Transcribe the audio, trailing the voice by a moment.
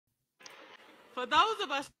For those of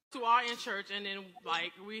us who are in church and then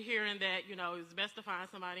like we're hearing that, you know, it's best to find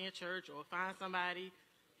somebody in church or find somebody,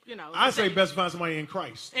 you know. I say best to find somebody in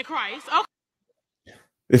Christ. In Christ. Okay.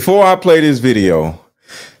 Before I play this video,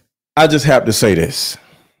 I just have to say this.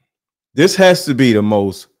 This has to be the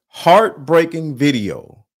most heartbreaking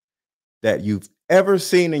video that you've ever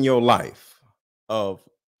seen in your life of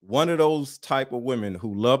one of those type of women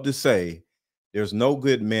who love to say there's no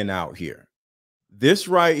good men out here. This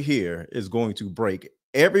right here is going to break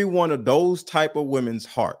every one of those type of women's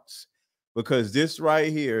hearts, because this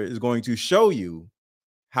right here is going to show you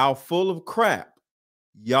how full of crap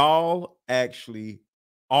y'all actually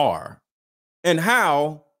are, and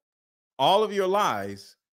how all of your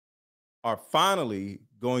lies are finally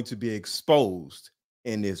going to be exposed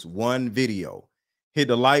in this one video. Hit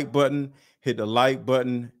the like button,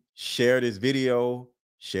 share this video,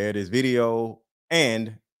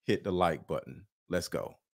 and hit the like button. Let's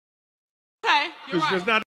go. Okay, you're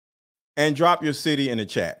right. And drop your city in the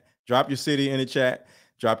chat. Drop your city in the chat.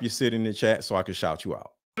 Drop your city in the chat so I can shout you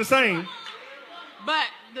out. The same. But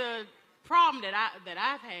the problem that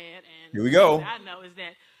I've had, and here we go, I know, is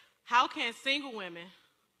that how can single women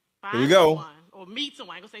find here we go. someone or meet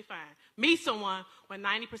someone? I ain't gonna say find, meet someone when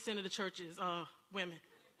 90% of the church is women.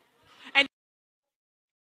 And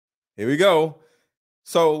here we go.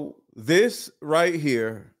 So this right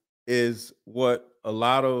here is what a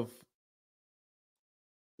lot of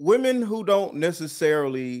women who don't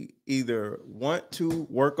necessarily either want to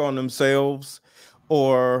work on themselves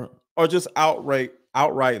or just outright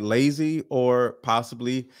lazy or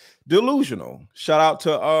possibly delusional. Shout out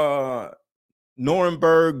to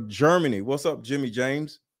Nuremberg, Germany. What's up, Jimmy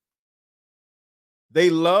James?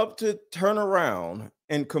 They love to turn around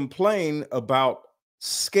and complain about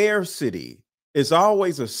scarcity. It's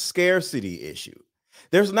always a scarcity issue.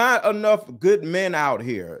 There's not enough good men out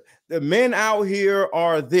here. The men out here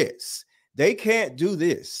are this. They can't do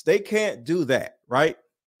this. They can't do that, right?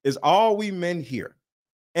 It's all we men here.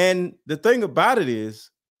 And the thing about it is,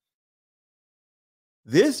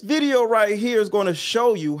 this video right here is going to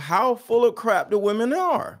show you how full of crap the women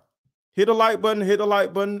are. Hit the like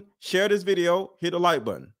button, share this video, hit the like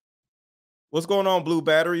button. What's going on, Blue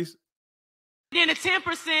Batteries? Then the 10%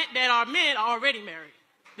 that are men are already married.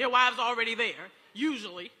 Their wives are already there,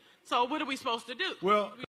 usually. So what are we supposed to do?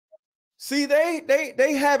 Well, see,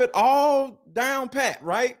 they have it all down pat,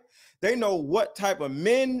 right? They know what type of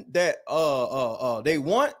men that they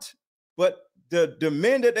want, but the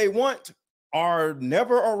men that they want are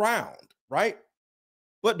never around, right?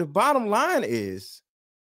 But the bottom line is,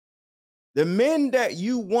 the men that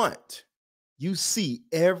you want, you see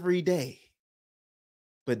every day,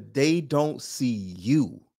 but they don't see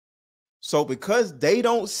you. So because they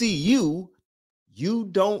don't see you, you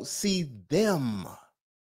don't see them.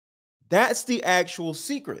 That's the actual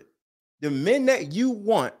secret. The men that you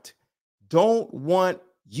want don't want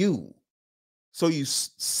you. So you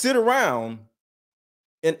sit around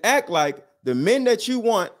and act like the men that you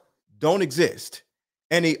want don't exist.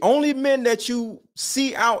 And the only men that you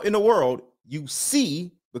see out in the world, you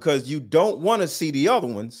see because you don't want to see the other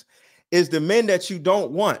ones, is the men that you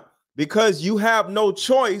don't want, because you have no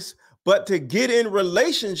choice but to get in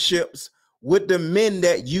relationships with the men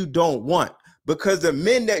that you don't want, because the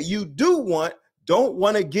men that you do want don't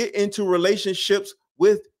want to get into relationships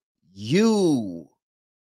with you.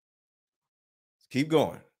 Keep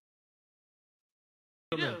going.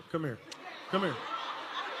 Come here.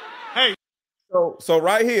 Hey. So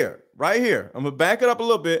right here, I'm gonna back it up a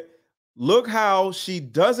little bit. Look how she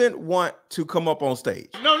doesn't want to come up on stage.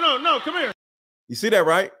 No, come here. You see that,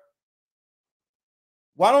 right?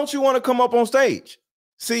 Why don't you want to come up on stage?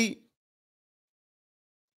 See,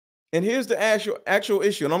 and here's the actual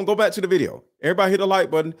issue. And I'm gonna go back to the video. Everybody hit the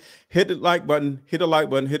like button, hit the like button, hit the like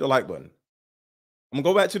button, hit the like button. I'm gonna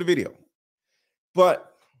go back to the video.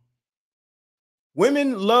 But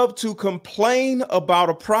women love to complain about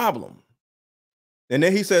a problem. And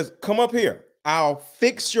then he says, come up here. I'll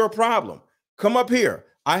fix your problem. Come up here.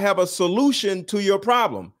 I have a solution to your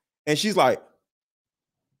problem. And she's like,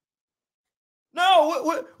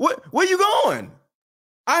 no, where you going?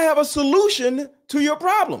 I have a solution to your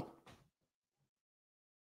problem.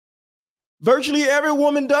 Virtually every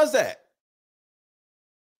woman does that.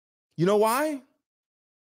 You know why?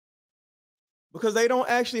 Because they don't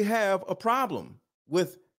actually have a problem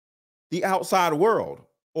with the outside world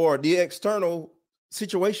or the external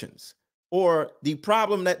situations, or the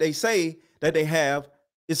problem that they say that they have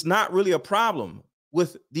is not really a problem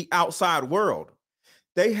with the outside world.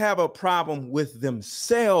 They have a problem with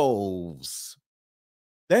themselves.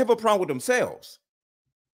 They have a problem with themselves.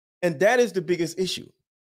 And that is the biggest issue.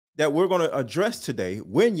 that we're going to address today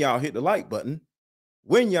when y'all hit the like button,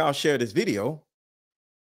 when y'all share this video,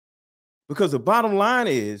 because the bottom line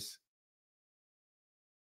is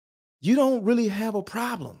you don't really have a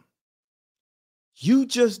problem. You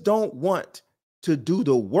just don't want to do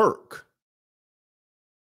the work.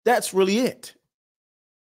 That's really it.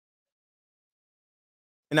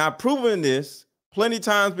 And I've proven this plenty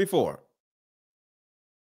times before.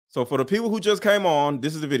 So for the people who just came on,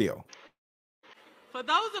 this is the video. For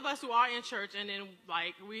those of us who are in church and then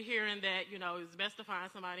like we're hearing that, it's best to find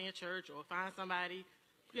somebody in church or find somebody,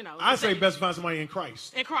 I say best to find somebody in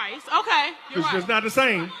Christ. In Christ. Okay. You're right. It's not the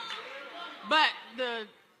same. But the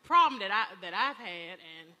problem that I've had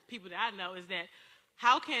and people that I know is that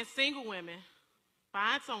how can single women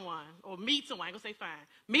find someone or meet someone, I ain't gonna say find,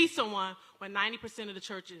 meet someone when 90% of the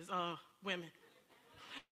church is women.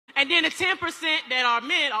 And then the 10% that are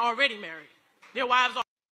men are already married. Their wives are.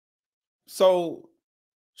 So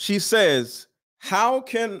she says, how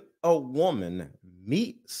can a woman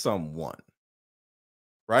meet someone?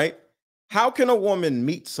 Right? How can a woman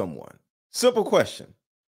meet someone? Simple question.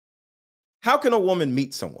 How can a woman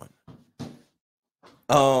meet someone?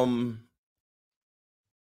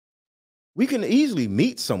 We can easily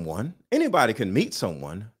meet someone. Anybody can meet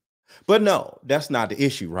someone. But no, that's not the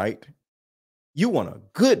issue, right? You want a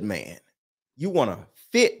good man. You want a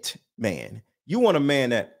fit man. You want a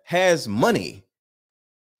man that has money.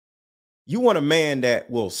 You want a man that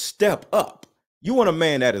will step up. You want a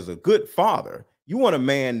man that is a good father. You want a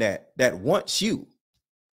man that wants you.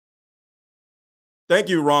 Thank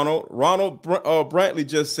you, Ronald. Ronald Brantley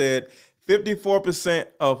just said 54%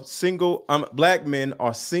 of single black men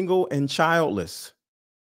are single and childless.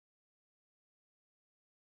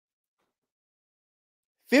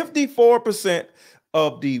 54%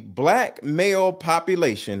 of the black male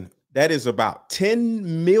population, that is about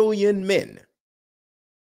 10 million men.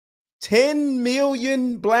 10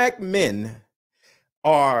 million black men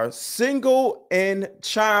are single and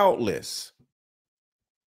childless.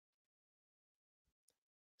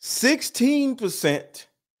 16%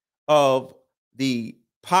 of the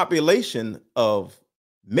population of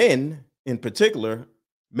men in particular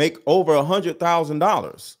make over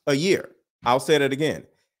 $100,000 a year. I'll say that again.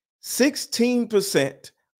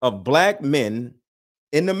 16% of black men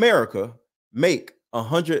in America make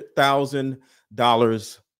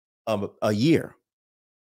 $100,000 a year.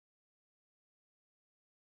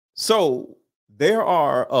 So there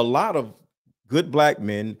are a lot of good black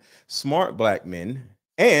men, smart black men,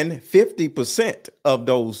 and 50% of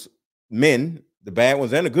those men, the bad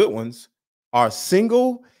ones and the good ones, are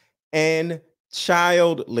single and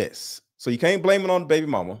childless. So you can't blame it on the baby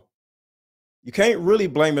mama. You can't really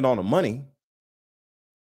blame it on the money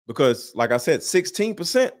because, like I said,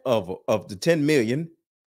 16% of the 10 million,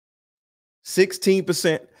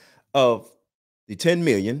 16% of the 10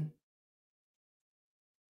 million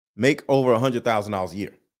make over $100,000 a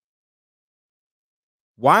year.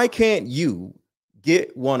 Why can't you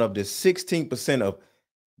get one of the 16% of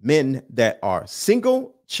men that are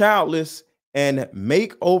single, childless, and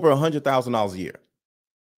make over $100,000 a year?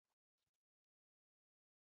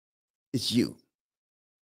 It's you.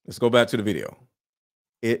 Let's go back to the video.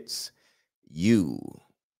 It's you.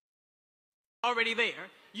 Already there,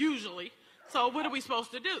 usually. So what are we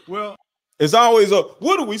supposed to do? Well, it's always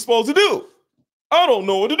what are we supposed to do? I don't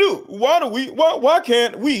know what to do. Why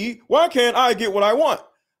can't I get what I want?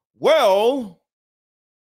 Well,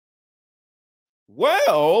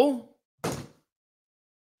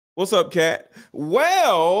 what's up, Kat?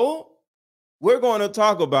 Well, we're going to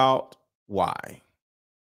talk about why.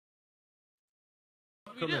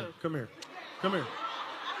 Come here.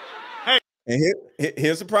 And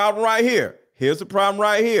here's the problem right here. Here's the problem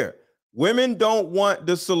right here. Women don't want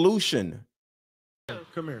the solution.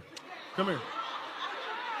 Come here.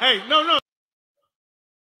 Hey, no.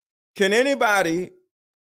 Can anybody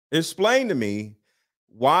explain to me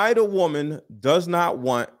why the woman does not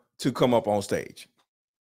want to come up on stage?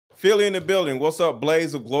 Philly in the building. What's up,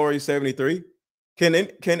 Blaze of Glory 73? Can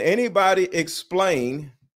anybody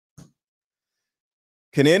explain?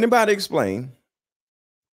 Can anybody explain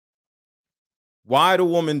why the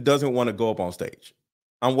woman doesn't want to go up on stage?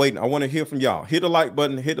 I'm waiting. I want to hear from y'all. Hit the like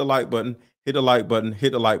button, hit the like button, hit the like button,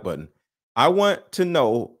 hit the like button. I want to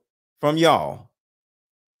know from y'all,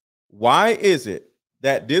 why is it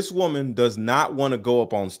that this woman does not want to go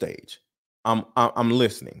up on stage? I'm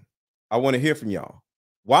listening. I want to hear from y'all.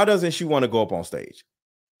 Why doesn't she want to go up on stage?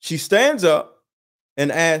 She stands up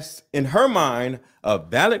and asks, in her mind, a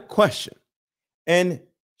valid question. And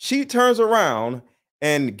she turns around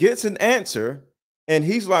and gets an answer. And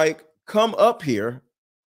he's like, come up here.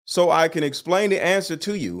 so I can explain the answer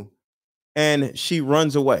to you. And she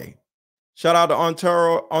runs away. Shout out to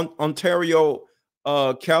Ontario,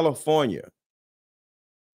 California.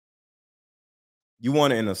 You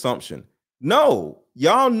want an assumption? No,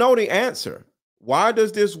 y'all know the answer. Why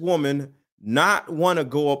does this woman not want to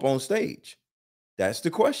go up on stage? That's the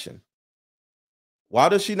question. Why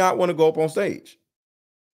does she not want to go up on stage?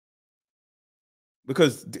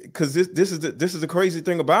 Because this is the crazy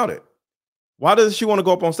thing about it. Why does she want to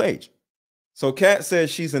go up on stage? So Kat says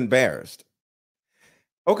she's embarrassed.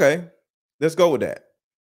 Okay, let's go with that.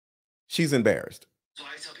 She's embarrassed. So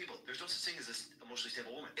I tell people, there's no such thing as this emotionally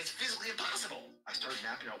stable woman. It's physically impossible. I started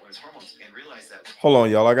mapping out women's hormones and realized that. Hold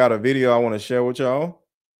on, y'all. I got a video I want to share with y'all.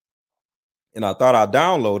 And I thought I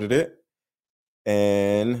downloaded it.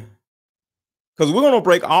 And because we're going to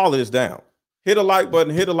break all of this down. Hit a like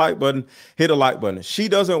button, hit a like button, hit a like button. She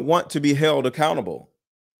doesn't want to be held accountable.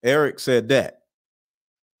 Eric said that.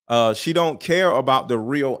 She don't care about the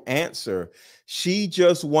real answer. She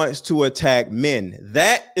just wants to attack men.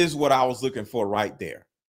 That is what I was looking for right there.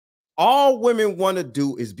 All women want to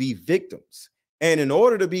do is be victims. And in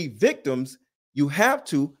order to be victims, you have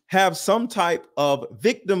to have some type of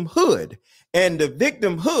victimhood. And the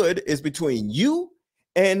victimhood is between you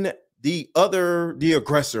and the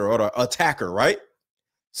aggressor or the attacker, right?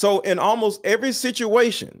 So in almost every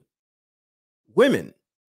situation, women,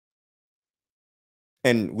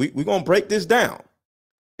 and we're going to break this down.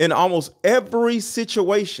 In almost every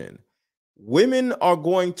situation, women are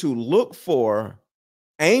going to look for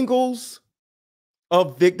angles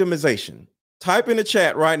of victimization. Type in the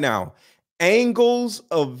chat right now, angles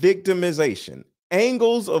of victimization,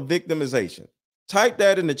 angles of victimization. Type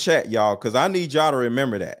that in the chat, y'all, because I need y'all to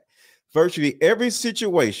remember that. Virtually every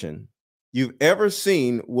situation you've ever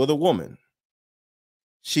seen with a woman,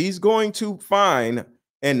 she's going to find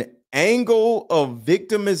an angle of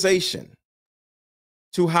victimization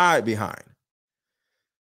to hide behind.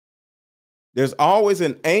 There's always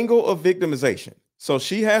an angle of victimization. So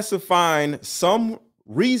she has to find some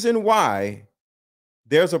reason why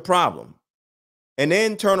there's a problem and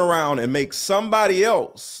then turn around and make somebody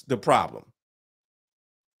else the problem.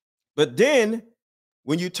 But then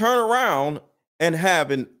when you turn around and have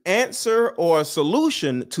an answer or a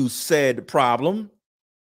solution to said problem,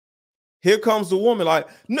 here comes the woman like,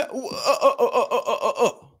 no,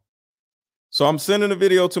 So I'm sending a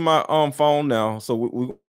video to my phone now. So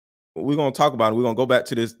we're going to talk about it. We're going to go back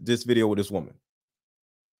to this video with this woman.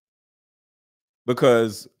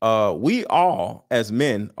 Because we all, as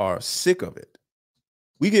men, are sick of it.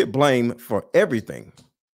 We get blamed for everything.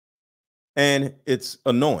 And it's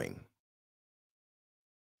annoying.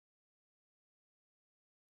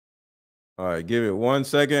 All right, give it 1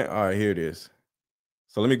 second. All right, here it is.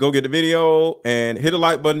 So let me go get the video and hit a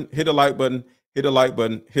like button, hit a like button, hit a like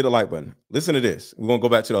button, hit a like button. Listen to this. We're going to go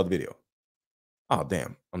back to the other video. Oh,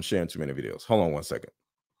 damn. I'm sharing too many videos. Hold on 1 second.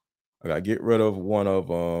 I got to get rid of one of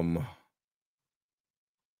them.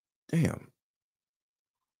 Damn.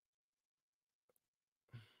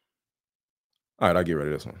 All right, I'll get rid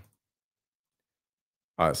of this one.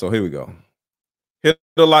 All right, so here we go. Hit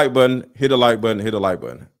the like button, hit a like button, hit a like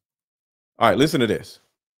button. All right, listen to this.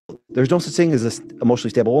 There's no such thing as this emotionally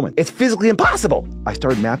stable woman. It's physically impossible. I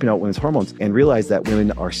started mapping out women's hormones and realized that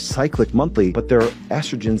women are cyclic monthly, but their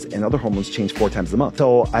estrogens and other hormones change 4 times a month.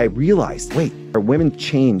 So I realized, wait, our women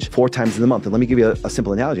change 4 times in the month. And let me give you a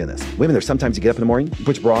simple analogy on this. Women, there's sometimes you get up in the morning, you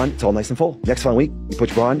put your bra on, it's all nice and full. Next following week, you put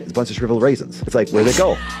your bra on, it's a bunch of shriveled raisins. It's like, where'd it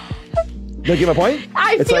go? You get my point?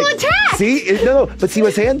 I feel attacked. See, no, but see what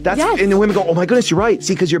I'm saying? That's yes. And the women go, oh my goodness, you're right.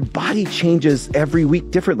 See, because your body changes every week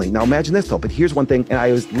differently. Now imagine this though, but here's one thing. And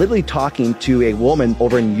I was literally talking to a woman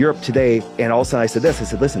over in Europe today, and all of a sudden I said this, I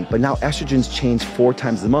said, listen, but now estrogens change 4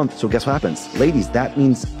 times a month. So guess what happens? Ladies, that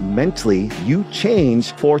means mentally you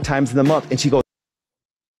change 4 times in the month. And she goes,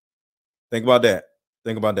 think about that.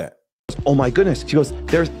 Think about that. Oh my goodness. She goes,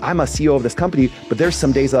 I'm a CEO of this company, but there's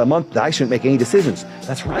some days a month that I shouldn't make any decisions.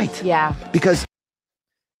 That's right. Yeah. Because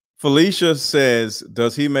Felicia says,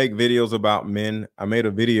 does he make videos about men? I made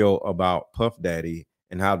a video about Puff Daddy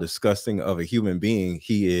and how disgusting of a human being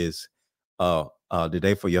he is the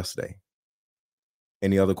day for yesterday.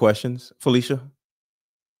 Any other questions, Felicia?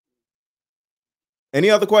 Any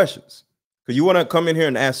other questions? Because you want to come in here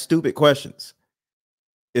and ask stupid questions.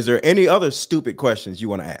 Is there any other stupid questions you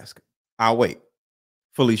want to ask? I'll wait.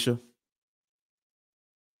 Felicia.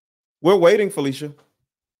 We're waiting, Felicia.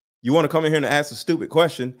 You want to come in here and ask a stupid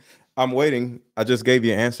question? I'm waiting. I just gave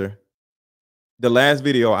you an answer. The last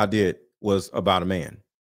video I did was about a man.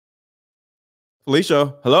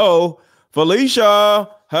 Felicia, hello. Felicia,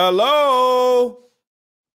 hello.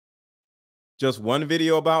 just one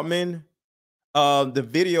video about men. The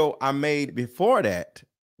video I made before that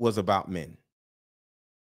was about men.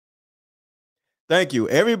 Thank you.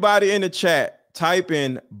 Everybody in the chat, type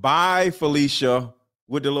in bye Felicia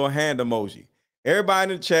with the little hand emoji.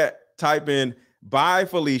 Everybody in the chat, type in bye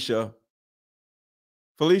Felicia.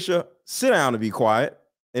 Felicia, sit down and be quiet.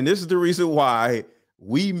 And this is the reason why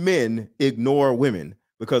we men ignore women,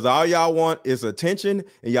 because all y'all want is attention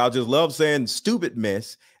and y'all just love saying stupid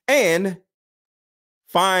mess and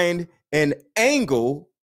find an angle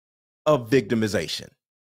of victimization.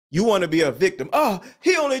 You want to be a victim. Oh,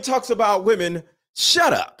 he only talks about women.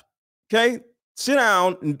 Shut up. Okay. Sit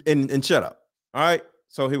down and shut up. All right.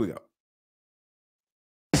 So here we go.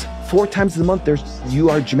 4 times a month, you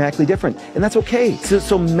are dramatically different, and that's okay.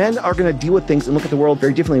 So men are going to deal with things and look at the world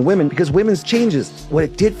very differently than women, because women's changes. What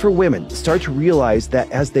it did for women, start to realize that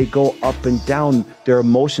as they go up and down, their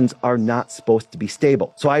emotions are not supposed to be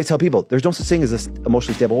stable. So I tell people, there's no such thing as an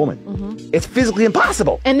emotionally stable woman. Mm-hmm. It's physically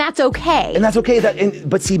impossible. And that's okay. And that's okay.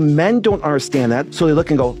 But see, men don't understand that, so they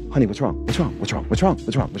look and go, honey, what's wrong? What's wrong? What's wrong? What's wrong?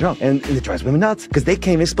 What's wrong? What's wrong? And it drives women nuts, because they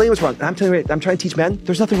can't even explain what's wrong. And I'm telling you, I'm trying to teach men,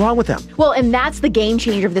 there's nothing wrong with them. Well, and that's the game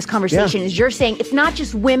changer of this conversation, is you're saying it's not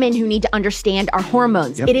just women who need to understand our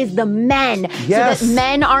hormones. Yep. It is the men. Yes. So that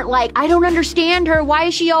men aren't like, I don't understand her. Why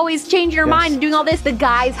is she always changing her mind and doing all this? The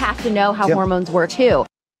guys have to know how hormones work too.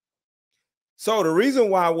 So the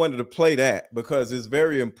reason why I wanted to play that, because it's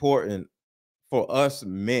very important for us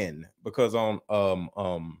men, because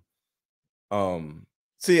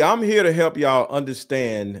see, I'm here to help y'all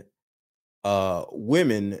understand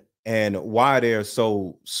women and why they're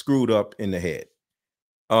so screwed up in the head.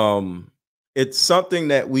 It's something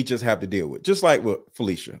that we just have to deal with, just like with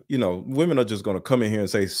Felicia. You know, women are just going to come in here and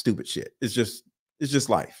say stupid shit. It's just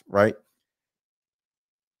life, right?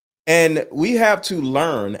 And we have to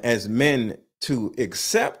learn as men to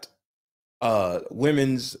accept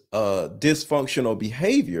women's dysfunctional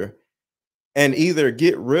behavior and either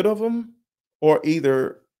get rid of them or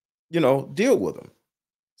either, deal with them.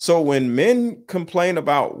 So when men complain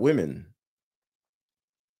about women,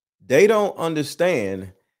 they don't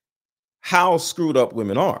understand how screwed up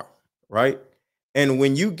women are, right? And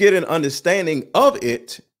when you get an understanding of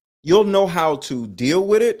it, you'll know how to deal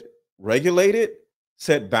with it, regulate it,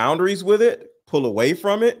 set boundaries with it, pull away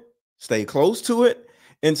from it, stay close to it,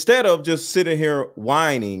 instead of just sitting here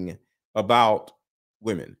whining about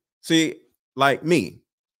women. See, like me,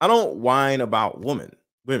 I don't whine about women.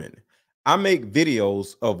 I make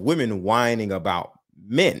videos of women whining about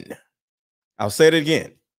men. I'll say it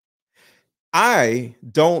again. I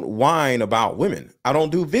don't whine about women. I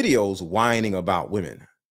don't do videos whining about women.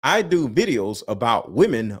 I do videos about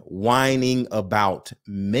women whining about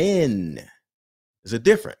men. There's a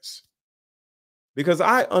difference, because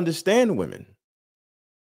I understand women.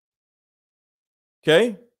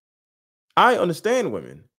 Okay? I understand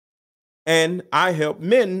women, and I help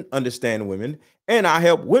men understand women, and I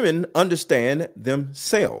help women understand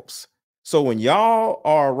themselves. So when y'all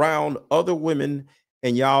are around other women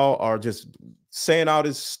and y'all are just saying all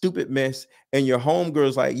this stupid mess, and your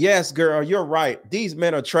homegirl's like, yes, girl, you're right, these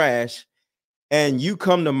men are trash, and you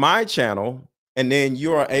come to my channel, and then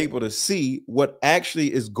you are able to see what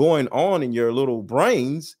actually is going on in your little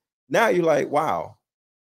brains, now you're like, wow,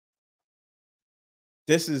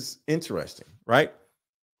 this is interesting, right?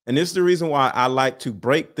 And this is the reason why I like to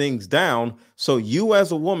break things down, so you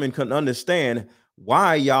as a woman can understand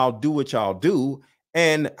why y'all do what y'all do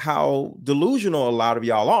and how delusional a lot of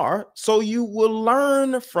y'all are, so you will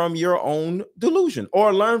learn from your own delusion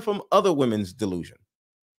or learn from other women's delusion.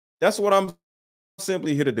 That's what I'm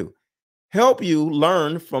simply here to do. Help you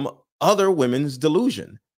learn from other women's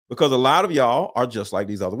delusion, because a lot of y'all are just like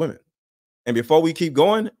these other women. And before we keep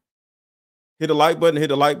going, hit the like button, hit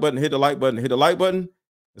the like button, hit the like button, hit the like button.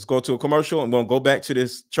 Let's go to a commercial, and we're going to go back to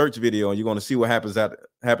this church video, and you're going to see what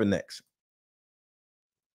happen next.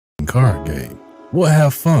 Card game. We'll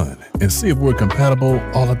have fun and see if we're compatible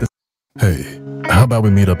all at the... Hey, how about we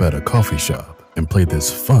meet up at a coffee shop and play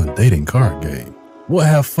this fun dating card game? We'll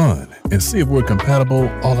have fun and see if we're compatible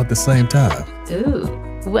all at the same time. Ooh,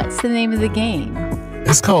 what's the name of the game?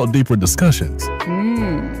 It's called Deeper Discussions.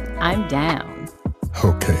 I'm down.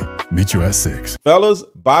 Okay, meet you at 6. Fellas,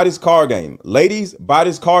 buy this card game. Ladies, buy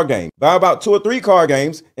this card game. Buy about 2 or 3 card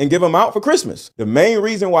games and give them out for Christmas. The main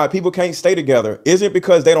reason why people can't stay together isn't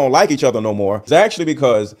because they don't like each other no more. It's actually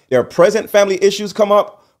because their present family issues come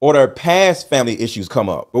up or their past family issues come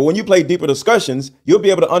up. But when you play Deeper Discussions, you'll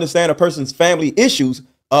be able to understand a person's family issues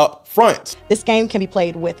up front. This game can be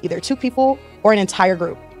played with either 2 people or an entire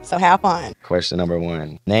group. So have fun. Question number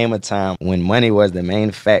 1. Name a time when money was the main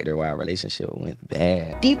factor why a relationship went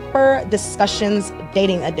bad. Deeper discussions,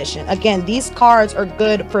 dating edition. Again, these cards are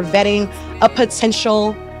good for vetting a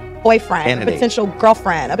potential boyfriend, Candidate. a potential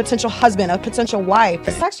girlfriend, a potential husband, a potential wife.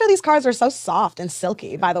 The texture of these cards are so soft and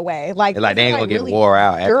silky, by the way. Like they ain't gonna really get wore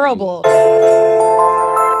out. Durable.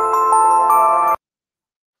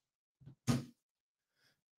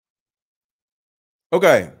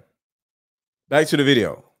 Okay. Back to the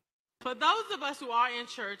video. For those of us who are in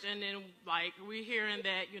church and then like we're hearing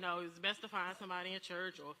that, you know, it's best to find somebody in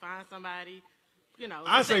church or find somebody, you know.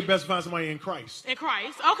 I say best to find somebody in Christ. In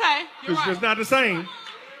Christ. Okay. You're right. It's not the same.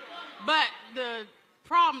 But the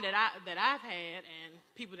problem that I've had and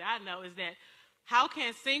people that I know is that how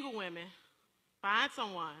can single women find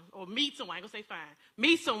someone or meet someone, I ain't gonna say find,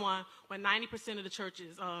 meet someone when 90% of the church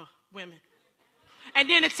is women. And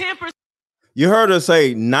then the 10%. You heard her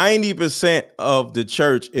say 90% of the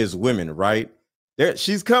church is women, right?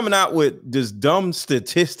 She's coming out with this dumb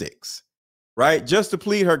statistics, right? Just to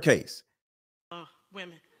plead her case.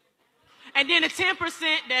 Women. And then the 10%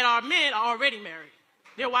 that are men are already married.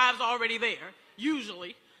 Their wives are already there,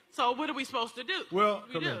 usually. So what are we supposed to do? Well,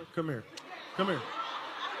 come here.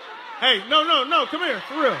 Hey, no, come here,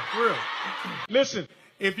 for real. Listen,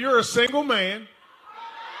 if you're a single man,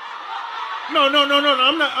 no,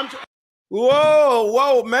 I'm not.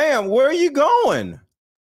 Whoa, ma'am, where are you going?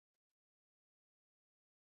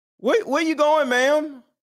 Where you going, ma'am?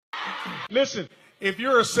 Listen, if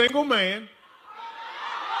you're a single man.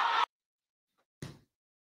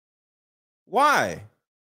 Why?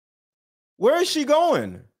 Where is she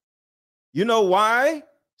going? You know why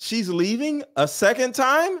she's leaving a second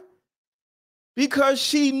time? Because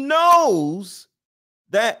she knows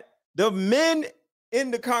that the men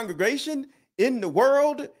in the congregation, in the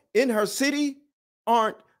world, in her city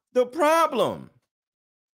aren't the problem.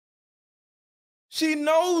 She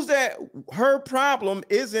knows that her problem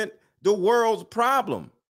isn't the world's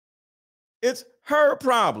problem. It's her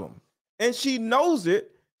problem. And she knows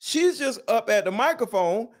it. She's just up at the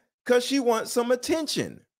microphone because she wants some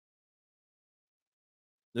attention.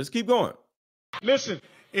 Let's keep going. Listen,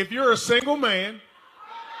 if you're a single man,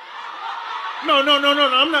 no,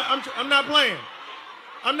 I'm not playing.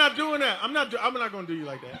 I'm not doing that. I'm not going to do you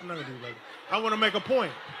like that. I'm not going to do you like that. I want to make a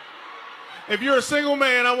point. If you're a single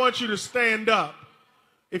man, I want you to stand up.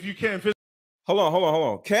 If you can. Hold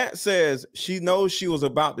on. Kat says she knows she was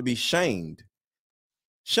about to be shamed.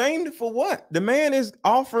 Shamed for what? The man is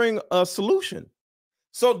offering a solution.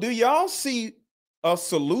 So do y'all see a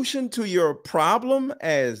solution to your problem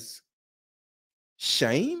as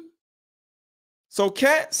shame? So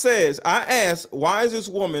Kat says, I asked, why is this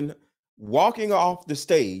woman walking off the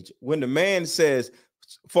stage when the man says,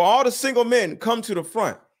 for all the single men, come to the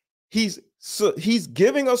front? He's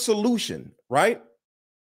giving a solution, right?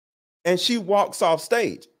 And she walks off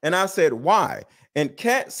stage. And I said, why? And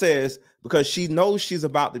Kat says, because she knows she's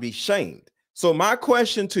about to be shamed. So my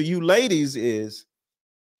question to you ladies is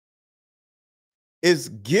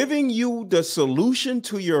giving you the solution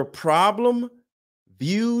to your problem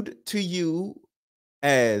viewed to you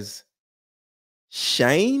as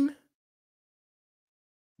shame?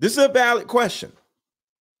 This is a valid question.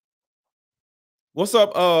 What's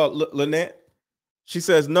up, Lynette? She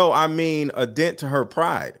says, no, I mean a dent to her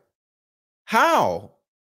pride. How?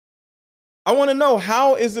 I want to know,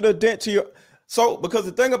 how is it a dent to your... So, because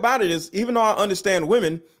the thing about it is, even though I understand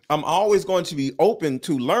women, I'm always going to be open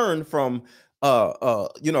to learn from,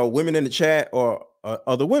 women in the chat or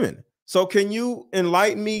other women. So can you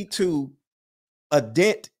enlighten me to a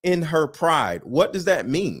dent in her pride? What does that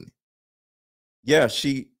mean? Yeah,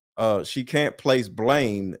 she can't place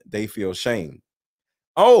blame. They feel shame.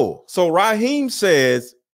 Oh, so Raheem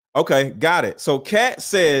says, okay, got it. So Kat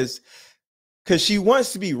says, because she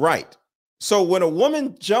wants to be right. So when a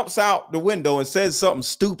woman jumps out the window and says something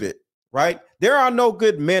stupid, right? There are no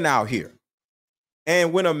good men out here.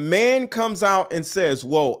 And when a man comes out and says,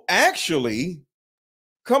 well, actually,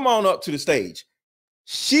 come on up to the stage.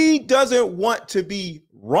 She doesn't want to be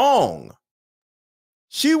wrong.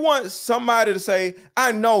 She wants somebody to say,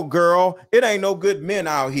 I know, girl, it ain't no good men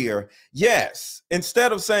out here. Yes.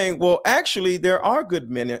 Instead of saying, well, actually, there are good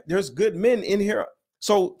men. There's good men in here.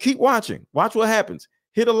 So keep watching. Watch what happens.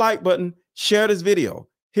 Hit a like button. Share this video.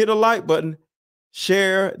 Hit a like button.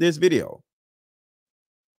 Share this video.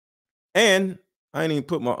 And I ain't even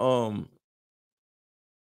put my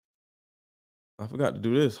I forgot to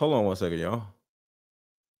do this. Hold on one second, y'all.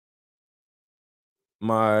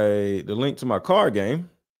 The link to my card game.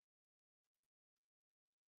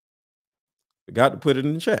 Forgot to put it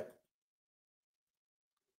in the chat.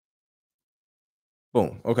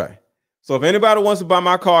 Boom. Okay. So if anybody wants to buy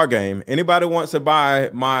my card game, anybody wants to buy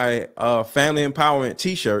my family empowerment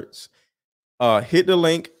t-shirts, hit the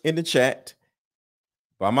link in the chat.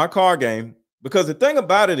 Buy my card game. Because the thing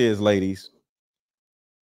about it is, ladies,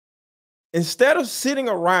 instead of sitting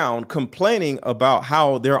around complaining about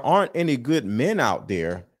how there aren't any good men out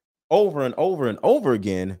there over and over and over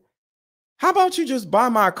again, how about you just buy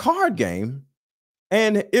my card game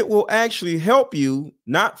and it will actually help you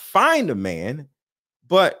not find a man,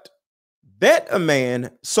 but vet a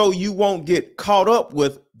man so you won't get caught up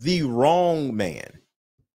with the wrong man.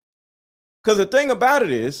 Because the thing about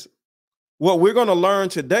it is, what we're going to learn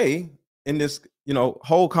today in this,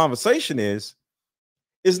 whole conversation is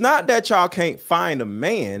not that y'all can't find a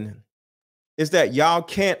man, is that y'all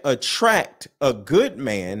can't attract a good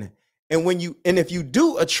man. And if you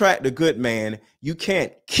do attract a good man, you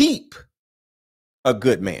can't keep a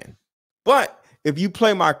good man. But if you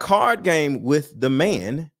play my card game with the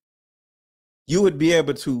man, you would be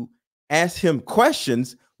able to ask him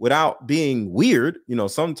questions without being weird.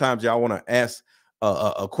 Sometimes y'all want to ask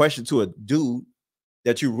a question to a dude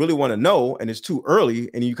that you really want to know, and it's too early,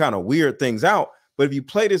 and you kind of weird things out. But if you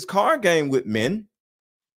play this card game with men,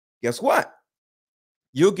 guess what?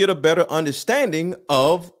 You'll get a better understanding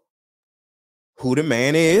of who the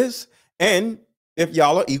man is and if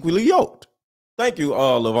y'all are equally yoked. Thank you,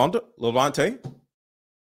 Levante.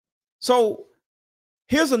 So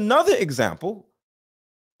here's another example.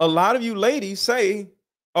 A lot of you ladies say,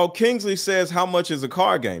 oh, Kingsley says, how much is a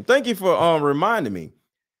card game? Thank you for reminding me.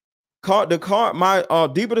 My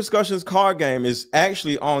Deeper Discussions card game is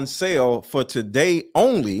actually on sale for today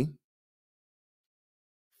only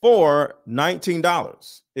for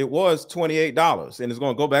 $19. It was $28, and it's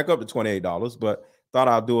going to go back up to $28, but thought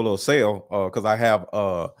I'd do a little sale because I have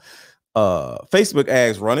Facebook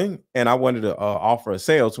ads running, and I wanted to offer a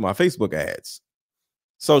sale to my Facebook ads.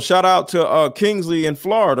 So shout out to Kingsley in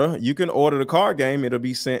Florida. You can order the card game. It'll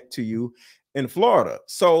be sent to you in Florida.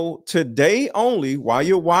 So today only, while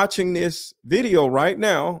you're watching this video right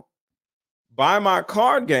now, buy my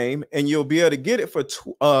card game and you'll be able to get it for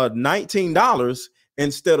 $19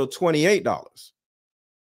 instead of $28.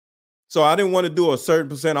 So I didn't want to do a certain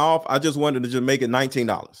percent off. I just wanted to just make it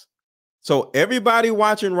 $19. So everybody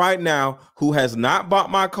watching right now who has not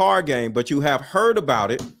bought my card game, but you have heard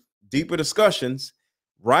about it, Deeper Discussions,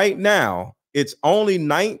 right now, it's only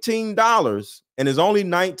 $19, and it's only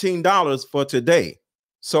 $19 for today.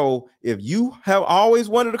 So if you have always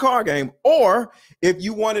wanted a card game, or if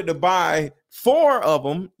you wanted to buy 4 of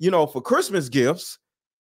them, for Christmas gifts,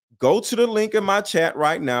 go to the link in my chat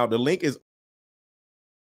right now. The link is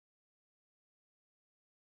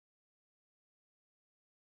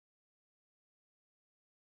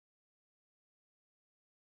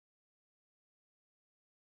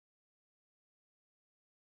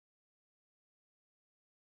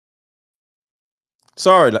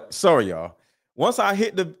sorry, y'all. Once I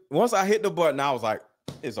hit the button, I was like,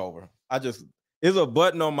 it's over. There's a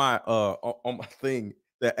button on my thing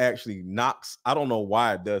that actually knocks. I don't know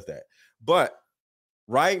why it does that. But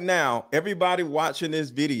right now, everybody watching this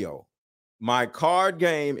video, my card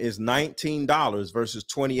game is $19 versus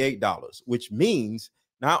 $28, which means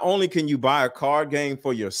not only can you buy a card game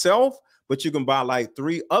for yourself, but you can buy like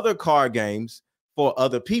 3 other card games for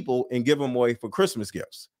other people and give them away for Christmas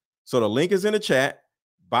gifts. So the link is in the chat.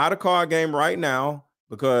 Buy the card game right now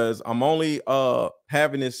because I'm only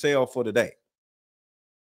having this sale for today.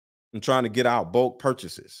 I'm trying to get out bulk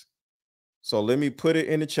purchases. So let me put it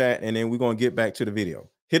in the chat and then we're going to get back to the video.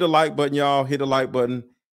 Hit the like button, y'all. Hit the like button.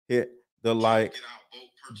 Hit the like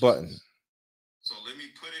button. So let me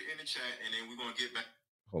put it in the chat and then we're going to get back.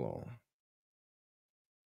 Hold on.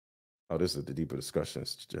 Oh, this is the Deeper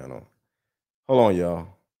Discussions channel. Hold on, y'all.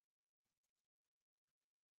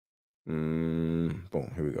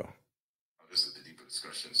 Boom, here we go. Oh, this is the Deeper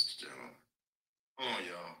Discussions channel. Hold on,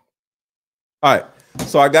 y'all. All right,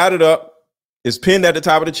 so I got it up. It's pinned at the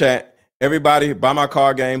top of the chat. Everybody, buy my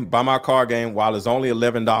card game. Buy my card game while it's only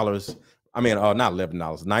 $11. I mean, not $11,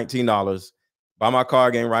 $19. Buy my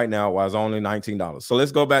card game right now while it's only $19. So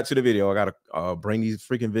let's go back to the video. I got to bring these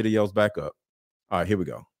freaking videos back up. All right, here we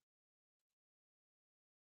go.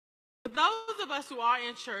 Those of us who are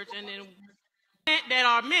in church and then that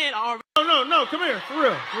are men are... No, come here, for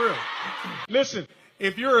real. Listen,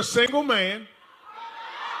 if you're a single man...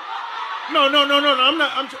 No,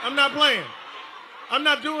 I'm not playing. I'm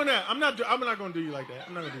not doing that. I'm not going to do you like that.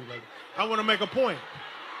 I'm not going to do you like that. I want to make a point.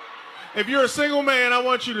 If you're a single man, I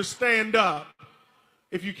want you to stand up.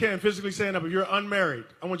 If you can, physically stand up. If you're unmarried,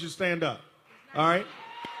 I want you to stand up. All right?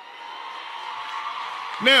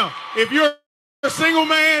 Now, if you're a single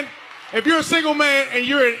man If you're a single man and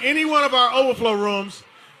you're in any one of our overflow rooms,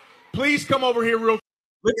 please come over here real quick.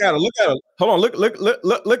 Look at her. Look at her. Hold on. Look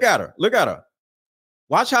at her. Look at her.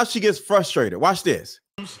 Watch how she gets frustrated. Watch this.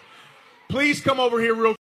 Please come over here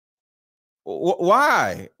real quick.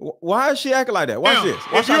 Why? Why is she acting like that? Watch Now, this.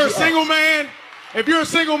 Watch if you're a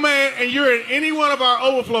single man and you're in any one of our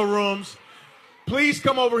overflow rooms, please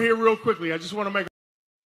come over here real quickly. I just want to make.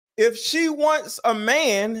 If she wants a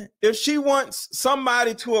man, if she wants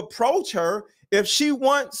somebody to approach her, if she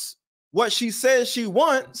wants what she says she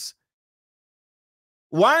wants,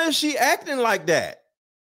 why is she acting like that?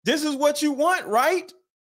 This is what you want, right?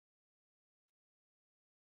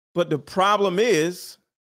 But the problem is,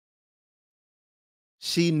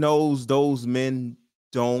 she knows those men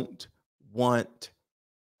don't want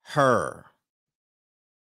her.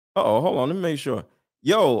 Uh-oh, hold on, let me make sure.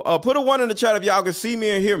 Yo, put a 1 in the chat if y'all can see me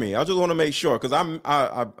and hear me. I just want to make sure because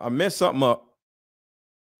I messed something up.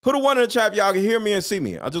 Put a 1 in the chat if y'all can hear me and see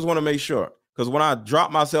me. I just want to make sure because when I drop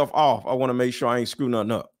myself off, I want to make sure I ain't screw nothing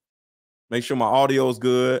up. Make sure my audio is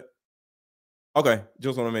good. Okay,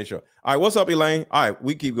 just want to make sure. All right, what's up, Elaine? All right,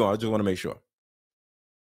 we keep going. I just want to make sure.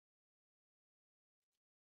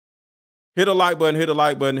 Hit a like button, hit a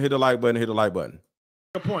like button, hit a like button, hit a like button.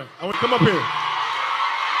 Good point. I want to come up here.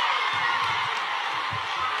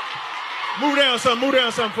 Move down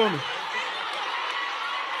something for me.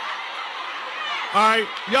 All right,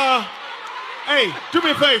 y'all. Hey, do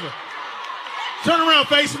me a favor. Turn around,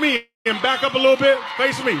 face me, and back up a little bit.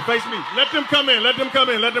 Face me. Let them come in. Let them come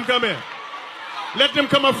in. Let them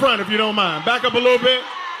come up front if you don't mind. Back up a little bit.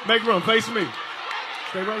 Make room. Face me.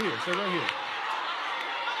 Stay right here.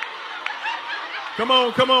 Come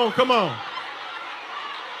on. Come on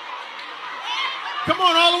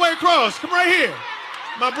all the way across. Come right here.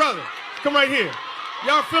 My brother. Come right here.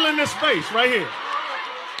 Y'all fill in this space right here.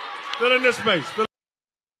 Fill in this space.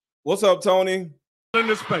 What's up, Tony? Fill in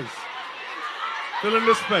this space.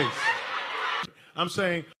 I'm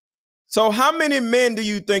saying. So how many men do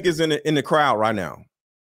you think is in the crowd right now?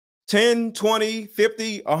 10, 20,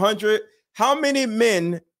 50, 100? How many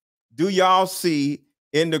men do y'all see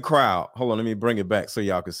in the crowd? Hold on, let me bring it back so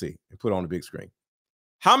y'all can see and put it on the big screen.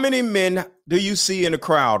 How many men do you see in the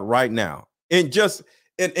crowd right now? In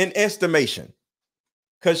estimation.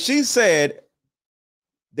 Because she said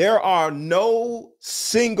there are no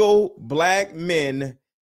single black men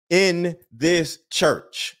in this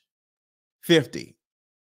church. 50.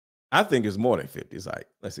 I think it's more than 50. It's like,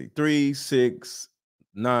 let's see, 3, 6,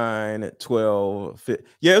 9, 12, 50.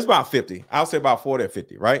 Yeah, it's about 50. I'll say about 40 or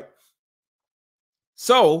 50, right?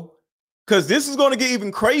 So, because this is going to get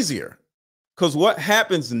even crazier. Because what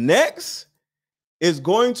happens next is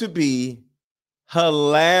going to be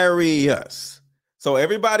hilarious. So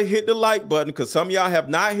everybody hit the like button because some of y'all have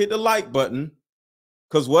not hit the like button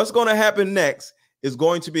because what's going to happen next is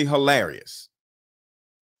going to be hilarious.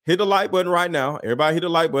 Hit the like button right now. Everybody hit the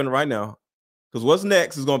like button right now because what's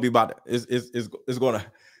next is going to be about it. It's going to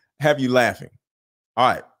have you laughing. All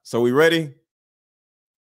right. So we ready?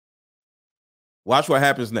 Watch what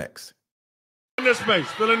happens next. Fill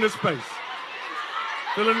in this space.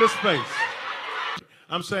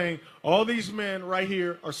 I'm saying all these men right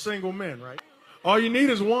here are single men, right? All you need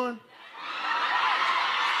is one.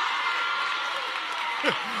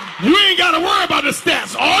 You ain't got to worry about the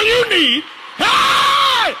stats. All you need,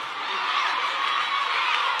 hey!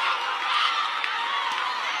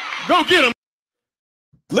 Go get them.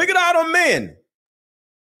 Look at all them men.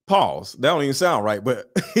 Pause. That don't even sound right,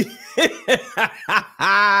 but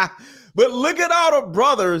but look at all the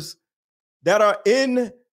brothers that are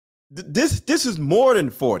in this. This is more than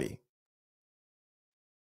 40.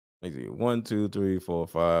 Let's see, 1, 2, 3, 4,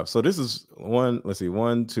 5. So this is one. Let's see,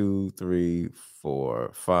 1, 2, 3,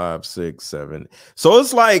 4, 5, 6, 7. So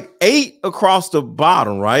it's like 8 across the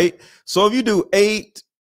bottom, right? So if you do 8,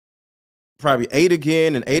 probably 8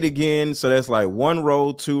 again and 8 again. So that's like 1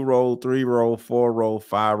 row, 2 row, 3 row, 4 row,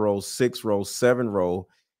 5 row, 6 row, 7 row,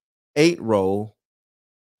 8 row,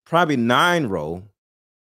 probably 9 row.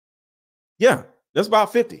 Yeah, that's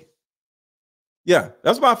about 50. Yeah,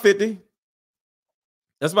 that's about 50.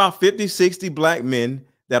 That's about 50, 60 black men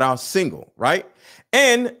that are single, right?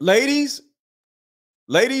 And ladies,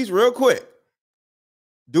 real quick,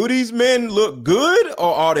 do these men look good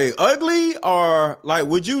or are they ugly? Or like,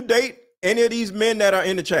 would you date any of these men that are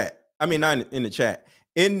in the chat? I mean, not in the chat,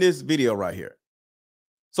 in this video right here.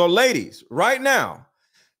 So ladies, right now,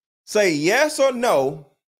 say yes or no.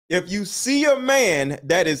 If you see a man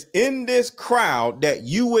that is in this crowd that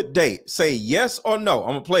you would date, say yes or no. I'm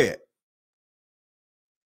gonna play it.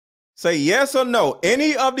 Say yes or no.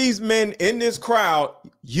 Any of these men in this crowd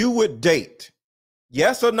you would date.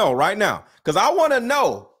 Yes or no right now? Because I want to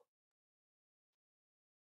know.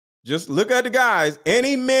 Just look at the guys.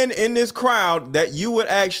 Any men in this crowd that you would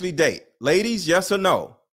actually date? Ladies, yes or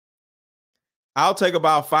no? I'll take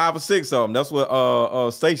about 5 or 6 of them. That's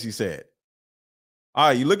what Stacy said. All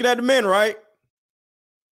right, you looking at the men, right?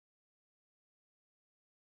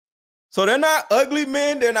 So they're not ugly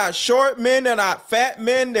men, they're not short men, they're not fat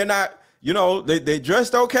men, they're not, you know, they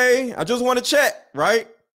dressed okay. I just want to check, right?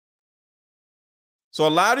 So a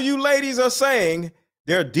lot of you ladies are saying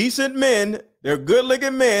they're decent men, they're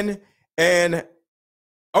good-looking men, and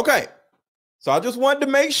okay. So I just wanted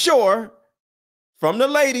to make sure from the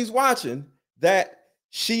ladies watching that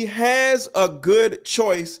she has a good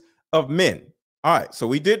choice of men. All right, so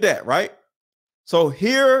we did that, right? So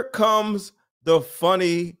here comes the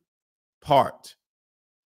funny part.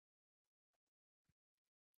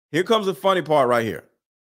 Here comes the funny part right here.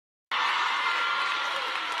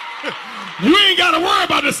 You ain't got to worry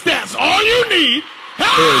about the stats. All you need is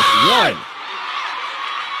one.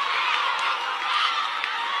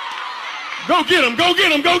 Go get him. Go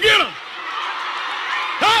get him. Go get him.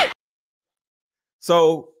 Hey!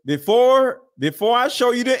 So before I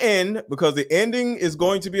show you the end, because the ending is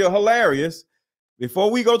going to be hilarious, before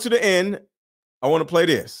we go to the end, I want to play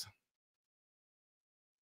this.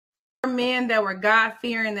 Men that were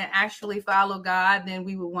God-fearing that actually follow God, then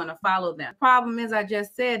we would want to follow them. Problem is, I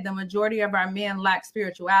just said the majority of our men lack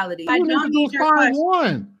spirituality. I don't need your find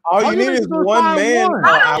one. All you need is one man.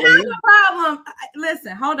 I don't have a problem.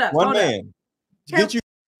 Listen, hold up. One man. Get you.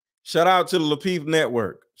 Shout out to the Lapeef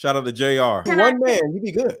Network. Shout out to JR. One man, you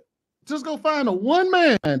be good. Just go find a one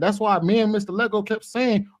man. That's why me and Mr. Lego kept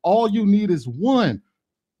saying all you need is one.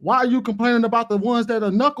 Why are you complaining about the ones that are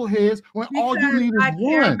knuckleheads when all you need is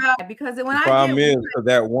one? Because when the problem is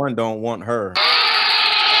that one don't want her.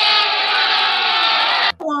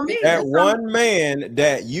 That one man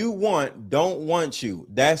that you want don't want you.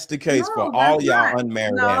 That's the case for all y'all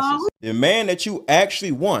unmarried asses. The man that you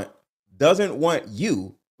actually want doesn't want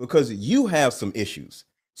you because you have some issues.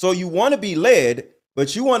 So you want to be led,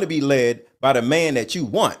 but you want to be led by the man that you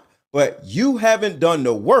want, but you haven't done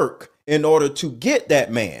the work in order to get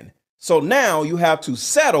that man. So now you have to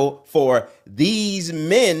settle for these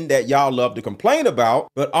men that y'all love to complain about.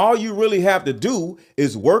 But all you really have to do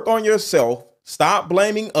is work on yourself, stop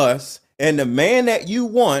blaming us, and the man that you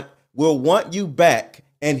want will want you back,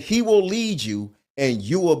 and he will lead you, and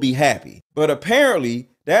you will be happy. But apparently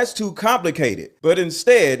that's too complicated. But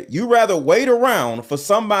instead, you rather wait around for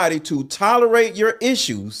somebody to tolerate your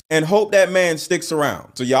issues and hope that man sticks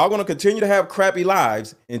around. So y'all gonna continue to have crappy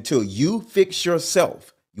lives until you fix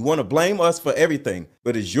yourself. You want to blame us for everything,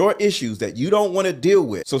 but it's your issues that you don't want to deal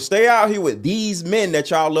with. So stay out here with these men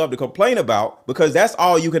that y'all love to complain about, because that's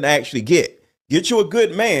all you can actually get. Get you a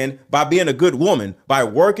good man by being a good woman, by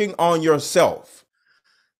working on yourself.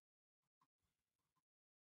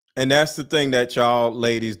 And that's the thing that y'all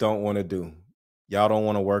ladies don't want to do. Y'all don't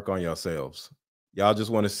want to work on yourselves. Y'all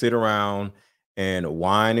just want to sit around and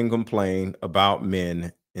whine and complain about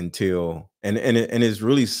men until, and it's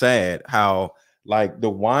really sad how like the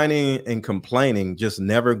whining and complaining just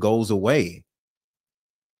never goes away.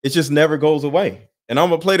 It just never goes away. And I'm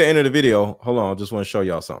gonna play the end of the video. Hold on, I just want to show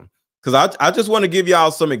y'all something. Because I just want to give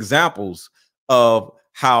y'all some examples of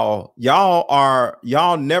how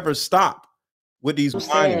y'all never stop with these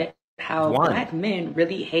said how black men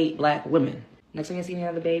really hate black women. Next time you see me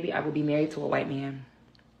have a baby, I will be married to a white man.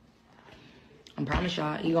 I promise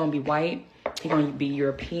y'all, he gonna be white, he gonna be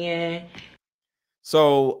European.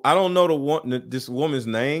 So I don't know this woman's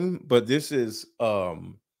name, but this is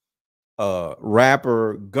rapper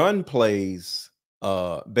Gunplay's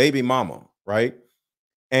baby mama, right?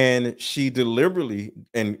 And she deliberately,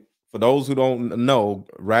 and for those who don't know,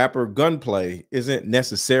 rapper Gunplay isn't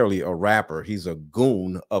necessarily a rapper. He's a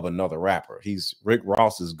goon of another rapper. He's Rick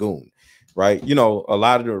Ross's goon, right? You know, a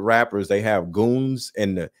lot of the rappers, they have goons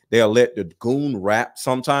and they'll let the goon rap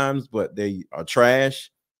sometimes, but they are trash.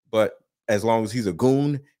 But as long as he's a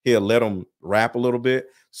goon, he'll let him rap a little bit.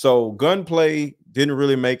 So Gunplay didn't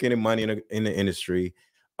really make any money in the industry.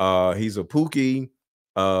 He's a pookie.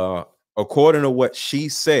 According to what she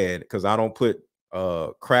said, because I don't put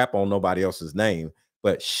crap on nobody else's name,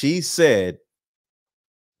 but she said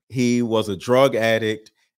he was a drug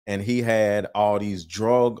addict and he had all these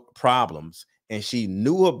drug problems, and she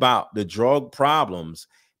knew about the drug problems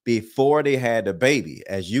before they had the baby.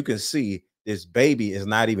 As you can see, this baby is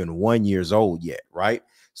not even 1 year old yet, right?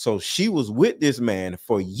 So she was with this man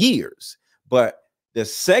for years, but the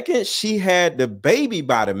second she had the baby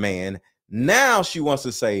by the man, now she wants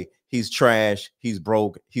to say he's trash, he's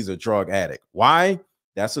broke, he's a drug addict. Why?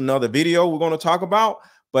 That's another video we're going to talk about.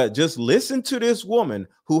 But just listen to this woman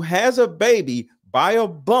who has a baby by a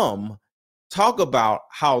bum talk about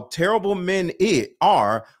how terrible men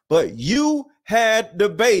are, but you had the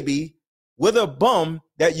baby with a bum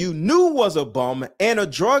that you knew was a bum and a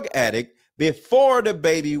drug addict before the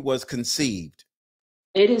baby was conceived.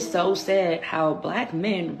 It is so sad how black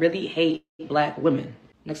men really hate black women.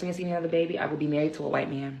 Next time you see me have a baby, I will be married to a white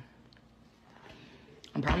man.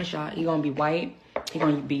 I promise y'all, he gonna be white, he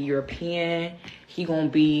gonna be European, he gonna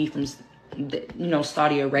be from,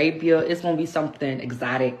 Saudi Arabia. It's gonna be something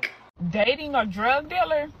exotic. Dating a drug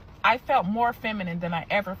dealer, I felt more feminine than I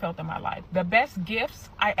ever felt in my life. The best gifts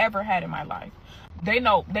I ever had in my life. They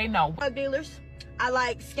know. Drug dealers, I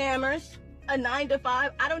like scammers, a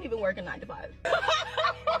 9-to-5. I don't even work a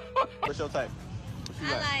 9-to-5. What's your type?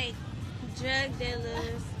 I like drug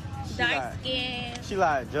dealers, dark skin. She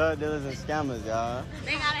like drug dealers and scammers, y'all.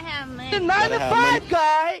 They gotta have money. A 9-to-5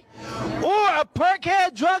 guy or a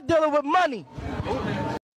perk-head drug dealer with money.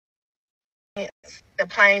 The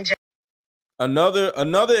plain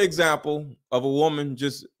Another example of a woman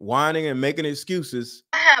just whining and making excuses.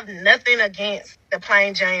 I have nothing against the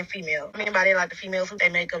plain Jane female. Anybody like the females who they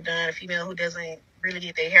makeup done, a female who doesn't really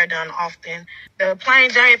get their hair done often. The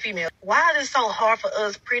plain Jane female. Why is it so hard for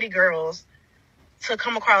us pretty girls to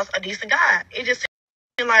come across a decent guy? It just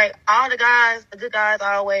seems like all the guys, the good guys,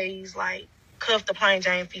 always like cuff the plain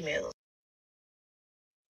Jane females.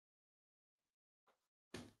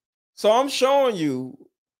 So I'm showing you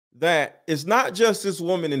that it's not just this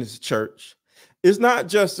woman in this church. It's not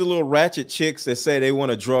just the little ratchet chicks that say they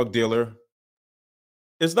want a drug dealer.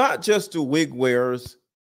 It's not just the wig wearers.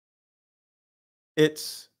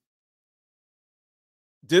 It's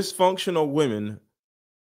dysfunctional women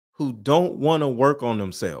who don't want to work on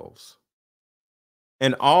themselves.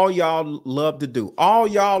 And all y'all love to do,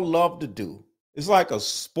 it's like a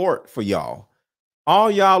sport for y'all.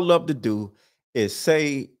 All y'all love to do is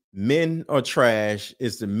say men are trash,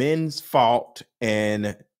 it's the men's fault,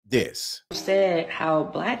 and this. Said how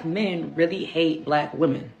black men really hate black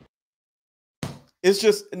women. It's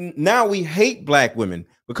just now we hate black women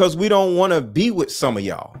because we don't want to be with some of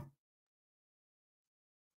y'all.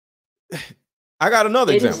 I got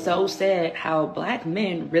another example. It is so sad how black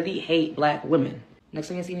men really hate black women. Next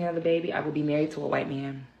time you see me have a baby, I will be married to a white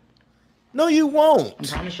man. No, you won't.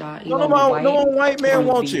 I promise y'all. No white man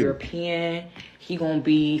wants you. European. He gonna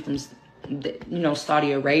be from,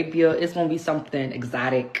 Saudi Arabia. It's gonna be something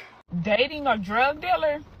exotic. Dating a drug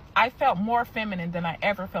dealer, I felt more feminine than I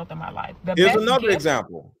ever felt in my life. Here's another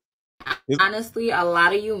example. Honestly, a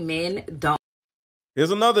lot of you men don't.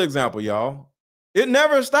 Here's another example, y'all. It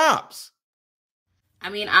never stops. I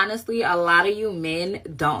mean, honestly, a lot of you men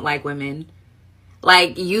don't like women.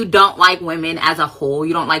 Like, you don't like women as a whole.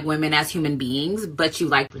 You don't like women as human beings, but you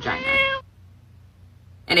like vagina.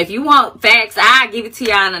 And if you want facts, I'll give it to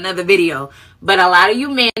y'all in another video. But a lot of you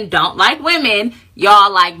men don't like women.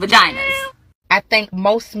 Y'all like vaginas. I think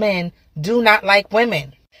most men do not like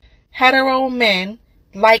women. Hetero men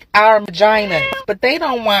like our vaginas, but they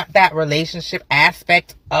don't want that relationship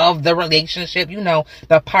aspect of the relationship.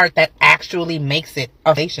 The part that actually makes it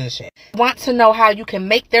a relationship. Want to know how you can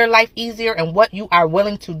make their life easier and what you are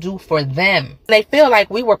willing to do for them. They feel like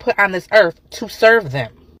we were put on this earth to serve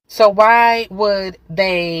them. So why would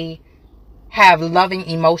they have loving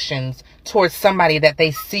emotions towards somebody that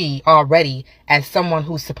they see already as someone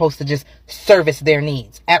who's supposed to just service their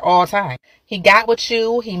needs at all times? He got with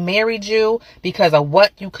you, he married you because of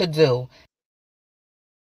what you could do.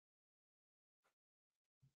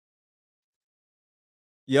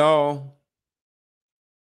 Y'all,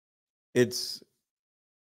 it's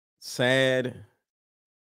sad,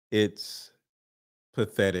 it's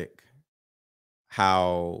pathetic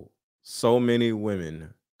how so many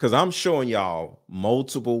women, because I'm showing y'all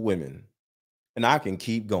multiple women, and I can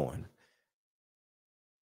keep going.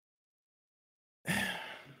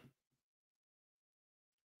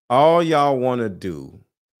 All y'all want to do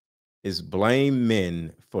is blame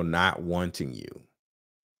men for not wanting you.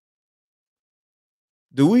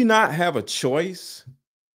 Do we not have a choice?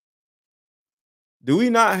 Do we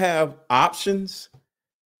not have options?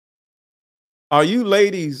 Are you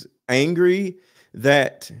ladies angry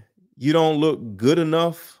that you don't look good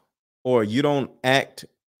enough or you don't act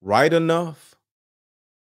right enough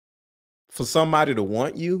for somebody to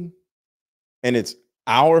want you? And it's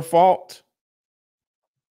our fault?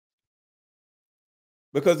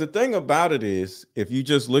 Because the thing about it is, if you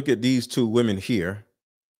just look at these two women here,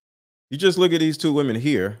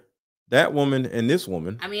 that woman and this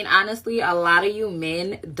woman. I mean, honestly, a lot of you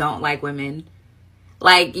men don't like women.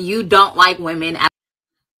 Like, you don't like women.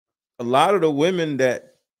 a lot of the women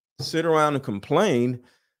that sit around and complain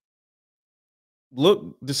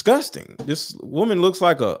look disgusting. This woman looks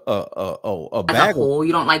like a As bag a whole,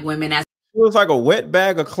 you don't like women as she looks like a wet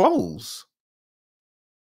bag of clothes.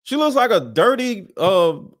 She looks like a dirty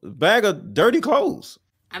bag of dirty clothes.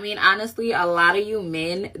 I mean, honestly, a lot of you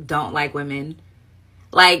men don't like women.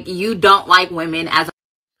 Like, you don't like women as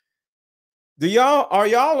a Are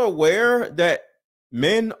y'all aware that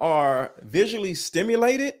men are visually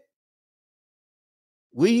stimulated?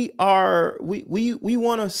 We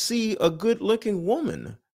want to see a good looking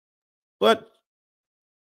woman, but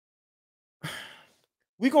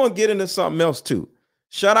we're going to get into something else too.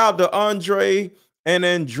 Shout out to Andre and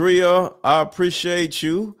Andrea. I appreciate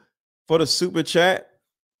you for the super chat.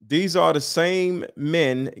 These are the same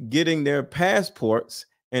men getting their passports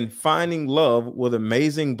and finding love with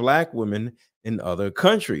amazing black women in other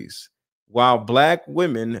countries, while black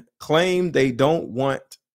women claim they don't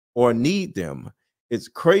want or need them. It's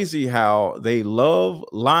crazy how they love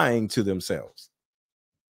lying to themselves.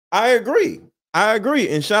 I agree.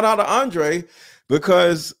 And shout out to Andre,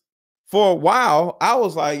 because for a while I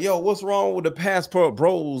was like, yo, what's wrong with the passport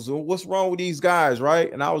bros? Or what's wrong with these guys,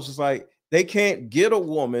 right? And I was just like, they can't get a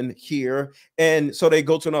woman here, and so they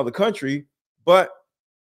go to another country. But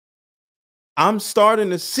I'm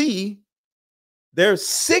starting to see they're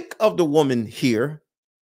sick of the woman here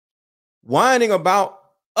whining about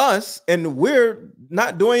us, and we're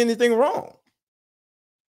not doing anything wrong.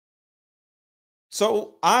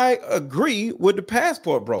 So I agree with the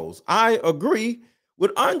passport bros. I agree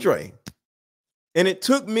with Andre. And it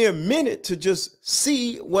took me a minute to just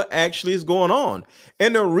see what actually is going on.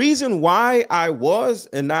 And the reason why I was,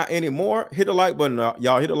 and not anymore, hit the like button,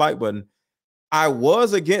 y'all hit the like button. I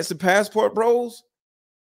was against the passport bros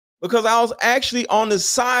because I was actually on the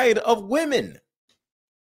side of women.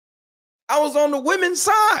 I was on the women's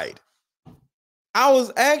side. I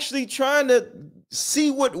was actually trying to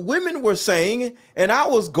see what women were saying, and I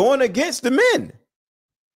was going against the men.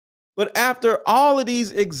 But after all of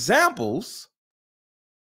these examples,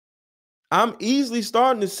 I'm easily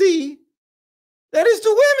starting to see that it's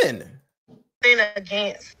the women.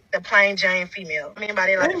 Against the plain Jane female.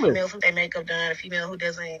 Anybody like the females who they makeup done, a female who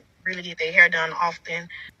doesn't really get their hair done often.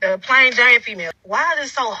 The plain Jane female. Why is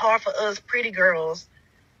it so hard for us pretty girls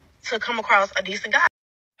to come across a decent guy?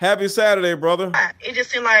 Happy Saturday, brother. It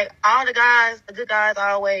just seemed like all the guys, the good guys,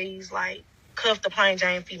 always like cuff the plain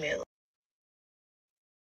Jane female.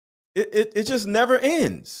 It just never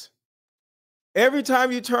ends. Every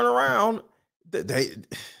time you turn around,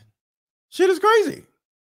 shit is crazy.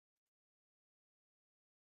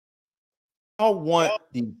 I want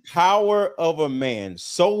the power of a man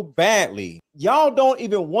so badly. Y'all don't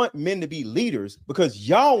even want men to be leaders because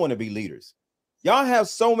y'all want to be leaders. Y'all have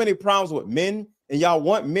so many problems with men, and y'all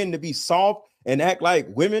want men to be soft and act like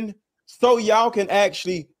women so y'all can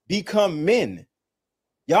actually become men.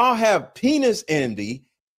 Y'all have penis envy.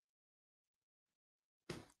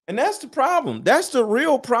 And that's the problem. That's the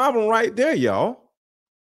real problem right there, y'all.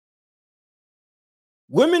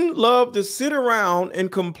 Women love to sit around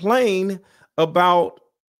and complain about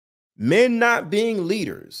men not being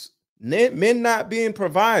leaders, men not being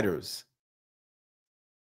providers.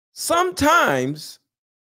 Sometimes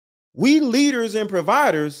we leaders and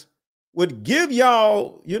providers would give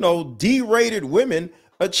y'all, D-rated women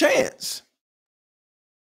a chance.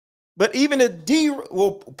 But even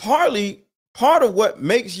part of what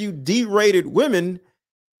makes you D-rated women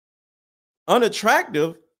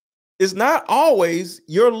unattractive is not always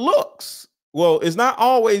your looks. Well, it's not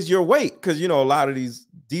always your weight, because a lot of these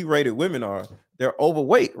D-rated women they're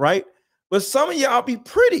overweight, right? But some of y'all be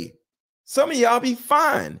pretty, some of y'all be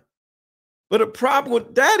fine. But the problem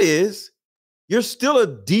with that is you're still a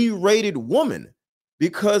D-rated woman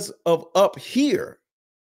because of up here,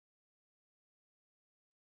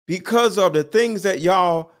 because of the things that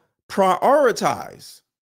y'all prioritize.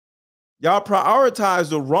 Y'all prioritize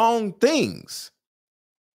the wrong things.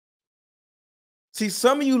 See,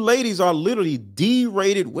 some of you ladies are literally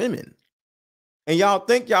D-rated women, and y'all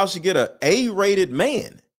think y'all should get an A-rated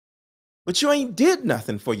man, but you ain't did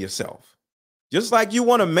nothing for yourself. Just like you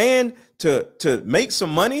want a man to make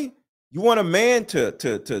some money, you want a man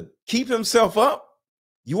to keep himself up,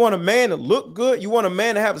 you want a man to look good, you want a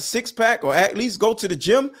man to have a six-pack or at least go to the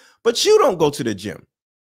gym, but you don't go to the gym.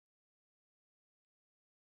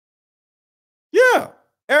 Yeah,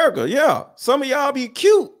 Erica, yeah. Some of y'all be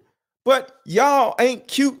cute, but y'all ain't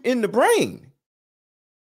cute in the brain.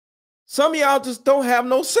 Some of y'all just don't have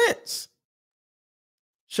no sense.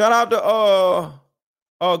 Shout out to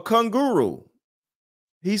Kunguru.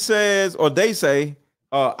 He says, or they say,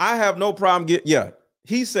 I have no problem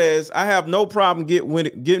he says, I have no problem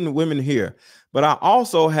getting women here, but I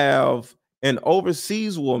also have an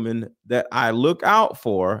overseas woman that I look out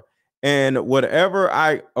for. And whenever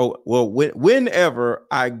I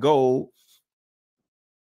go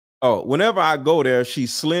there, she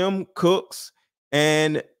slim, cooks,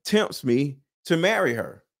 and tempts me to marry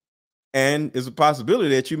her. And it's a possibility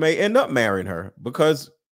that you may end up marrying her because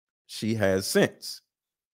she has sense.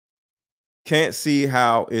 Can't see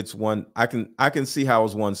how it's one. I can see how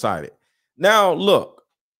it's one-sided. Now, look,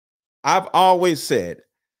 I've always said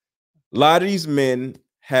a lot of these men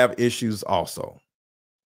have issues also.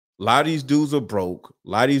 A lot of these dudes are broke. A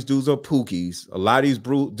lot of these dudes are pookies. A lot of these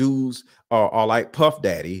dudes are like Puff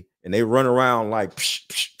Daddy, and they run around like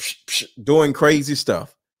doing crazy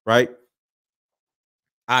stuff, right?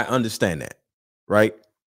 I understand that, right?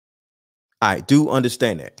 I do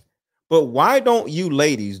understand that. But why don't you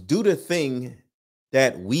ladies do the thing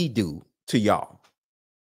that we do to y'all?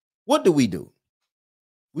 What do?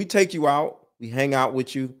 We take you out, we hang out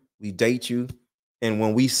with you, we date you, and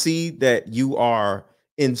when we see that you are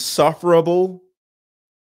insufferable,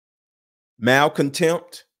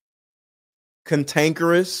 malcontent,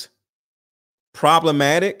 cantankerous,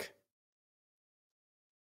 problematic,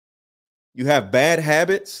 you have bad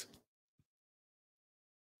habits,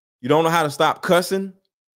 you don't know how to stop cussing,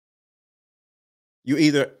 you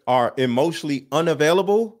either are emotionally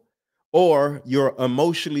unavailable or you're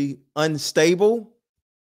emotionally unstable,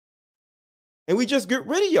 and we just get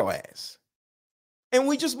rid of your ass and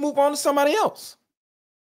we just move on to somebody else.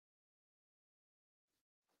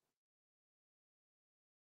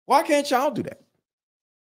 Why can't y'all do that?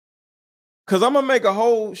 Because I'm going to make a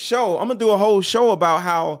whole show. I'm going to do a whole show about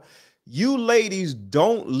how you ladies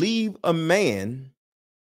don't leave a man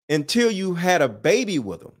until you had a baby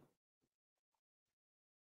with him.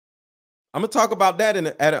 I'm going to talk about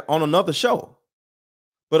that on another show.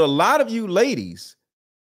 But a lot of you ladies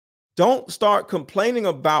don't start complaining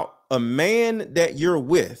about a man that you're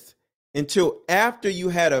with until after you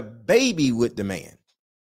had a baby with the man.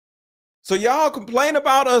 So y'all complain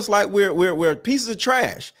about us like we're pieces of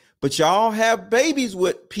trash, but y'all have babies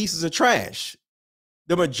with pieces of trash.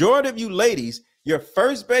 The majority of you ladies, your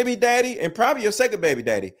first baby daddy and probably your second baby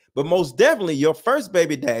daddy, but most definitely your first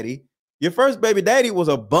baby daddy was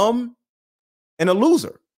a bum and a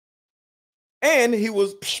loser. And he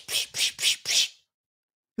was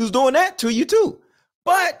doing that to you too.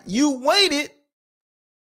 But you waited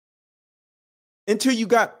until you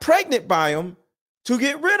got pregnant by him to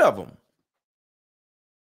get rid of him.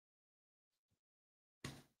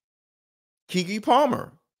 Keke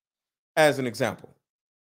Palmer, as an example.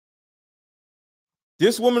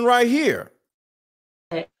 This woman right here.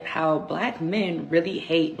 How black men really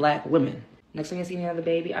hate black women. Next time you see me have a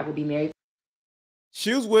baby, I will be married.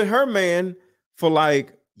 She was with her man for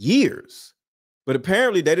like years, but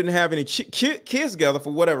apparently they didn't have any kids together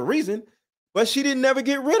for whatever reason, but she didn't never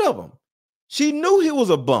get rid of him. She knew he was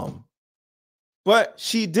a bum, but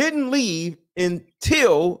she didn't leave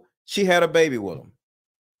until she had a baby with him.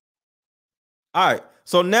 All right,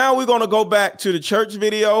 so now we're going to go back to the church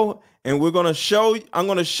video and I'm going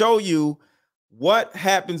to show you what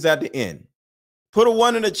happens at the end. Put a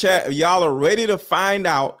 1 in the chat if y'all are ready to find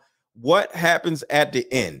out what happens at the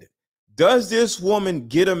end. Does this woman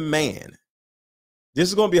get a man? This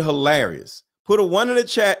is going to be hilarious. Put a 1 in the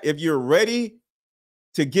chat if you're ready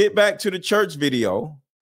to get back to the church video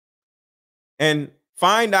and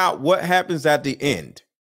find out what happens at the end.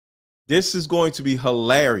 This is going to be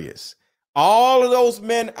hilarious. All of those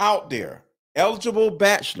men out there, eligible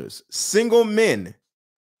bachelors, single men.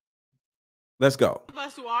 Let's go. Of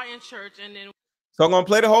us who are in church, and then so I'm going to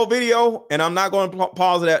play the whole video, and I'm not going to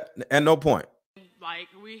pause it at no point. Like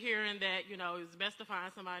we're hearing that, it's best to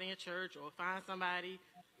find somebody in church or find somebody,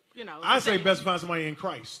 I say best to find somebody in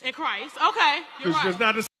Christ. In Christ, okay, you're right. It's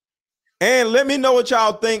not the and let me know what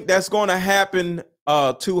y'all think that's going to happen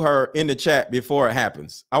to her in the chat before it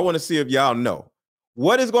happens. I want to see if y'all know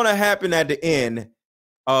what is going to happen at the end,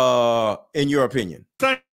 in your opinion.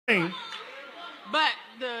 But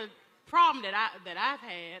the problem that I've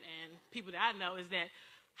had and people that I know is that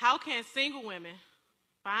how can single women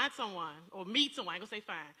find someone or meet someone? I ain't gonna say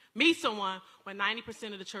find, meet someone when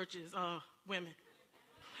 90% of the church is women,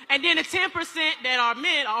 and then the 10% that are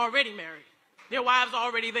men are already married. Their wives are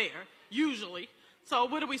already there usually. So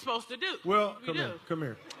what are we supposed to do? Well, come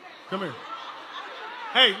here.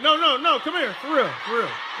 Hey, no, come here, for real.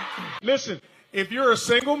 Listen, if you're a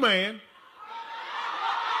single man,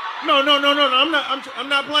 no, I'm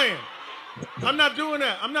not playing. I'm not doing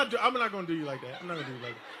that. I'm not going to do you like that.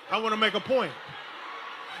 I want to make a point.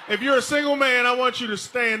 If you're a single man, I want you to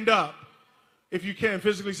stand up if you can,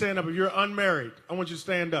 physically stand up. If you're unmarried, I want you to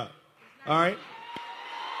stand up. All right?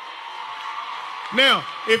 Now,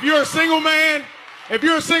 if you're a single man and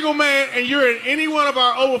you're in any one of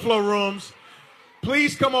our overflow rooms,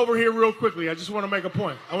 please come over here real quickly. I just want to make a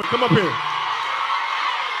point. I want to come up here.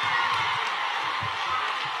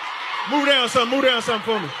 Move down something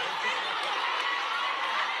for me.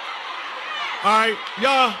 All right,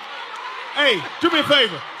 y'all. Hey, do me a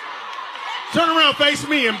favor. Turn around, face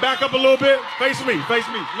me, and back up a little bit. Face me.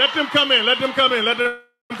 Let them come in. Let them come in. Let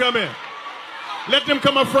them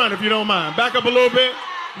come up front if you don't mind. Back up a little bit.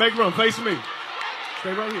 Make room. Face me.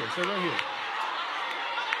 Stay right here.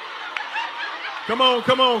 Come on.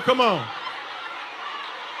 Come on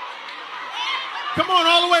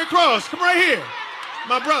all the way across. Come right here.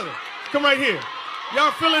 My brother, come right here.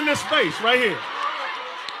 Y'all fill in this space right here.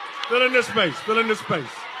 Fill in this space.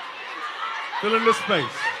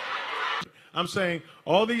 I'm saying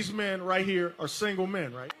all these men right here are single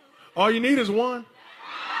men, right? All you need is one.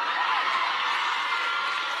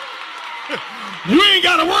 You ain't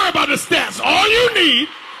got to worry about the stats. All you need,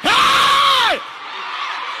 hey!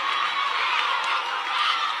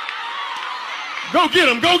 Go get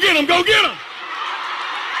him.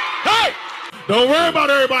 Hey! Don't worry about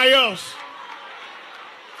everybody else.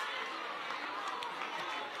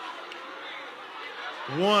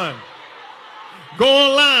 One. Go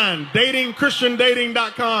online,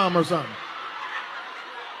 ChristianDating.com or something.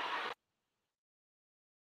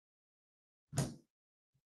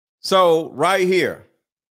 So right here.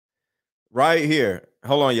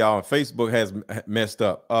 Hold on, y'all. Facebook has messed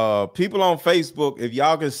up. People on Facebook, if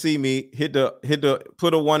y'all can see me,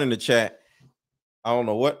 put a 1 in the chat. I don't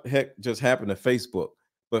know what the heck just happened to Facebook.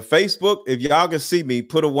 But Facebook, if y'all can see me,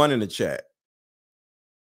 put a 1 in the chat.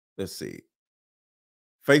 Let's see.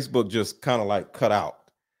 Facebook just kind of like cut out.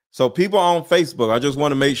 So people on Facebook, I just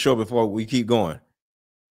want to make sure before we keep going.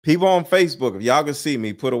 People on Facebook, if y'all can see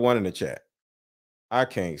me, put a 1 in the chat. I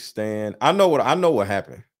can't stand. I know what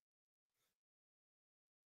happened.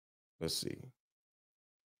 Let's see.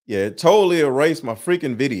 Yeah, it totally erased my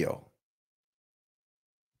freaking video.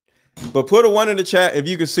 But put a 1 in the chat if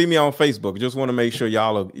you can see me on Facebook. Just want to make sure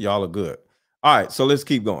y'all are good. All right, so let's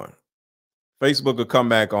keep going. Facebook will come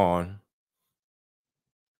back on.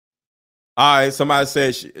 All right, somebody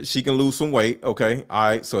said she can lose some weight. Okay, all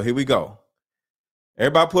right, so here we go.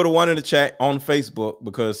 Everybody put a 1 in the chat on Facebook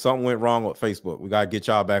because something went wrong with Facebook. We got to get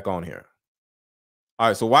y'all back on here. All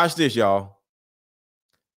right, so watch this, y'all.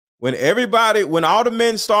 When all the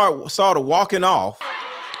men started walking off.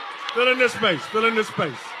 Fill in this space.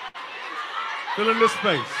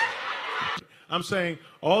 I'm saying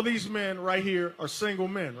all these men right here are single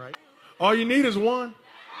men, right? All you need is one.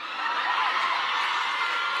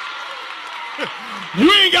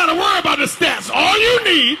 You ain't got to worry about the stats. All you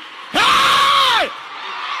need, hey!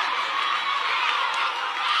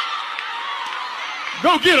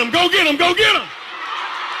 Go get him.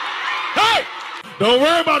 Hey! Don't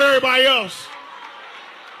worry about everybody else.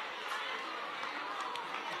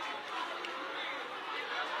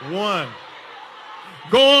 One.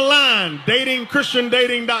 Go online,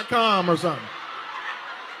 ChristianDating.com or something.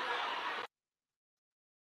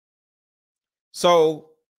 So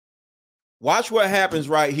watch what happens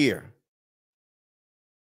right here.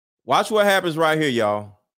 Watch what happens right here,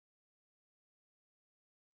 y'all.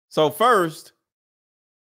 So first,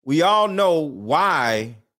 we all know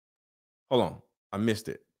why. Hold on, I missed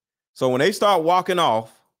it. So when they start walking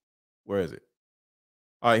off, where is it?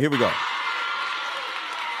 All right, here we go.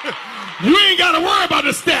 You ain't got to worry about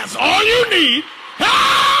the stats. All you need,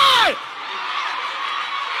 hey!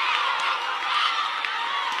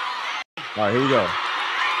 All right, here we go.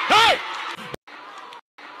 Hey!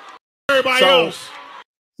 Everybody else.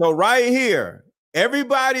 So right here,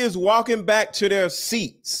 everybody is walking back to their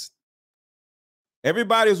seats.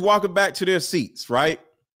 Everybody is walking back to their seats, right?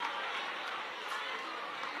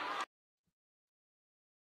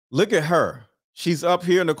 Look at her. She's up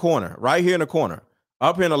here in the corner, right here in the corner.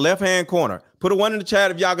 Up here in the left-hand corner. Put a 1 in the chat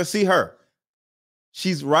if y'all can see her.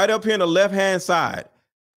 She's right up here in the left-hand side.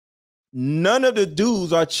 None of the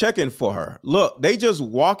dudes are checking for her. Look, they just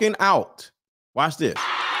walking out. Watch this.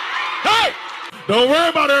 Hey! Don't worry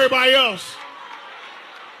about everybody else.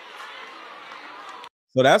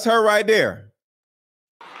 So that's her right there.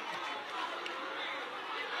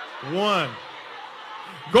 One.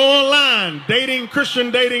 Go online,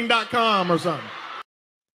 ChristianDating.com or something.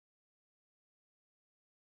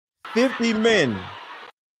 50 men.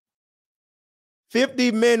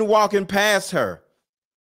 50 men walking past her.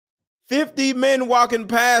 50 men walking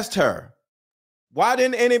past her. Why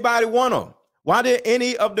didn't anybody want them? Why did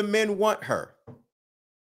any of the men want her?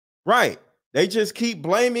 Right. They just keep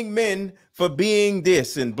blaming men for being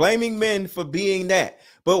this and blaming men for being that.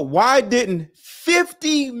 But why didn't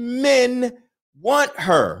 50 men want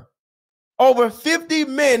her? Over 50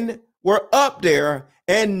 men were up there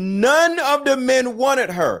and none of the men wanted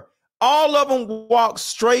her. All of them walked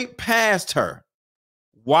straight past her.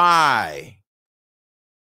 Why?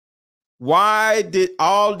 Why did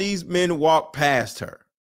all these men walk past her?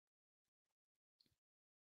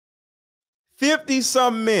 50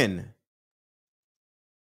 some men.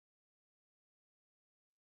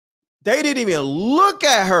 They didn't even look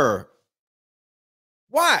at her.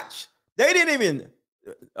 Watch. They didn't even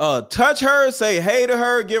touch her, say hey to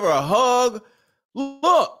her, give her a hug.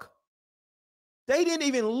 Look. They didn't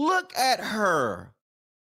even look at her.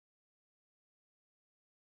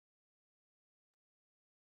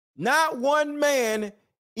 Not one man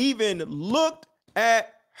even looked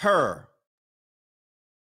at her.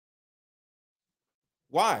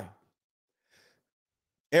 Why?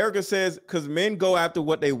 Erica says, because men go after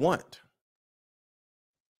what they want.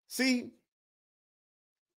 See,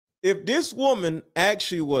 if this woman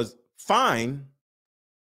actually was fine,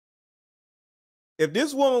 if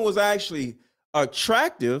this woman was actually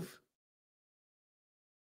attractive,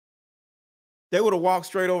 they would have walked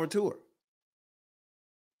straight over to her.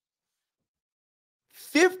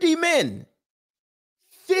 50 men.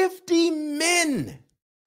 50 men.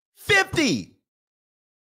 50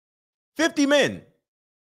 men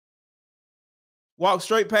walked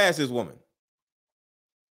straight past this woman.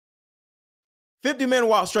 50 men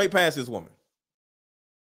walked straight past this woman.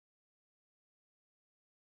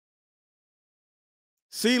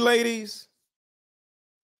 See, ladies,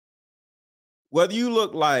 whether you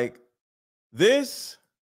look like this,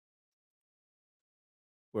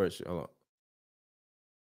 where is she? Hold on.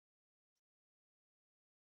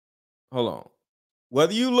 Hold on.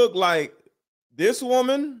 Whether you look like this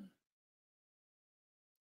woman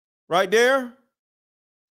right there,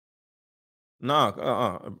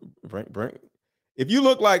 bring. If you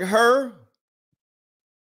look like her,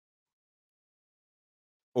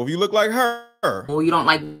 or if you look like her, well, you don't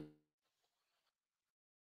like.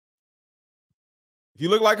 If you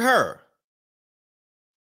look like her,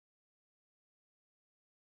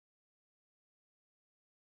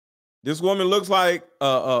 this woman looks like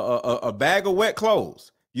a bag of wet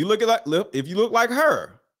clothes. You look at like if you look like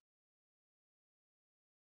her,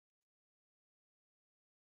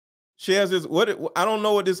 she has this. What I don't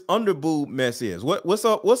know what this under boob mess is. What's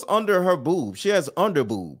up? What's under her boob? She has under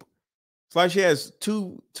boob. It's like she has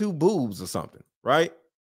two boobs or something, right?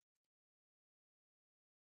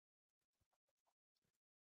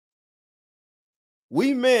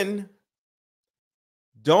 We men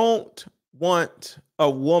don't want a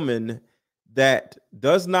woman that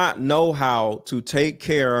does not know how to take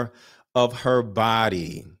care of her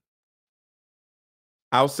body.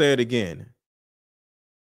 I'll say it again.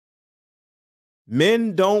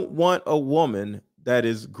 Men don't want a woman that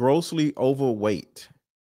is grossly overweight.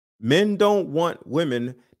 Men don't want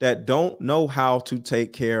women that don't know how to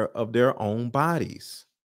take care of their own bodies.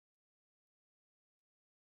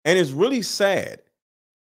 And it's really sad.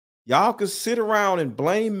 Y'all could sit around and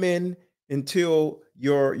blame men until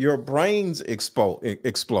your brains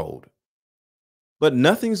explode. But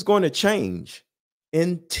nothing's going to change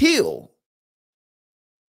until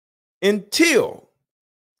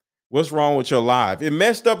what's wrong with your life? It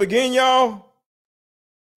messed up again, y'all.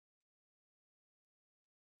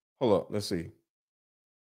 Hold up, let's see.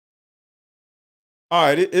 All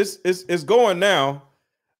right, it's going now.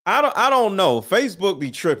 I don't know. Facebook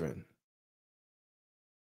be tripping.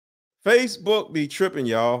 Facebook be tripping,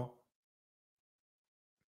 y'all.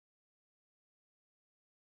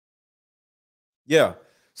 Yeah.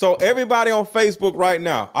 So everybody on Facebook right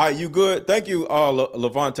now. All right, you good? Thank you,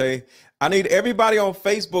 Levante. I need everybody on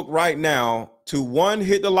Facebook right now to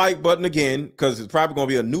hit the like button again, because it's probably going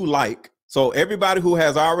to be a new like. So everybody who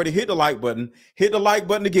has already hit the like button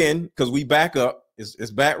again, because we back up.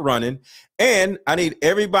 It's back running. And I need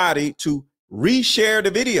everybody to reshare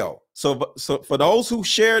the video. So for those who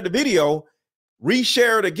shared the video,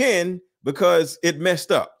 reshare it again because it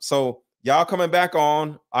messed up. So y'all coming back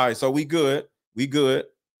on. All right, so we good.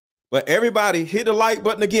 But everybody hit the like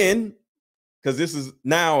button again, because this is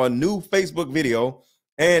now a new Facebook video.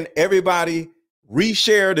 And everybody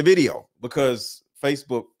reshare the video because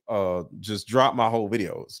Facebook just dropped my whole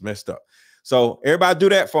video. It's messed up. So everybody do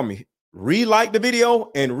that for me. Re-like the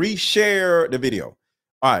video and reshare the video.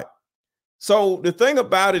 All right. So the thing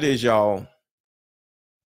about it is, y'all,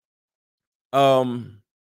 and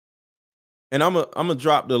I'm gonna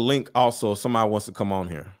drop the link also if somebody wants to come on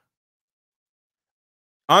here.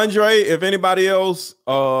 Andre, if anybody else,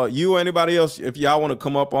 you or anybody else, if y'all want to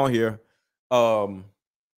come up on here, because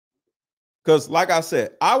like I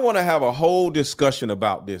said, I want to have a whole discussion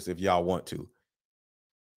about this if y'all want to.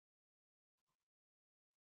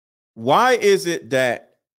 Why is it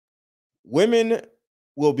that women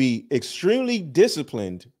will be extremely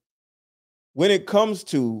disciplined when it comes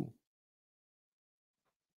to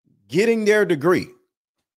getting their degree?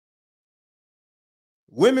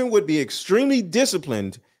 Women would be extremely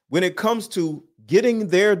disciplined when it comes to getting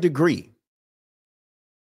their degree.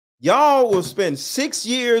 Y'all will spend 6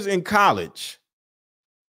 years in college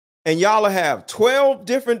and y'all will have 12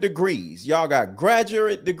 different degrees. Y'all got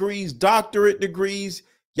graduate degrees, doctorate degrees.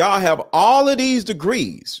 Y'all have all of these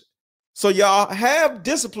degrees. So y'all have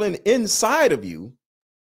discipline inside of you.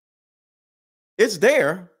 It's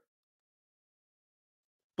there.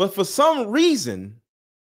 But for some reason,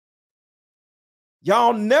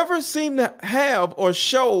 y'all never seem to have or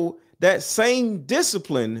show that same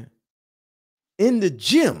discipline in the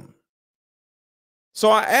gym.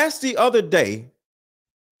 So I asked the other day,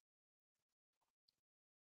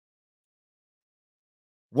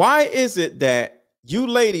 why is it that you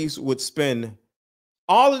ladies would spend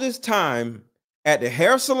all of this time at the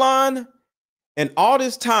hair salon and all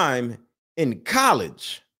this time in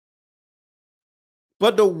college,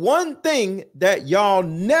 but the one thing that y'all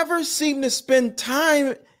never seem to spend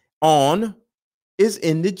time on is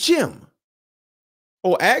in the gym?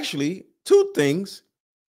 Or actually, two things: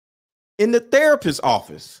 in the therapist's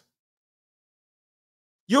office.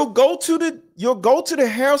 You'll go to the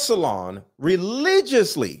hair salon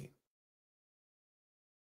religiously.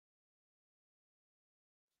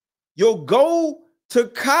 You'll go to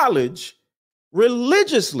college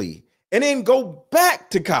religiously and then go back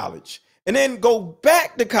to college and then go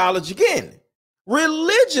back to college again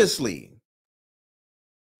religiously.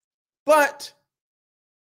 But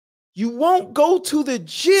you won't go to the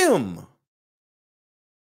gym.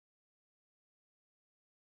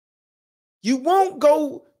 You won't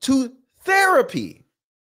go to therapy.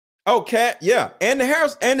 Okay, yeah, and the hair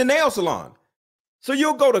and the nail salon. So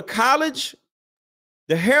you'll go to college,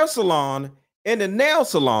 the hair salon, and the nail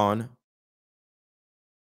salon,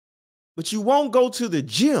 but you won't go to the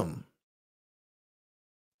gym.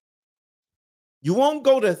 You won't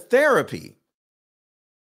go to therapy.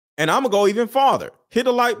 And I'm going to go even farther. Hit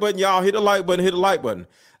the like button, y'all. Hit the like button, hit the like button.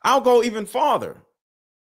 I'll go even farther.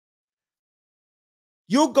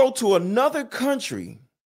 You'll go to another country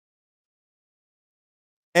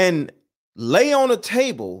and lay on a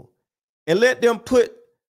table and let them put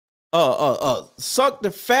suck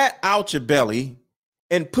the fat out your belly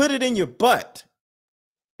and put it in your butt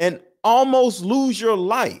and almost lose your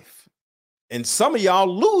life. And some of y'all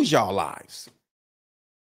lose y'all lives.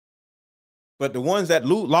 But the ones that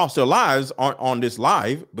lost their lives aren't on this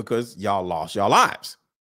live because y'all lost your lives.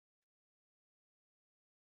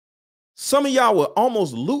 Some of y'all will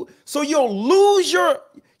almost lose. So you'll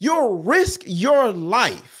risk your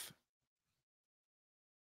life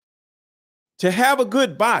to have a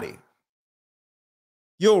good body.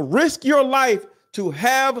 You'll risk your life to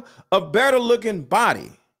have a better looking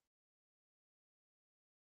body.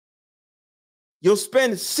 You'll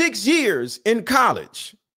spend 6 years in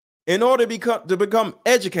college in order to become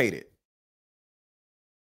educated.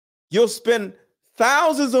 You'll spend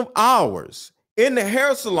thousands of hours in the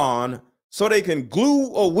hair salon so they can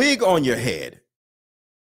glue a wig on your head.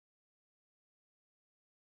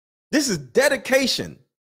 This is dedication.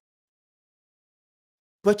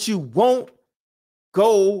 But you won't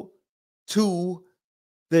go to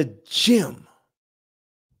the gym.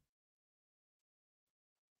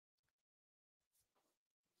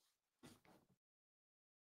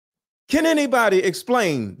 Can anybody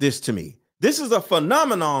explain this to me? This is a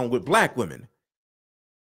phenomenon with Black women.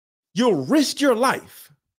 You'll risk your life.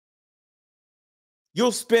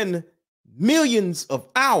 You'll spend millions of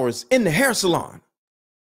hours in the hair salon,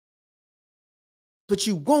 but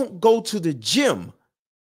you won't go to the gym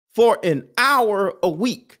for an hour a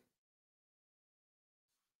week.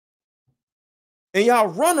 And y'all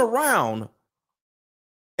run around,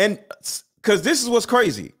 and because this is what's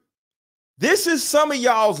crazy. This is some of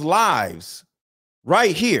y'all's lives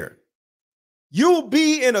right here. You'll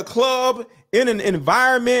be in a club, in an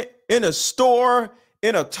environment, in a store,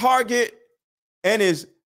 in a Target, and it's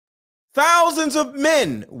thousands of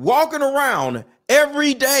men walking around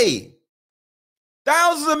every day.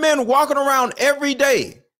 Thousands of men walking around every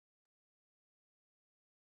day.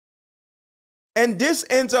 And this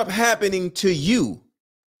ends up happening to you.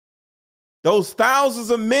 Those thousands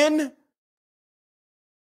of men.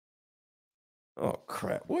 Oh,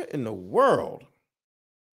 crap. What in the world?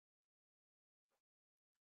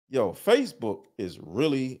 Yo, Facebook is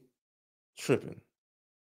really tripping.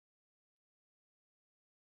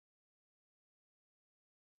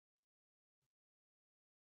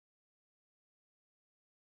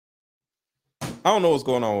 I don't know what's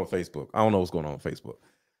going on with Facebook. I don't know what's going on with Facebook.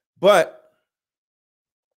 But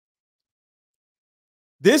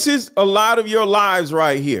this is a lot of your lives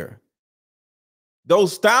right here.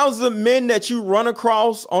 Those thousands of men that you run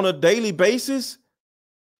across on a daily basis,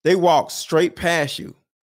 they walk straight past you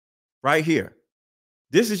right here.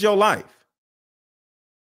 This is your life.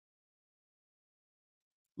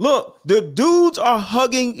 Look, the dudes are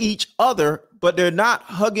hugging each other, but they're not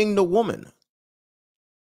hugging the woman.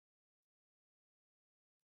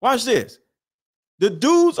 Watch this. The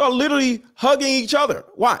dudes are literally hugging each other.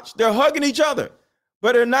 Watch, they're hugging each other,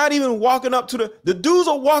 but they're not even walking up to the dudes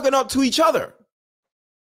are walking up to each other.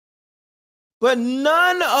 But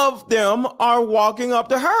none of them are walking up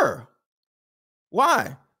to her.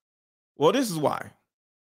 Why? Well, this is why.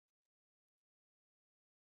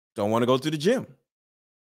 Don't want to go to the gym.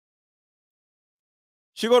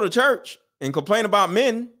 She go to church and complain about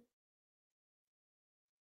men.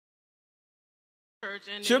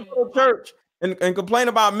 She'll go to church and complain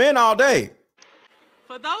about men all day.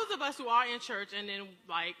 For those of us who are in church and then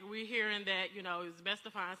like we're hearing that, you know, it's best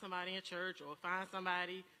to find somebody in church or find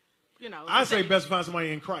somebody, you know. I say best to find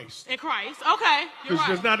somebody in Christ. In Christ, okay, you're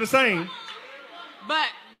right. It's not the same. But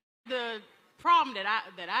the problem that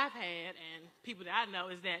I've had and people that I know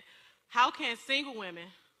is that how can single women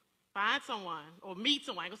find someone or meet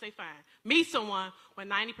someone? I ain't gonna say find, meet someone when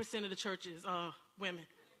 90% of the church is women.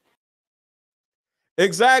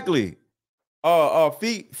 Exactly.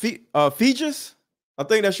 Features, I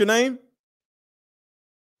think that's your name.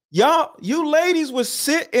 Y'all, you ladies would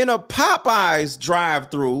sit in a Popeyes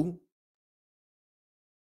drive-through,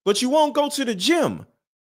 but you won't go to the gym.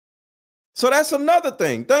 So that's another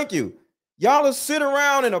thing. Thank you. Y'all will sit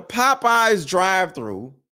around in a Popeyes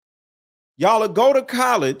drive-through. Y'all will go to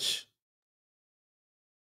college.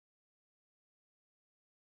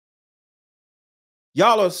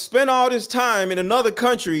 Y'all will spend all this time in another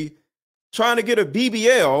country trying to get a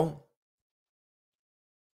BBL.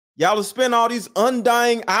 Y'all will spend all these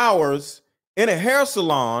undying hours in a hair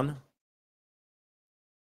salon,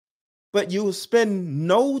 but you will spend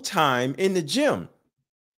no time in the gym.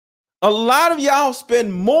 A lot of y'all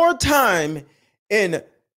spend more time in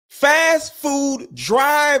fast food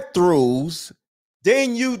drive-thrus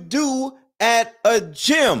than you do at a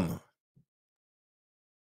gym.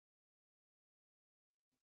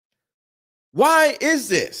 Why is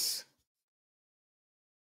this?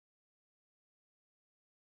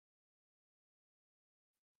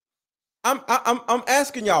 I'm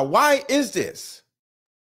asking y'all, why is this?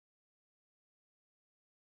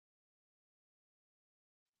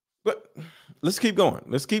 But let's keep going.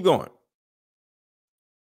 Let's keep going.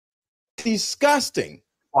 Disgusting.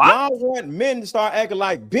 Y'all want men to start acting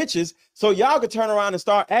like bitches so y'all could turn around and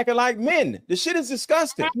start acting like men. The shit is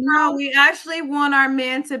disgusting. No, we actually want our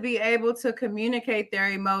men to be able to communicate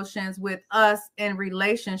their emotions with us in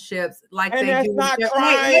relationships like And they that's do. not Wait,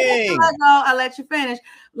 crying. I'll let you finish.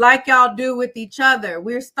 Like y'all do with each other.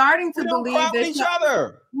 We're starting to believe that each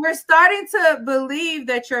other. We're starting to believe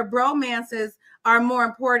that your bromances are more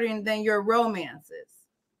important than your romances.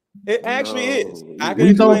 It actually is. I can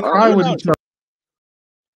We don't explain cry with it. each other.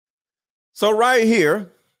 So right here,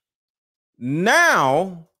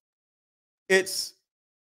 now it's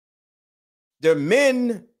the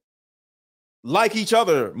men like each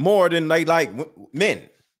other more than they like men.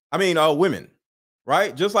 I mean, women,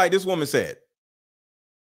 right? Just like this woman said.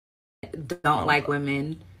 Don't like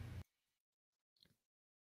women.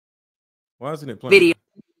 Why isn't it playing? Video.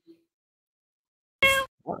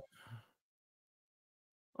 All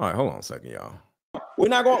right, hold on a second, y'all. We're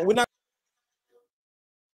not.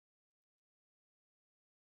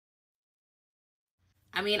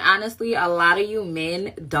 I mean, honestly, a lot of you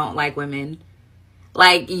men don't like women.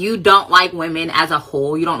 Like, you don't like women as a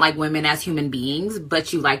whole. You don't like women as human beings,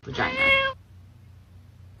 but you like vagina.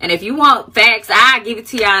 And if you want facts, I'll give it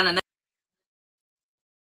to y'all in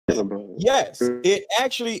Yes, it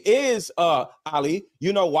actually is, Ali.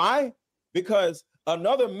 You know why? Because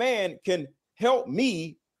another man can help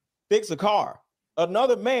me fix a car.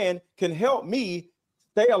 Another man can help me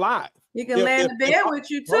stay alive. He can lay in the bed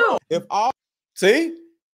with you too. See,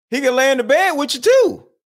 he can lay in the bed with you too.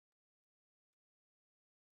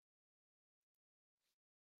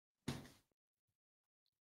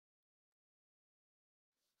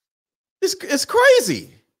 It's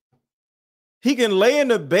crazy. He can lay in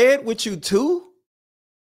the bed with you too.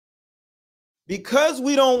 Because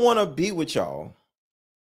we don't want to be with y'all,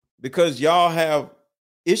 because y'all have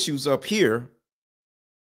issues up here.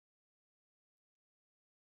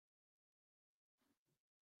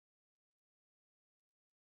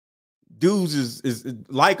 Dudes is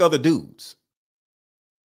like other dudes.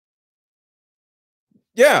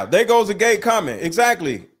 Yeah, there goes a gay comment.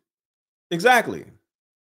 Exactly. Exactly.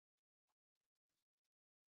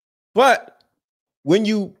 But when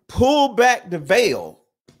you pull back the veil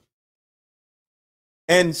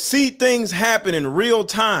and see things happen in real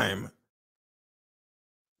time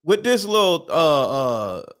with this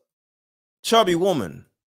little chubby woman,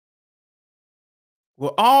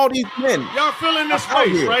 with all these men, y'all fill in this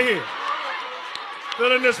space right here.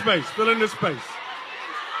 Fill in this space. Fill in this space.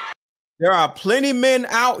 There are plenty men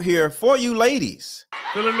out here for you ladies.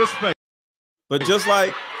 Fill in this space. But just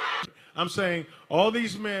like I'm saying, all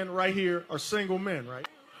these men right here are single men, right?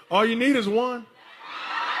 All you need is one.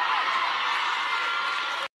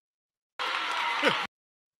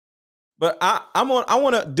 But I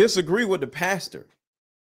want to disagree with the pastor.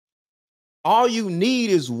 All you need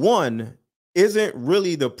is one isn't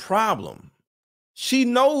really the problem. She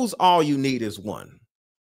knows all you need is one.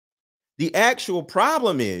 The actual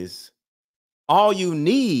problem is all you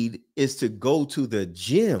need is to go to the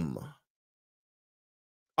gym.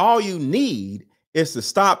 All you need is to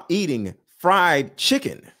stop eating fried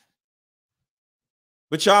chicken.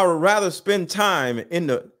 But y'all would rather spend time in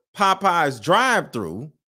the Popeyes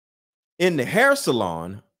drive-thru, in the hair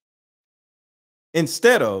salon,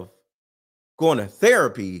 instead of going to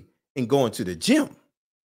therapy and going to the gym.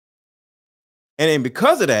 And then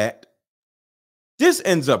because of that, this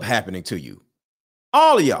ends up happening to you.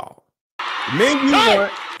 All of y'all. The men you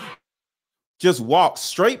want just walk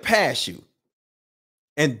straight past you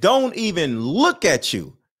and don't even look at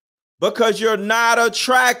you because you're not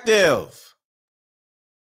attractive.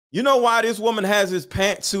 You know why this woman has this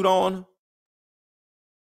pantsuit on?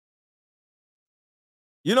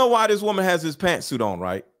 You know why this woman has this pantsuit on,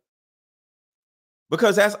 right?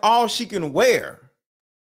 Because that's all she can wear.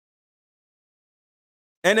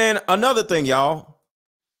 And then another thing, y'all.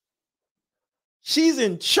 She's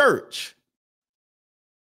in church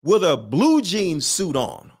with a blue jean suit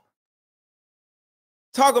on.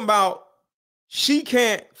 Talking about she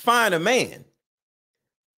can't find a man.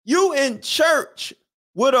 You in church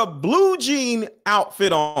with a blue jean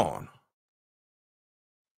outfit on.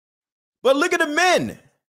 But look at the men.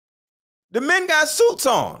 The men got suits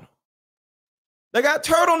on. They got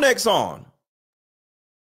turtlenecks on.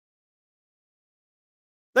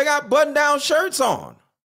 They got button-down shirts on.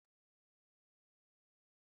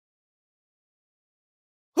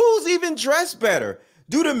 Who's even dressed better?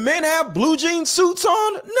 Do the men have blue jean suits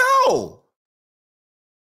on? No.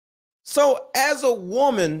 So as a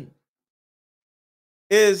woman,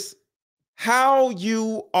 is how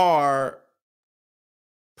you are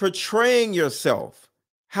portraying yourself,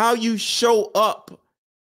 how you show up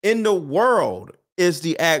in the world is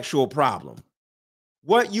the actual problem.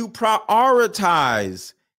 What you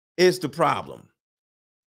prioritize is the problem.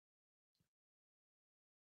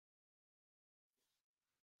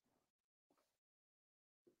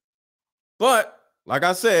 But like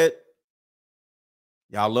I said,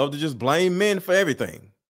 y'all love to just blame men for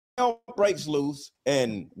everything. Hell breaks loose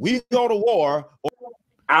and we go to war.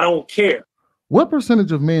 I don't care. What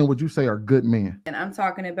percentage of men would you say are good men? And I'm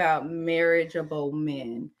talking about marriageable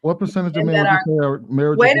men. What percentage of men would you say are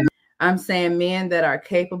marriageable? Wait a minute. I'm saying men that are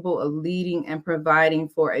capable of leading and providing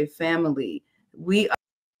for a family. Hold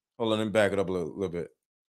on, let me back it up a little bit.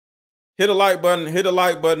 Hit a like button, hit a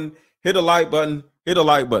like button, hit a like button, hit a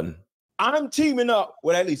like button. I'm teaming up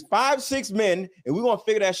with at least 5-6 men, and we're gonna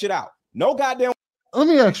figure that shit out. No goddamn. Let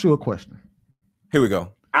me ask you a question. Here we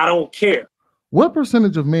go. I don't care. What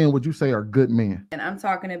percentage of men would you say are good men? And I'm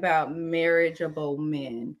talking about marriageable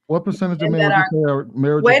men. What percentage of men would you say are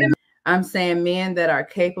marriageable? Wait a minute. I'm saying men that are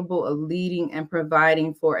capable of leading and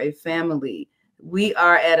providing for a family. We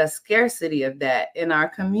are at a scarcity of that in our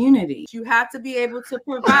community. You have to be able to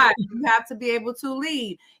provide. You have to be able to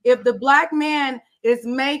lead. If the black man is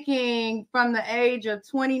making from the age of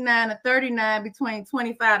 29 to 39 between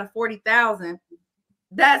 25 to 40,000,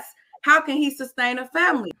 that's how can he sustain a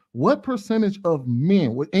family? What percentage of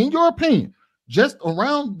men, in your opinion, just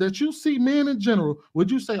around that you see men in general, would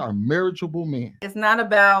you say are marriageable men? It's not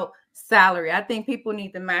about salary. I think people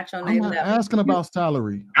need to match on their I'm not level. asking about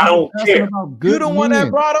salary. I don't care. You the one that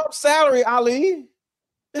brought up salary, Ali.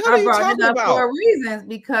 The hell are I you brought talking it up about? for reasons,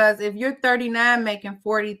 because if you're 39 making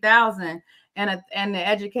 40,000 and the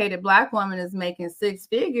educated black woman is making 6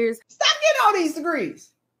 figures, stop getting all these degrees.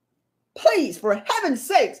 Please, for heaven's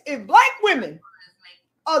sakes, if black women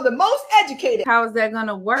are the most educated. How is that going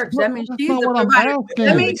to work? That means she's not the what I'm provider. asking.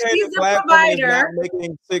 That means she's the Black woman is provider. not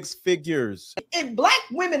making six figures. If black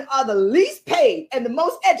women are the least paid and the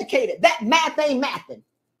most educated, that math ain't mathing.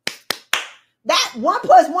 That 1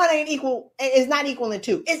 + 1 ain't equal, is not equaling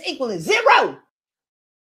 2. It's equaling 0.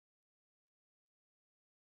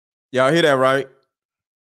 Y'all hear that right?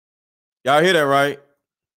 Y'all hear that right?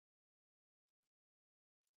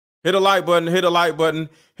 Hit a like button, hit a like button,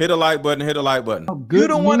 hit a like button, hit a like button. You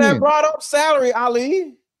the one that brought up salary,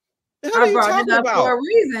 Ali. The hell are I you brought it talking up about? for a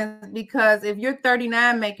reason, because if you're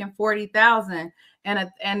 39 making 40,000 and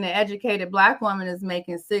the educated black woman is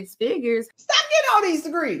making 6 figures, stop getting all these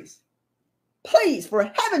degrees. Please, for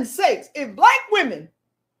heaven's sakes, if black women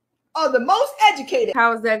are the most educated,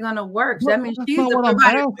 how is that going to work? That means she's not the what I'm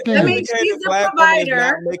provider. asking. That means she's the Black woman is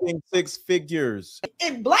provider. not making six figures.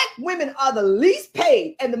 If black women are the least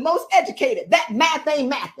paid and the most educated, that math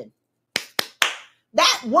ain't mathing.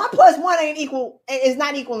 That 1 + 1 ain't equal, is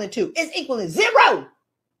not equaling 2. It's equaling 0.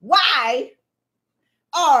 Why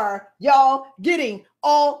are y'all getting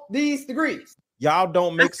all these degrees? Y'all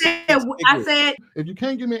don't make I said, if you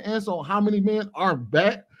can't give me an answer on how many men aren't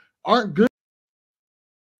good.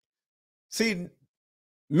 See,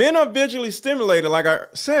 men are visually stimulated, like I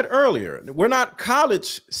said earlier. We're not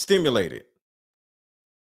college stimulated.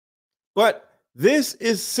 But this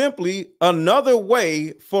is simply another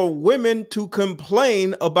way for women to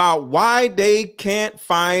complain about why they can't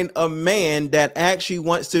find a man that actually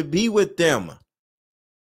wants to be with them.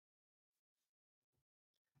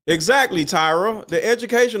 Exactly, Tyra. The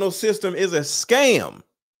educational system is a scam.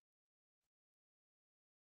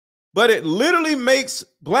 But it literally makes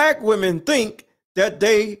black women think that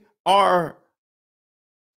they are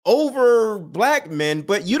over black men,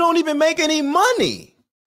 but you don't even make any money.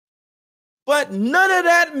 But none of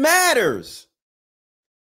that matters.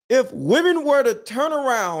 If women were to turn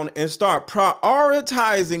around and start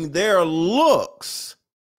prioritizing their looks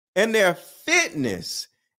and their fitness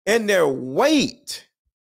and their weight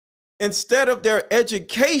instead of their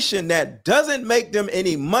education that doesn't make them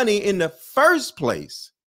any money in the first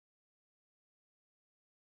place,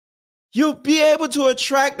 you'll be able to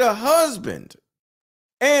attract a husband.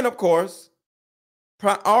 And of course,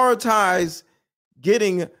 prioritize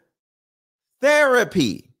getting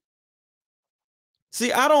therapy.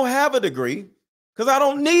 See, I don't have a degree because I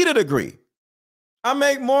don't need a degree. I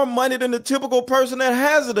make more money than the typical person that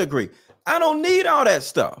has a degree. I don't need all that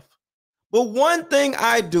stuff. But one thing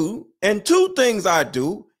I do, and two things I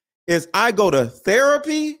do, is I go to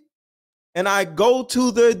therapy and I go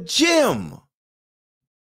to the gym.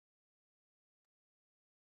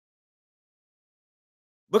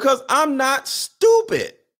 Because I'm not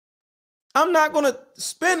stupid. I'm not going to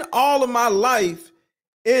spend all of my life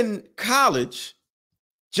in college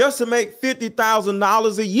just to make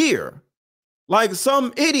 $50,000 a year like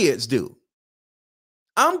some idiots do.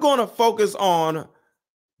 I'm going to focus on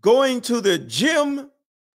going to the gym,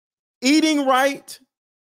 eating right.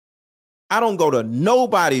 I don't go to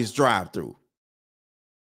nobody's drive-thru.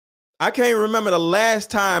 I can't remember the last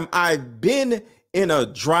time I've been in a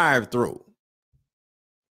drive-thru.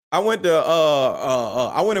 I went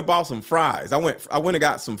and bought some fries. I went and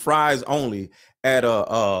got some fries only at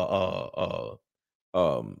what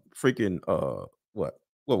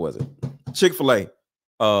was it? Chick-fil-A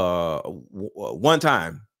one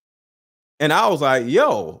time. And I was like,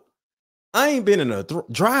 yo, I ain't been in a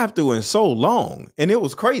drive-thru in so long, and it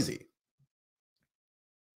was crazy.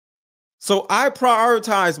 So I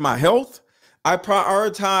prioritize my health, I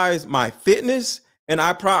prioritize my fitness, and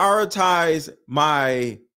I prioritize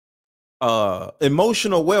my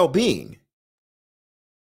emotional well-being.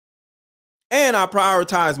 And I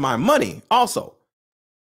prioritize my money also.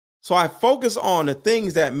 So I focus on the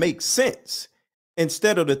things that make sense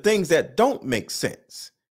instead of the things that don't make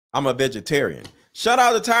sense. I'm a vegetarian. Shout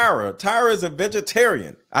out to Tyra. Tyra is a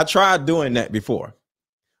vegetarian. I tried doing that before.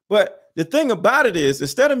 But the thing about it is,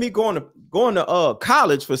 instead of me going to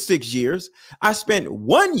college for 6 years, I spent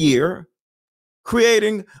 1 year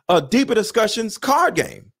creating a Deeper Discussions card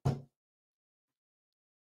game.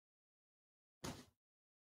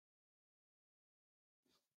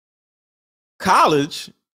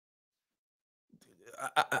 College,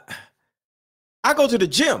 I go to the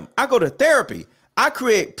gym, I go to therapy, I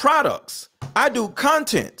create products, I do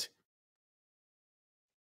content.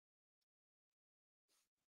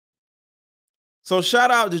 So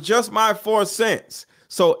shout out to Just My 4 Cents.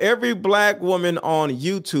 So every black woman on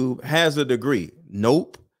YouTube has a degree.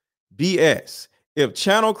 Nope. BS. If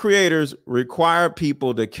channel creators require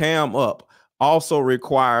people to cam up, also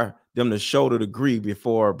require them to show the degree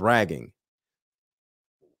before bragging.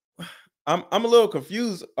 I'm a little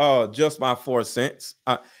confused. Just my 4 cents.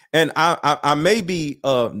 And I may be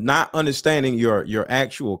not understanding your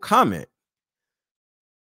actual comment.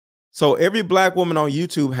 So every black woman on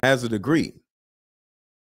YouTube has a degree.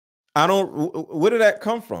 I don't. Where did that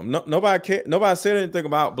come from? Nobody said anything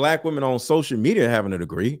about black women on social media having a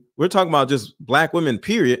degree. We're talking about just black women.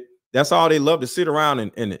 Period. That's all they love to sit around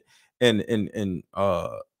and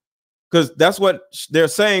because that's what they're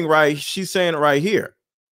saying. Right? She's saying it right here.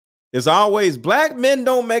 It's always black men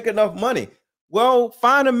don't make enough money. Well,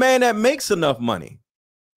 find a man that makes enough money.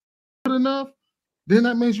 Good enough, then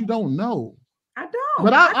that means you don't know. I don't.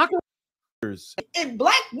 But I can. If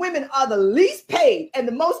black women are the least paid and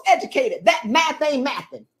the most educated, that math ain't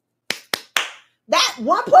mathing. That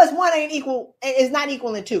 1 + 1 ain't equal, is not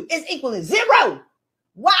equaling 2. It's equaling 0.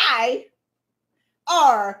 Why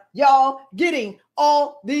are y'all getting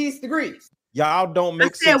all these degrees? Y'all don't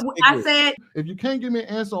make sense. I said, if you can't give me an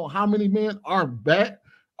answer on how many men aren't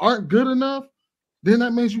good enough, then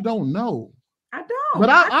that means you don't know. I don't. But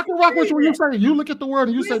I can rock with you when you say you look at the word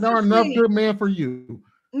and you say there are enough good men for you.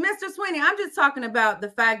 Mr. Sweeney, I'm just talking about the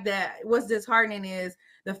fact that what's disheartening is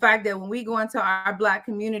the fact that when we go into our black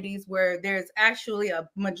communities where there's actually a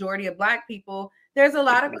majority of black people, there's a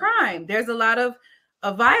lot of crime. There's a lot of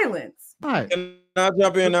violence. Right. Can I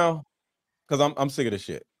jump in now? Because I'm sick of this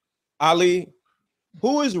shit. Ali,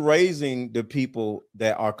 who is raising the people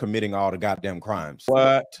that are committing all the goddamn crimes?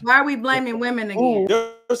 What? Why are we blaming women again?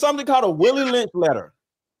 There's something called a Willie Lynch letter.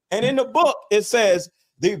 And in the book, it says,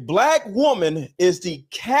 the black woman is the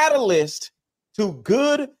catalyst to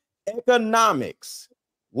good economics.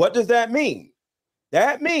 What does that mean?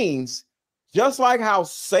 That means just like how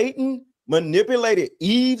Satan manipulated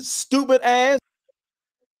Eve's stupid ass.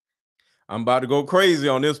 I'm about to go crazy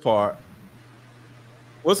on this part.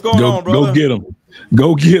 What's going on, brother? Go get him.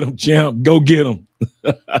 Go get him, champ. Go get him.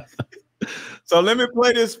 So let me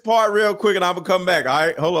play this part real quick and I'm gonna come back. All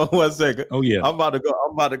right, hold on 1 second. Oh yeah. I'm about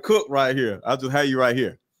to cook right here. I'll just have you right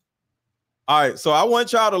here. All right, so I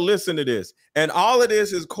want y'all to listen to this. And all of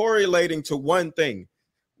this is correlating to one thing.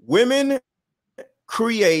 Women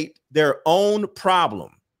create their own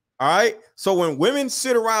problem. All right. So when women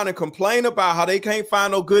sit around and complain about how they can't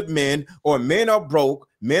find no good men, or men are broke,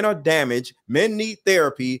 men are damaged, men need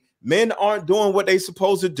therapy, men aren't doing what they're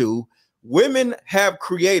supposed to do, women have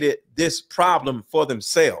created this problem for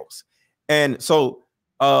themselves. And so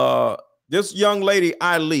this young lady,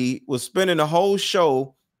 Ali, was spending the whole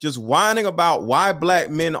show just whining about why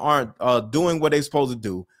black men aren't doing what they're supposed to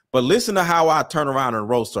do. But listen to how I turn around and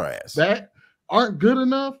roast her ass. That aren't good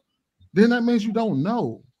enough, then that means you don't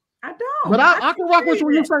know. I don't. But I can rock with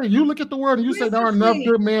you when you say you look at the word and you say there are enough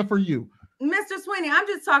good men for you. Mr. Sweeney, I'm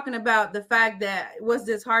just talking about the fact that what's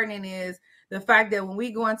disheartening is the fact that when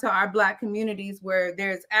we go into our black communities where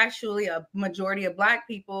there's actually a majority of black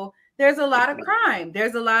people, there's a lot of crime.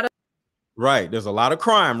 There's a lot of there's a lot of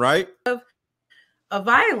crime, right? Of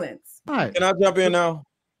violence. Right. Can I jump in now?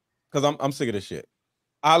 Because I'm sick of this shit.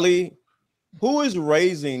 Ali, who is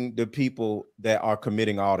raising the people that are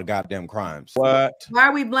committing all the goddamn crimes? What? Why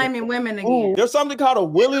are we blaming women again? There's something called a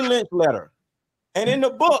Willie Lynch letter. And in the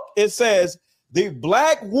book, it says the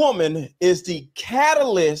black woman is the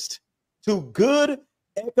catalyst to good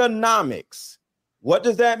economics. What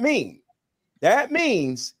does that mean? That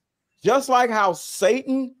means just like how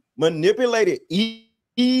Satan manipulated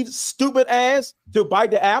Eve's stupid ass to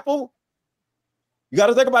bite the apple. You got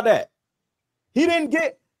to think about that. He didn't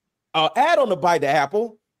get an Adam to bite the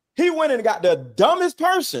apple. He went and got the dumbest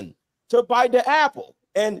person to bite the apple.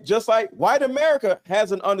 And just like white America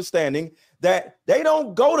has an understanding that they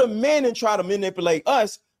don't go to men and try to manipulate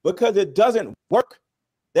us because it doesn't work.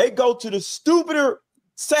 They go to the stupider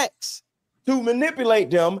sex to manipulate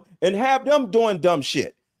them and have them doing dumb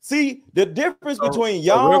shit. See the difference between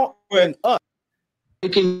y'all and us.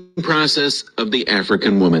 Making process of the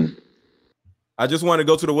African woman. I just want to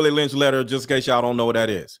go to the Willie Lynch letter just in case y'all don't know what that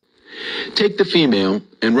is. Take the female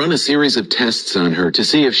and run a series of tests on her to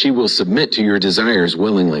see if she will submit to your desires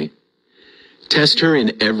willingly. Test her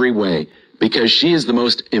in every way because she is the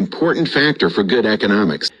most important factor for good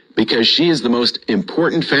economics. Because she is the most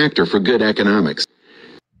important factor for good economics.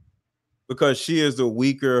 Because she is the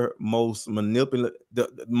weaker, most manipulative, the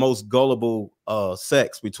most gullible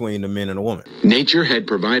sex between the men and the woman. Nature had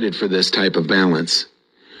provided for this type of balance.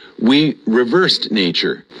 We reversed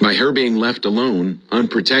nature by her being left alone,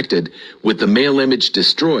 unprotected, with the male image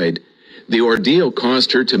destroyed. The ordeal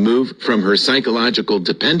caused her to move from her psychological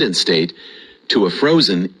dependent state to a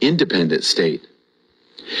frozen, independent state.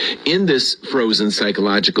 In this frozen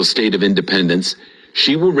psychological state of independence,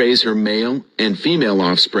 she will raise her male and female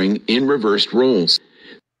offspring in reversed roles.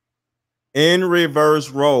 In reverse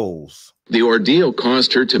roles. The ordeal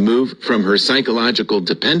caused her to move from her psychological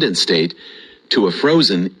dependent state to a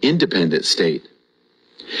frozen independent state.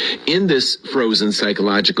 In this frozen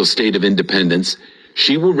psychological state of independence,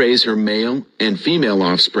 she will raise her male and female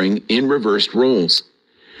offspring in reversed roles.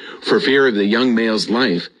 For fear of the young male's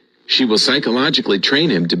life, she will psychologically train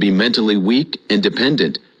him to be mentally weak and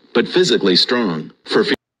dependent, but physically strong.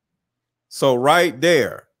 So right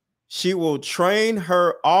there, she will train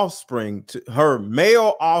her offspring, her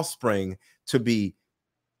male offspring, to be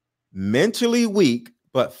mentally weak,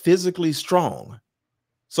 but physically strong.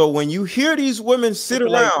 So when you hear these women sit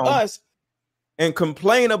around us and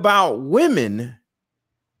complain about women,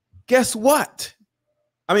 guess what?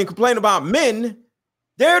 I mean, complain about men,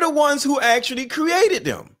 they're the ones who actually created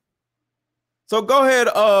them. So go ahead,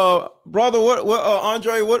 brother.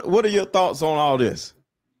 Andre? What are your thoughts on all this?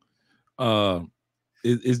 When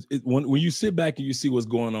you sit back and you see what's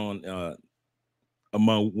going on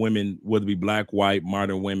among women, whether it be black, white,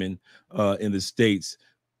 modern women in the States,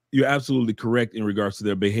 you're absolutely correct in regards to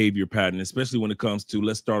their behavior pattern, especially when it comes to,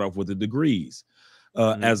 let's start off with the degrees.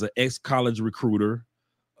 As an ex-college recruiter,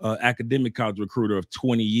 academic college recruiter of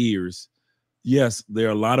 20 years, yes, there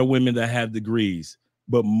are a lot of women that have degrees,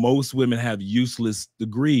 but most women have useless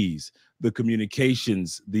degrees. The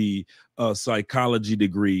communications, the psychology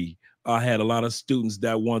degree. I had a lot of students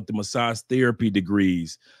that want the massage therapy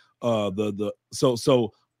degrees.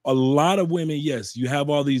 So a lot of women, yes, you have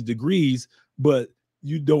all these degrees, but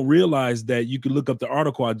you don't realize that you can look up the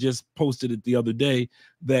article. I just posted it the other day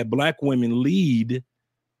that black women lead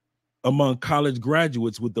among college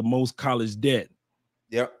graduates with the most college debt.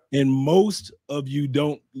 Yep. And most of you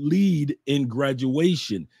don't lead in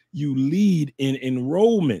graduation. You lead in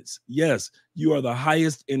enrollments. Yes, you are the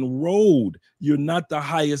highest enrolled. You're not the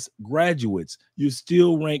highest graduates. You're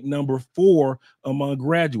still ranked number 4 among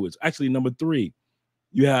graduates. Actually, number 3.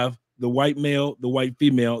 You have the white male, the white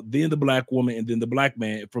female, then the black woman, and then the black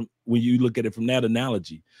man, from when you look at it from that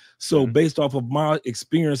analogy. So based off of my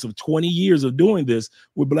experience of 20 years of doing this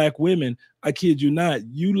with black women, I kid you not,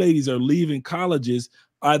 you ladies are leaving colleges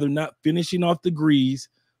either not finishing off degrees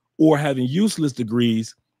or having useless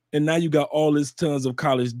degrees. And now you got all this tons of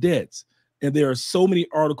college debts. And there are so many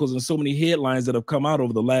articles and so many headlines that have come out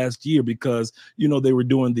over the last year because, you know, they were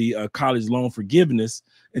doing the college loan forgiveness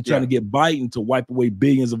and trying to get Biden to wipe away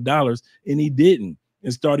billions of dollars, and he didn't.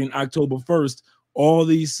 And starting October 1st, all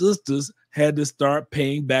these sisters had to start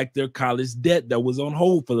paying back their college debt that was on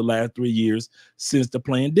hold for the last 3 years since the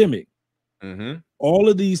pandemic. All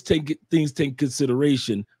of these things take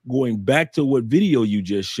consideration. Going back to what video you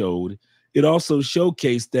just showed, it also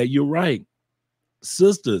showcased that you're right.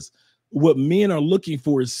 Sisters, what men are looking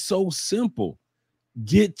for is so simple.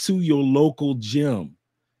 Get to your local gym.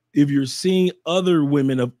 If you're seeing other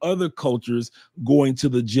women of other cultures going to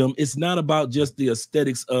the gym, it's not about just the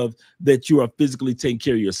aesthetics of that you are physically taking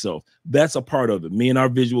care of yourself. That's a part of it. Men are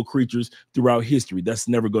visual creatures throughout history. That's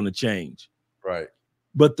never going to change. Right.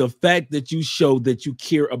 But the fact that you show that you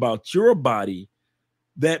care about your body,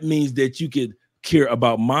 that means that you could care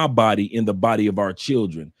about my body and the body of our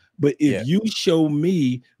children. But if you show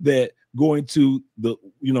me that going to the,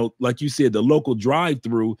 you know, like you said, the local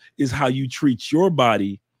drive-through is how you treat your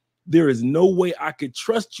body, there is no way I could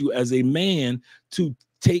trust you as a man to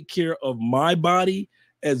take care of my body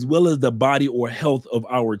as well as the body or health of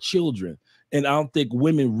our children. And I don't think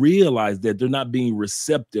women realize that they're not being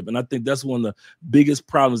receptive. And I think that's one of the biggest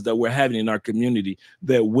problems that we're having in our community,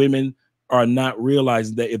 that women are not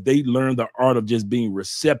realizing that if they learn the art of just being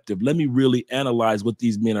receptive, let me really analyze what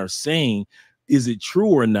these men are saying. Is it true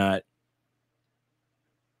or not?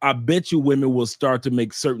 I bet you women will start to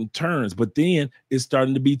make certain turns, but then it's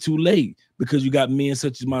starting to be too late because you got men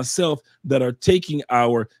such as myself that are taking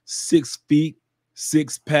our 6 feet,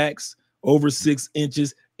 6 packs, over 6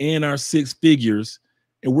 inches, and our 6 figures,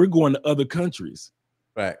 and we're going to other countries.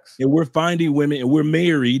 Facts. And we're finding women, and we're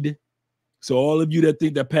married. So all of you that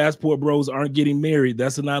think that passport bros aren't getting married,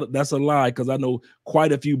 that's a lie, because I know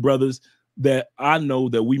quite a few brothers that I know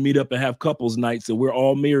that we meet up and have couples nights, and we're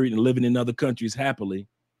all married and living in other countries happily.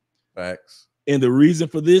 Facts. And the reason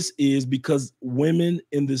for this is because women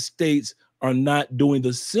in the States are not doing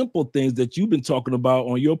the simple things that you've been talking about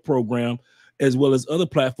on your program, as well as other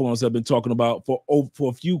platforms have been talking about for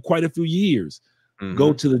quite a few years.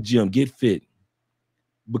 Go to the gym, get fit,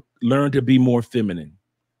 but learn to be more feminine,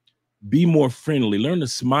 be more friendly, learn to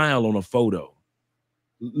smile on a photo.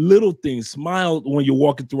 Little things, smile when you're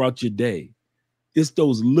walking throughout your day. It's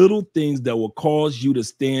those little things that will cause you to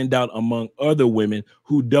stand out among other women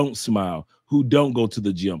who don't smile, who don't go to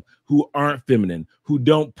the gym, who aren't feminine, who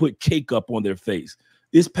don't put cake up on their face.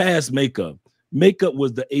 It's past makeup. Makeup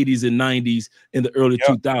was the 80s and 90s and the early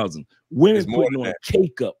 2000s. Women putting on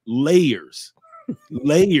cake up, layers.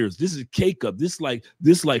 Layers. This is cake up. This like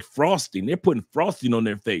frosting. They're putting frosting on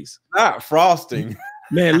their face. Not frosting.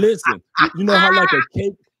 Man, listen. You know how like a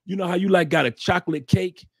cake, you know how you like got a chocolate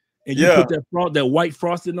cake and you put that white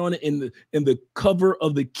frosting on it, and the cover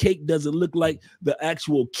of the cake doesn't look like the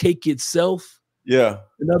actual cake itself. Yeah.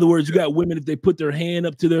 In other words, you got women, if they put their hand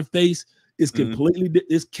up to their face, it's completely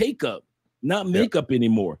it's cake up, not makeup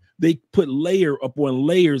anymore. They put layer upon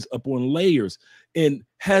layers upon layers. And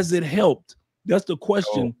has it helped? That's the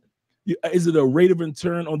question. Is it a rate of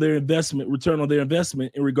return on their investment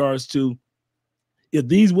in regards to, if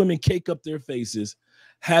these women cake up their faces,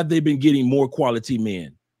 have they been getting more quality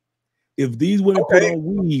men? If these women put on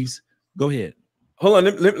weaves, go ahead. Hold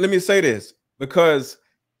on, let me say this, because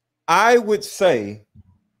I would say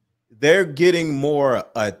they're getting more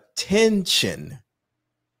attention,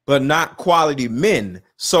 but not quality men.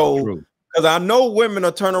 So, because I know women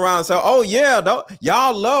are turning around and say, "Oh yeah,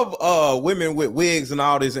 y'all love women with wigs and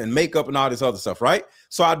all this and makeup and all this other stuff, right?"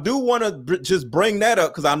 So I do want to just bring that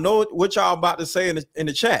up, because I know what y'all about to say in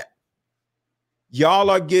the chat. Y'all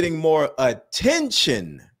are getting more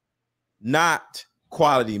attention, not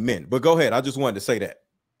quality men. But go ahead. I just wanted to say that.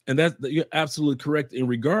 And you're absolutely correct in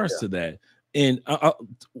regards to that. And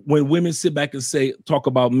when women sit back and talk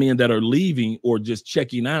about men that are leaving or just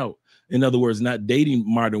checking out, in other words, not dating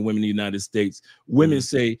modern women in the United States, women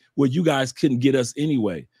say, well, you guys couldn't get us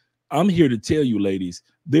anyway. I'm here to tell you, ladies,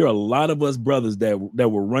 there are a lot of us brothers that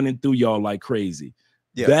were running through y'all like crazy.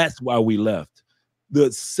 Yeah. That's why we left.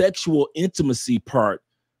 The sexual intimacy part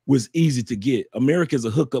was easy to get. America's a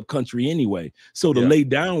hookup country anyway. So to lay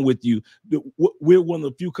down with you, we're one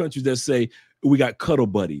of the few countries that say we got cuddle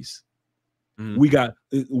buddies. We're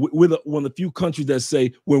one of the few countries that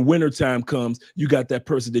say when wintertime comes, you got that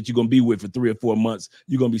person that you're going to be with for 3 or 4 months.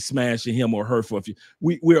 You're going to be smashing him or her for a few.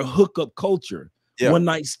 We're a hookup culture, one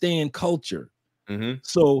night stand culture.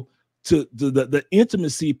 So to the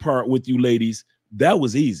intimacy part with you ladies, that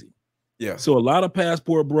was easy. Yeah. So a lot of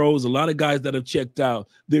passport bros, a lot of guys that have checked out,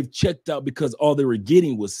 they've checked out because all they were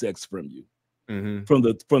getting was sex from you, from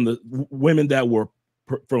the women that were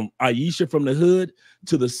from Aisha from the hood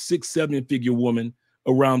to the 6-7 figure woman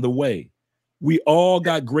around the way. We all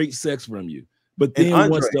got great sex from you, but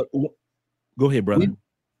then go ahead, brother.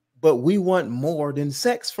 But we want more than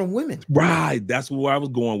sex from women. Right. That's where I was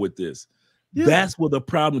going with this. Yeah. That's where the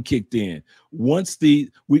problem kicked in. Once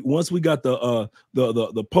we got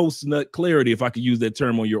the post nut clarity, if I could use that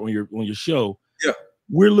term on your show,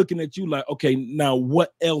 we're looking at you like, okay, now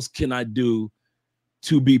what else can I do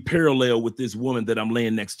to be parallel with this woman that I'm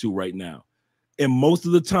laying next to right now? And most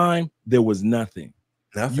of the time, there was nothing.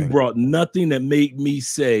 You brought nothing that made me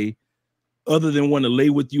say, other than want to lay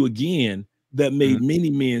with you again, that made many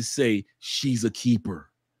men say she's a keeper.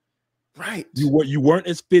 Right. You weren't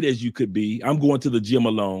as fit as you could be. I'm going to the gym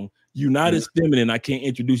alone. You're not as feminine. I can't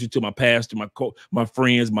introduce you to my pastor, my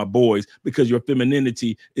friends, my boys, because your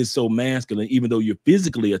femininity is so masculine, even though you're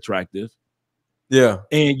physically attractive. Yeah.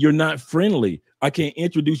 And you're not friendly. I can't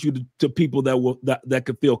introduce you to people that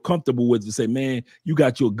could feel comfortable with to say, man, you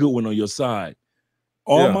got you a good one on your side.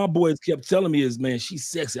 All my boys kept telling me is, man, she's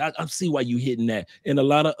sexy. I see why you hitting that. And a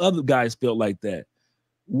lot of other guys felt like that.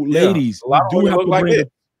 Ladies, we do have to bring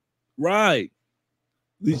it. Right.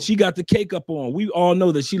 She got the cake up on. We all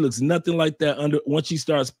know that she looks nothing like that once she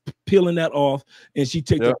starts peeling that off and she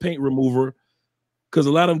take the paint remover, because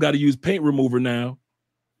a lot of them got to use paint remover now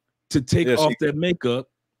to take off that makeup.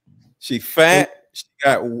 She fat, she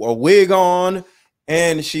got a wig on,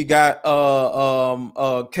 and she got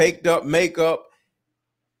caked up makeup.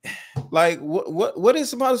 Like what is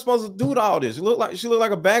somebody supposed to do with all this? She look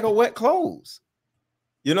like a bag of wet clothes.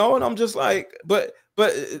 You know, and I'm just like, but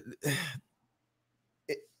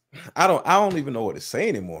I don't even know what to say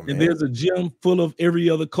anymore, man. And there's a gym full of every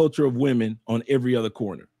other culture of women on every other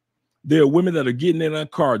corner. There are women that are getting in a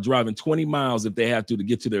car, driving 20 miles if they have to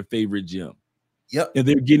get to their favorite gym. Yep. And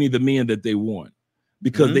they're getting the men that they want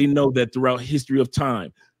because they know that throughout history of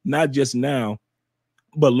time, not just now,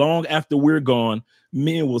 but long after we're gone,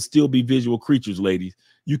 men will still be visual creatures, ladies.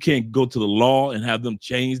 You can't go to the law and have them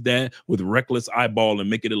change that with reckless eyeball and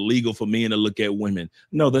make it illegal for men to look at women.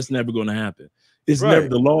 No, that's never going to happen. It's never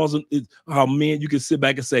the laws. How men, you can sit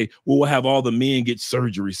back and say, well, we'll have all the men get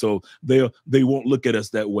surgery so they won't look at us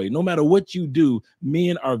that way. No matter what you do,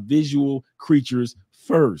 men are visual creatures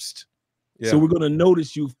first. So we're going to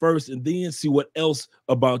notice you first and then see what else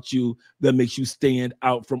about you that makes you stand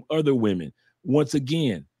out from other women. Once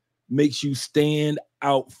again, makes you stand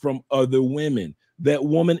out from other women. That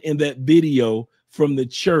woman in that video from the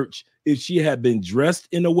church if she had been dressed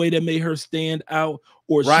in a way that made her stand out,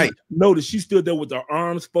 or Right. she notice she stood there with her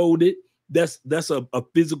arms folded. That's a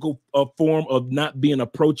physical form of not being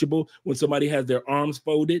approachable when somebody has their arms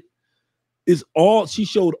folded. She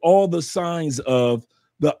showed all the signs of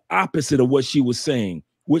the opposite of what she was saying.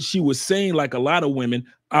 What she was saying, like a lot of women,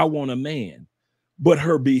 I want a man. But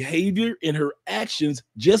her behavior and her actions,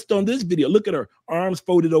 just on this video, look at her arms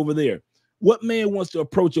folded over there. What man wants to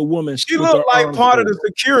approach a woman? She with looked her like arms part of folded? the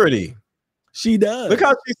security. She does. Look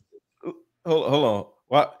how she. Hold on.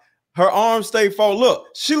 What? Her arms stay folded. Look,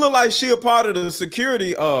 she looked like she a part of the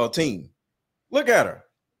security team. Look at her.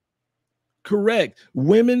 Correct.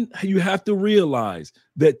 Women, you have to realize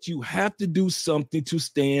that you have to do something to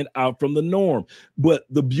stand out from the norm. But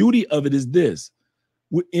the beauty of it is this.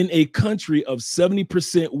 In a country of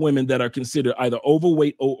 70% women that are considered either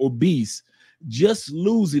overweight or obese, just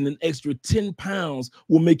losing an extra 10 pounds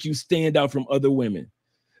will make you stand out from other women.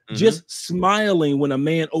 Just smiling when a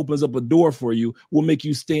man opens up a door for you will make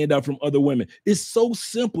you stand out from other women. It's so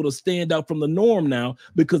simple to stand out from the norm now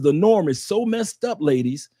because the norm is so messed up,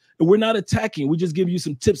 ladies. And we're not attacking. We just give you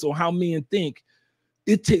some tips on how men think.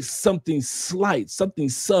 It takes something slight, something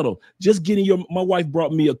subtle. Just getting my wife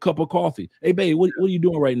brought me a cup of coffee. Hey, babe, what are you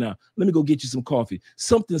doing right now? Let me go get you some coffee.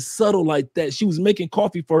 Something subtle like that. She was making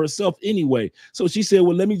coffee for herself anyway. So she said,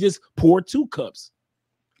 well, let me just pour 2 cups.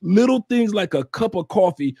 Little things like a cup of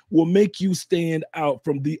coffee will make you stand out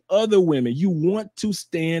from the other women. You want to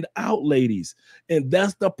stand out, ladies. And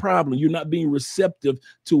that's the problem. You're not being receptive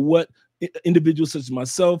to what individuals such as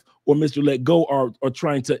myself or Mr. Let Go are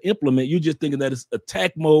trying to implement. You're just thinking that it's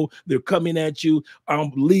attack mode. They're coming at you.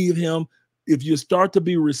 Leave him. If you start to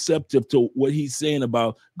be receptive to what he's saying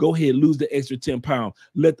about, go ahead, lose the extra 10 pounds.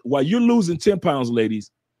 While you're losing 10 pounds, ladies,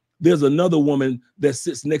 there's another woman that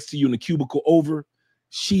sits next to you in the cubicle over.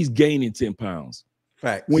 She's gaining 10 pounds.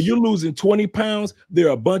 Facts. When you're losing 20 pounds, there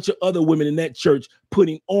are a bunch of other women in that church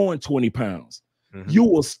putting on 20 pounds. You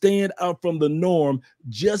will stand out from the norm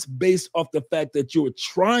just based off the fact that you're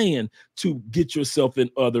trying to get yourself in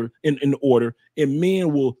order. And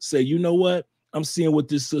men will say, you know what? I'm seeing what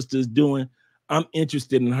this sister is doing. I'm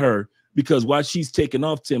interested in her because while she's taking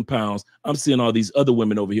off 10 pounds, I'm seeing all these other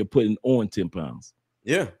women over here putting on 10 pounds.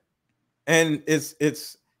 Yeah. And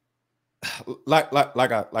it's like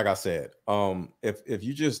I said, if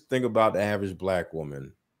you just think about the average Black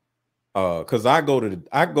woman, because I go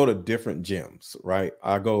to different gyms, right?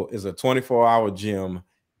 It's a 24-hour gym,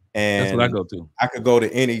 and that's what I go to. I could go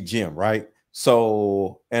to any gym, right?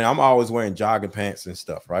 So, and I'm always wearing jogging pants and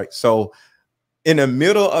stuff, right? So in the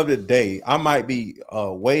middle of the day, I might be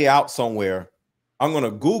way out somewhere. I'm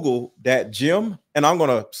gonna Google that gym and I'm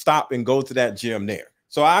gonna stop and go to that gym there.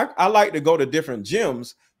 So I like to go to different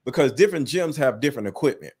gyms because different gyms have different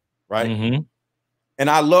equipment, right? And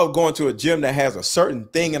I love going to a gym that has a certain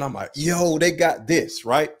thing, and I'm like, yo, they got this,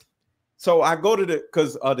 right? So I go to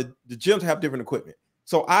because the gyms have different equipment.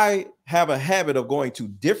 So I have a habit of going to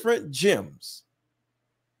different gyms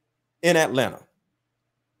in Atlanta.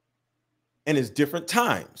 And it's different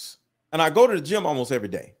times. And I go to the gym almost every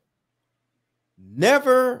day.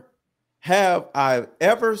 Never have I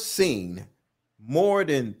ever seen more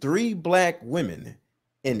than 3 Black women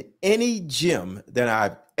in any gym that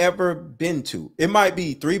I've ever been to. It might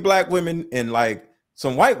be 3 Black women and like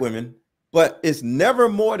some white women, but it's never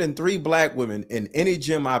more than 3 Black women in any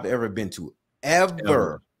gym I've ever been to,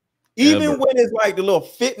 ever. Even when it's like the little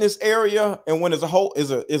fitness area and when there's a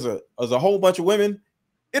whole bunch of women,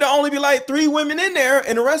 it'll only be like 3 women in there,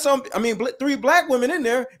 and the rest of them, 3 Black women in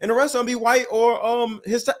there, and the rest of them be white or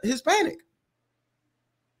Hispanic.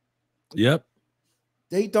 Yep.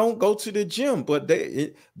 They don't go to the gym, but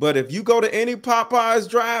if you go to any Popeyes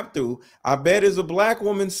drive-through, I bet there's a Black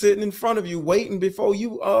woman sitting in front of you waiting before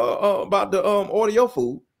you about to order your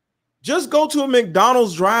food. Just go to a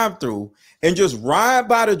McDonald's drive-through and just ride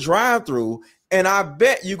by the drive-through, and I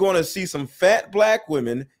bet you're going to see some fat Black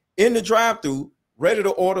women in the drive-through ready to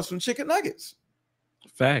order some chicken nuggets.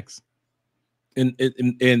 Facts.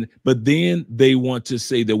 But then they want to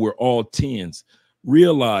say that we're all 10s.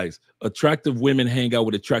 Realize attractive women hang out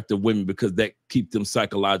with attractive women because that keeps them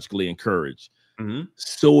psychologically encouraged.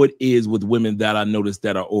 So it is with women that I noticed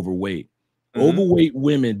that are overweight. Overweight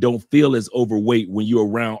women don't feel as overweight when you're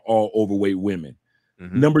around all overweight women.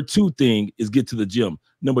 Number 2 thing is get to the gym.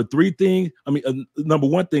 Number 3 thing, number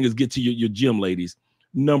 1 thing is get to your gym, ladies.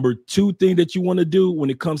 Number 2 thing that you want to do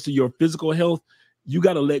when it comes to your physical health, you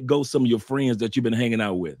got to let go some of your friends that you've been hanging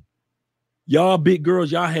out with. Y'all big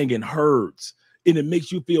girls, y'all hang in herds. and it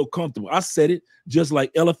makes you feel comfortable. I said it, just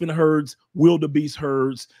like elephant herds, wildebeest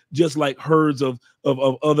herds, just like herds of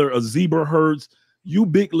other zebra herds. You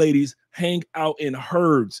big ladies hang out in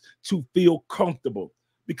herds to feel comfortable,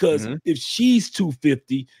 because if she's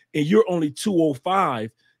 250 and you're only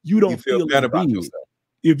 205, you don't feel better as about big. yourself.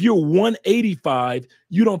 If you're 185,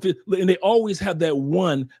 you don't feel, and they always have that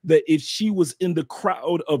one that if she was in the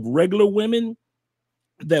crowd of regular women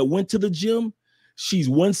that went to the gym, she's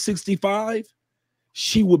 165,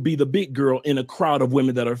 she would be the big girl in a crowd of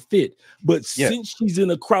women that are fit. But since she's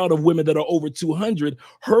in a crowd of women that are over 200,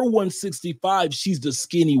 her 165, she's the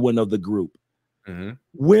skinny one of the group.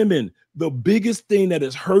 Women, the biggest thing that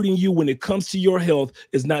is hurting you when it comes to your health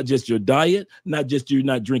is not just your diet, not just you're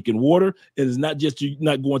not drinking water, and it's not just you're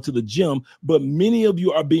not going to the gym, but many of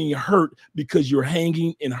you are being hurt because you're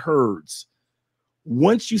hanging in herds.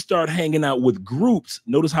 Once you start hanging out with groups,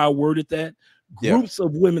 notice how I worded that, groups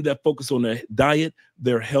of women that focus on their diet,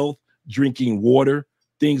 their health, drinking water,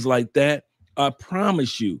 things like that, I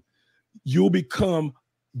promise you, you'll become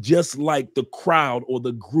just like the crowd or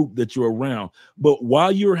the group that you're around. But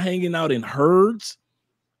while you're hanging out in herds,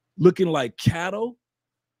 looking like cattle,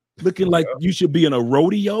 looking like you should be in a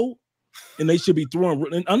rodeo, and they should be throwing.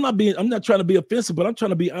 And I'm not trying to be offensive, but I'm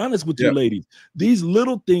trying to be honest with you ladies. These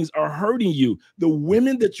little things are hurting you. The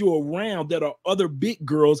women that you're around that are other big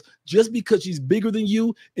girls, just because she's bigger than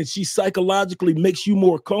you and she psychologically makes you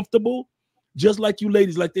more comfortable, just like you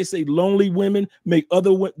ladies, like they say, lonely women make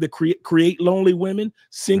other women create lonely women.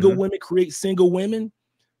 Single women create single women.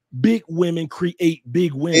 Big women create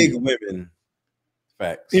big women. Big women.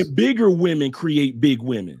 Facts. And bigger women create big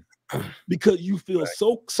women, because you feel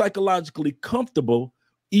so psychologically comfortable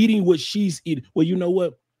eating what she's eating. Well, you know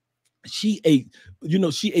what? She ate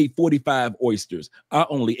 45 oysters. I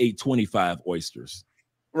only ate 25 oysters.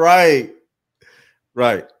 Right.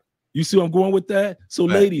 You see where I'm going with that? So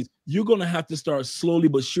ladies, you're going to have to start slowly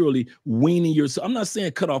but surely weaning yourself. I'm not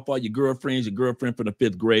saying cut off all your girlfriends, your girlfriend from the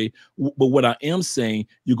 5th grade. But what I am saying,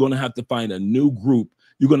 you're going to have to find a new group.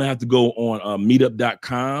 You're going to have to go on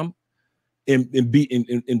meetup.com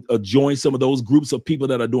and join some of those groups of people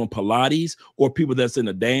that are doing Pilates, or people that's in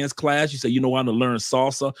a dance class. You say, you know, I want to learn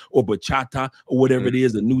salsa or bachata or whatever it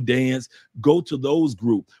is, a new dance. Go to those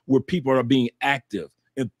groups where people are being active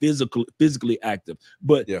and physically active.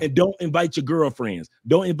 But and don't invite your girlfriends.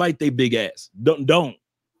 Don't invite their big ass. Don't. You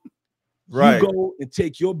go and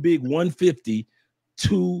take your big 150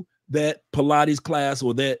 to that Pilates class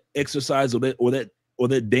or that exercise or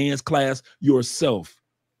that dance class yourself.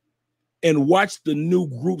 And watch the new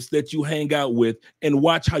groups that you hang out with, and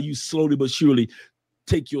watch how you slowly but surely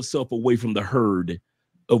take yourself away from the herd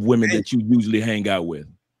of women that you usually hang out with.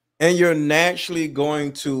 And you're naturally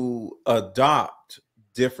going to adopt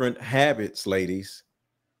different habits, ladies.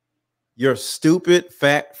 Your stupid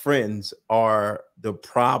fat friends are the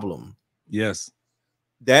problem. Yes.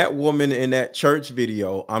 That woman in that church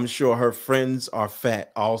video, I'm sure her friends are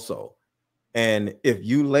fat also. And if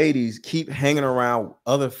you ladies keep hanging around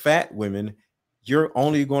other fat women, you're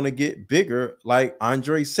only going to get bigger, like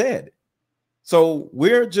Andre said. So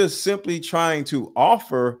we're just simply trying to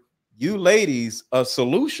offer you ladies a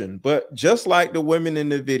solution. But just like the women in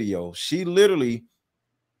the video, she literally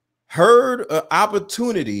heard an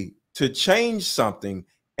opportunity to change something,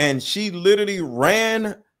 and she literally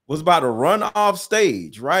was about to run off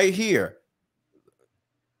stage right here.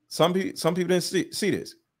 Some people didn't see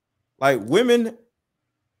this. Like, women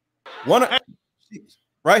want to,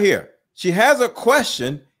 right here. She has a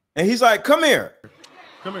question, and he's like, come here.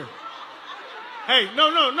 Come here. Hey,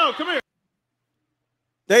 no, come here.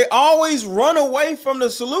 They always run away from the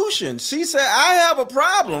solution. She said, I have a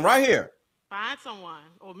problem right here. Find someone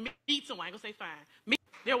or meet someone. I ain't gonna say find.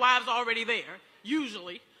 Their wives are already there,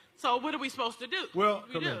 usually. So what are we supposed to do? Well,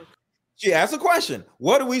 we do. She asked a question.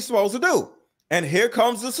 What are we supposed to do? And here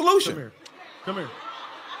comes the solution. Come here.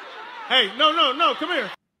 Hey, no, come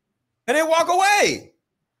here. And they walk away.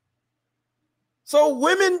 So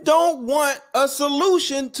women don't want a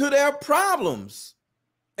solution to their problems.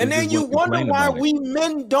 And then you wonder why we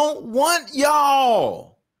men don't want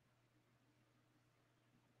y'all.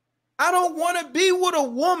 I don't want to be with a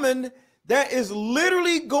woman that is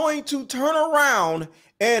literally going to turn around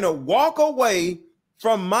and walk away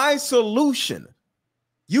from my solution.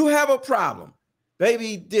 You have a problem.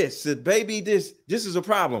 Baby, this is a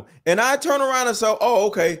problem. And I turn around and say, oh,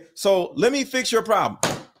 okay, so let me fix your problem.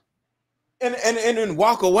 And then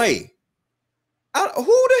walk away. Who the hell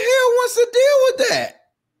wants to deal with that?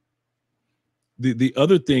 The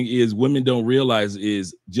other thing is, women don't realize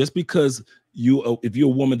is, just because if you're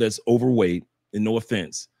a woman that's overweight, and no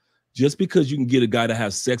offense, Just because you can get a guy to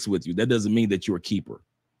have sex with you, that doesn't mean that you're a keeper.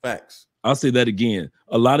 Facts. I'll say that again.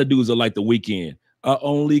 A lot of dudes are like the weekend. I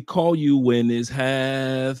only call you when it's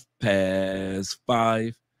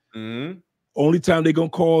 5:30. Mm-hmm. Only time they're gonna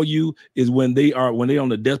call you is when they're on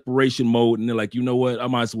the desperation mode and they're like, you know what? I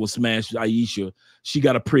might as well smash Aisha. She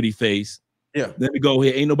got a pretty face. Yeah. Let me go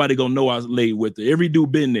here. Ain't nobody gonna know I was laid with her. Every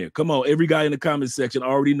dude been there. Come on, every guy in the comment section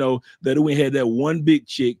already know that we had that one big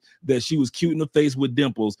chick that she was cute in the face with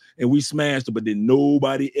dimples, and we smashed her, but then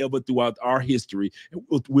nobody ever throughout our history, and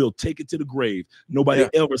we'll take it to the grave. Nobody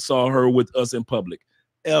ever saw her with us in public,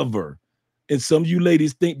 ever. And some of you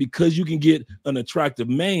ladies think because you can get an attractive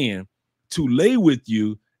man to lay with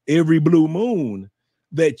you every blue moon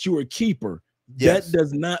that you're a keeper. Yes. That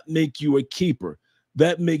does not make you a keeper.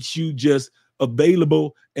 That makes you just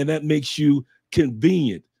available, and that makes you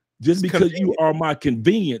convenient. Just because you are my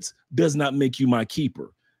convenience does not make you my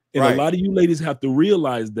keeper. And a lot of you ladies have to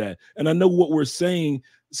realize that. And I know what we're saying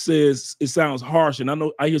says it sounds harsh. And I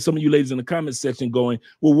know I hear some of you ladies in the comment section going,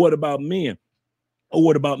 well, what about men? Or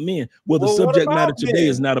what about men? Well, the subject matter today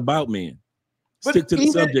is not about men. Stick to the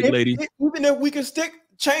subject, ladies. Even if we can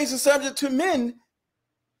change the subject to men,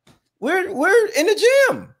 we're in the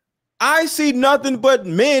gym. I see nothing but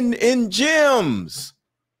men in gyms.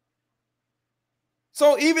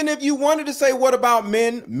 So even if you wanted to say, what about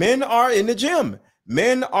men? Men are in the gym.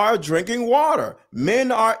 Men are drinking water.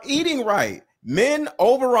 Men are eating right. Men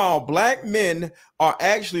overall, black men are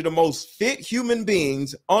actually the most fit human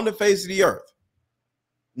beings on the face of the earth.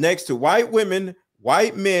 Next to white women,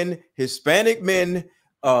 white men, Hispanic men,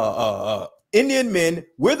 Indian men,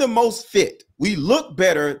 we're the most fit. We look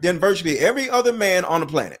better than virtually every other man on the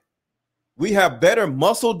planet. We have better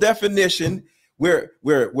muscle definition. We're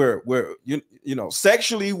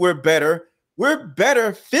sexually, we're better. We're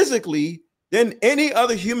better physically than any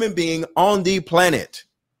other human being on the planet.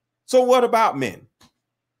 So what about men?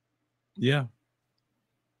 Yeah.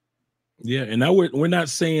 Yeah, and now we're not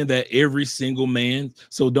saying that every single man.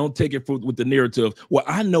 So don't take it with the narrative. Well,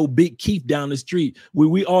 I know Big Keith down the street.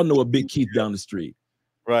 We all know a Big Keith down the street.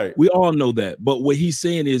 Right. We all know that. But what he's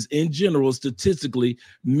saying is, in general, statistically,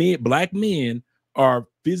 black men are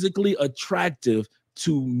physically attractive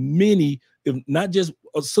to many, if not just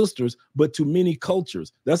sisters, but to many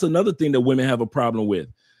cultures. That's another thing that women have a problem with.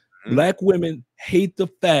 Mm-hmm. Black women hate the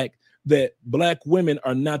fact that black women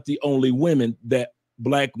are not the only women that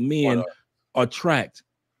black men attract.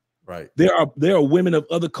 Right. There are women of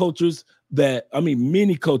other cultures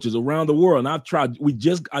many cultures around the world. And I've tried.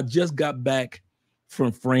 I just got back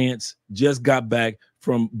from France, just got back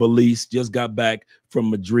from Belize, just got back from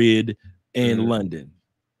Madrid and London.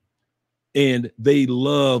 And they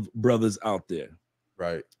love brothers out there.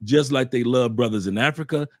 Right. Just like they love brothers in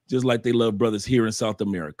Africa, just like they love brothers here in South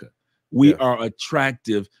America. We are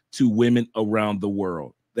attractive to women around the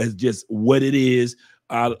world. That's just what it is.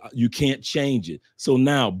 You can't change it. So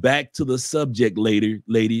now back to the subject,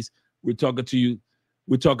 ladies. We're talking to you.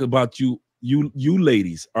 We're talking about you. You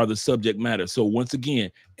ladies are the subject matter. So once again,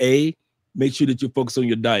 make sure that you focus on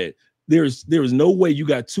your diet. There is no way you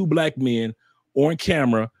got two black men on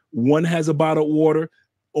camera. One has a bottle of water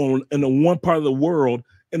in the one part of the world,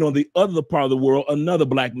 and on the other part of the world, another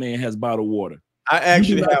black man has bottled water. I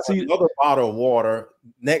actually have another bottle of water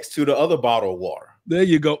next to the other bottle of water. There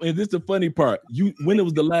you go. And this is the funny part. When it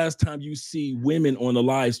was the last time you see women on the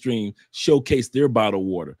live stream showcase their bottled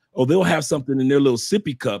water? Oh, they'll have something in their little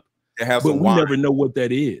sippy cup, but we never know what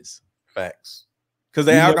that is. Facts. Because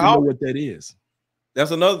they alcoholic. Know what that is.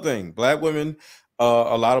 That's another thing. Black women,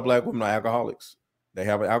 a lot of black women are alcoholics. They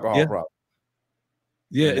have an alcohol problem.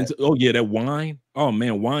 Yeah. And that wine. Oh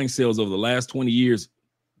man, wine sales over the last 20 years.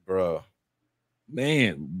 Bruh.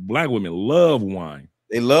 Man, black women love wine.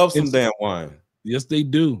 They love some damn wine. Yes, they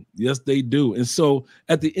do. Yes, they do. And so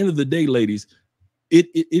at the end of the day, ladies, it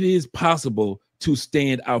is possible to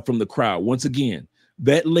stand out from the crowd. Once again,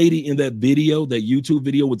 that lady in that video, that YouTube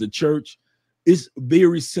video with the church, it's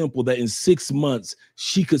very simple that in 6 months,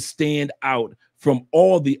 she could stand out from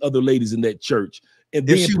all the other ladies in that church. And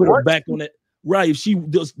then put her back on that. Right. If she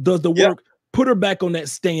does the work, put her back on that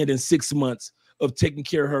stand in 6 months of taking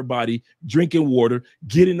care of her body, drinking water,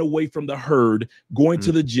 getting away from the herd, going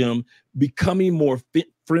to the gym, becoming more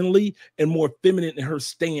friendly and more feminine in her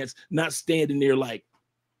stance, not standing there like,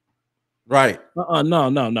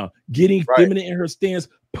 no. Getting feminine in her stance,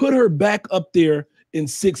 put her back up there in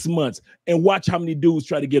 6 months and watch how many dudes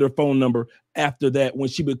try to get her phone number after that when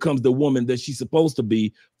she becomes the woman that she's supposed to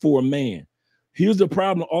be for a man. Here's the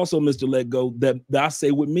problem also, Mr. Let Go, that I say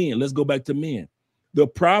with men. Let's go back to men. The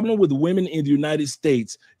problem with women in the United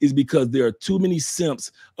States is because there are too many simps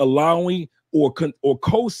allowing or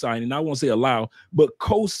co-signing, I won't say allow, but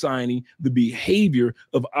co-signing the behavior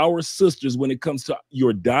of our sisters when it comes to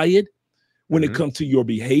your diet, when it comes to your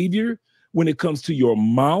behavior, when it comes to your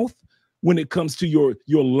mouth, when it comes to your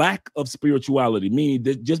lack of spirituality, meaning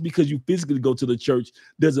that just because you physically go to the church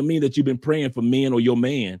doesn't mean that you've been praying for men or your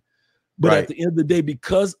man. But at the end of the day,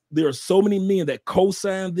 because there are so many men that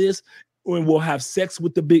co-sign this and will have sex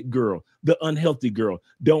with the big girl, the unhealthy girl,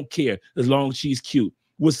 don't care as long as she's cute.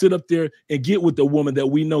 We'll sit up there and get with the woman that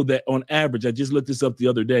we know that on average, I just looked this up the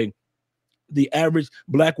other day, the average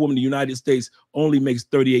black woman in the United States only makes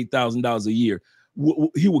 $38,000 a year.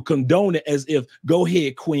 He would condone it as if, go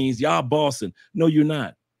ahead, queens, y'all bossing. No, you're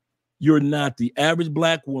not. You're not. The average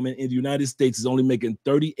black woman in the United States is only making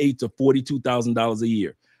 $38,000 to $42,000 a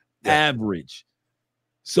year. Average.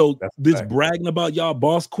 So this bragging about y'all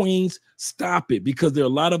boss queens, stop it, because there are a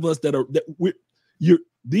lot of us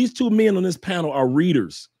these two men on this panel are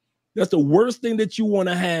readers. That's the worst thing that you want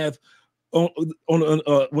to have on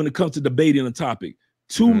when it comes to debating a topic.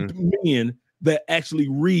 Two men that actually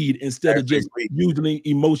read instead of just using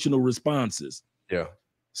emotional responses. Yeah.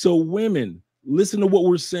 So women, listen to what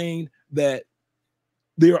we're saying, that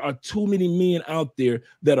there are too many men out there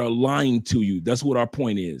that are lying to you. That's what our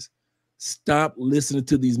point is. Stop listening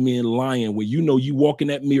to these men lying when you know you walk in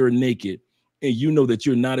that mirror naked and you know that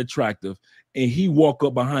you're not attractive, and he walk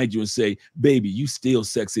up behind you and say, baby, you still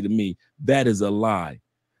sexy to me. That is a lie.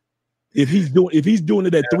 If he's doing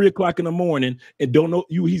it at 3 o'clock in the morning and don't know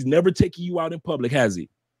you, he's never taken you out in public, has he?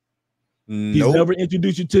 Nope. He's never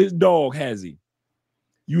introduced you to his dog, has he?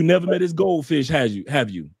 You never met his goldfish, have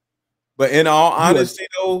you? But in all honesty,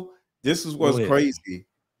 though, this is what's Go ahead. crazy.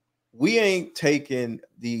 We ain't taking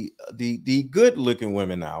the good looking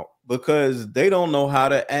women out because they don't know how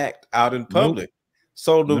to act out in public.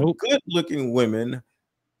 So the good looking women,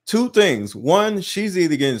 two things. One, she's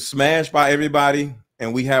either getting smashed by everybody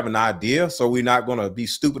and we have an idea, so we're not going to be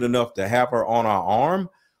stupid enough to have her on our arm,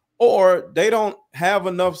 or they don't have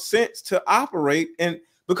enough sense to operate. And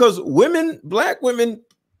because black women,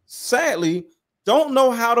 sadly, don't know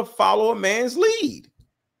how to follow a man's lead,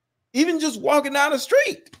 even just walking down the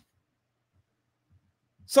street.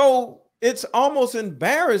 So it's almost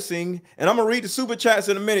embarrassing, and I'm gonna read the super chats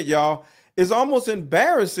in a minute, y'all. It's almost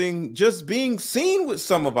embarrassing just being seen with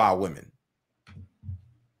some of our women.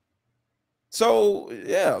 So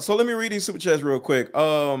yeah, so let me read these super chats real quick.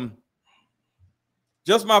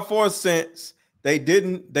 Just my 4 cents. They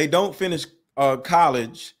don't finish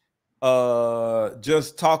college.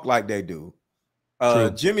 Just talk like they do.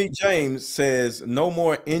 Jimmy James says no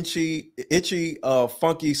more itchy,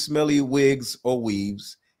 funky, smelly wigs or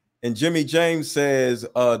weaves. And Jimmy James says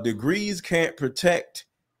degrees can't protect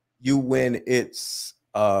you when it's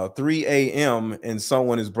 3 a.m. and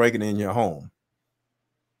someone is breaking in your home.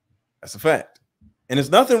 That's a fact. And there's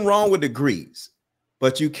nothing wrong with degrees,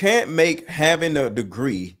 but you can't make having a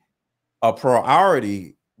degree a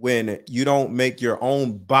priority when you don't make your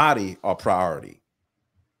own body a priority.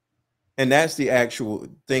 And that's the actual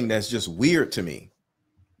thing that's just weird to me.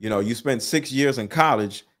 You know, you spend 6 years in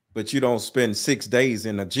college, but you don't spend 6 days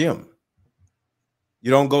in a gym. You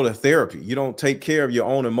don't go to therapy. You don't take care of your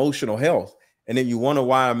own emotional health. And then you wonder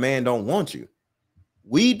why a man don't want you.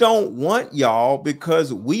 We don't want y'all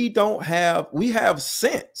because we have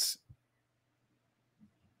sense.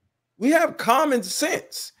 We have common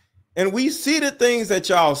sense. And we see the things that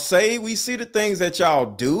y'all say. We see the things that y'all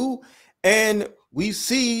do. And we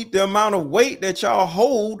see the amount of weight that y'all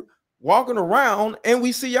hold walking around, and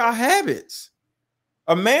we see y'all habits.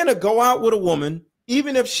 A man will go out with a woman,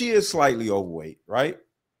 even if she is slightly overweight, right?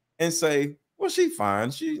 And say, well, she's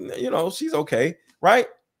fine. She's okay, right?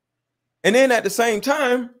 And then at the same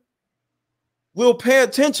time, we'll pay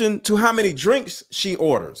attention to how many drinks she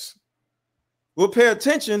orders. We'll pay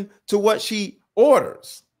attention to what she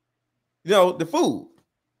orders, the food.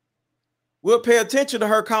 We'll pay attention to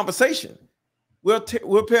her conversation. We'll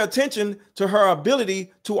pay attention to her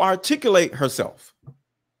ability to articulate herself.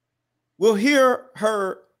 We'll hear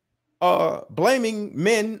her blaming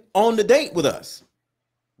men on the date with us.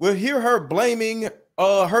 We'll hear her blaming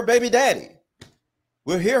her baby daddy.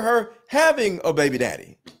 We'll hear her having a baby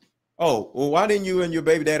daddy. Oh, well, why didn't you and your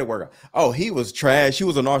baby daddy work out? Oh, he was trash. He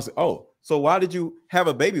was a narcissist. Oh, so why did you have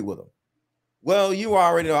a baby with him? Well, you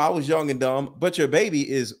already know I was young and dumb, but your baby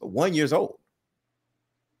is 1 year old.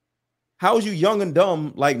 How was you young and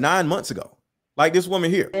dumb like 9 months ago? Like this woman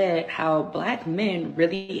here. Said how black men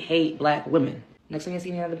really hate black women. Next time you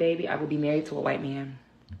see me have a baby, I will be married to a white man.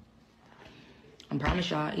 I promise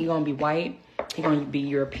y'all, he gonna be white. He gonna be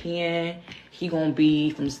European. He gonna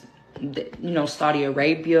be from, Saudi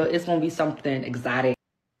Arabia. It's gonna be something exotic.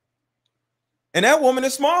 And that woman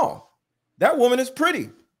is small. That woman is pretty.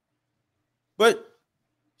 But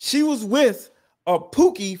she was with a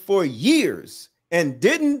Pookie for years and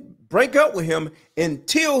didn't break up with him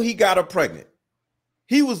until he got her pregnant.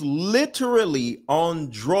 He was literally on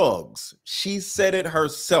drugs. She said it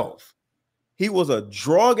herself. He was a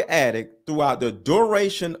drug addict throughout the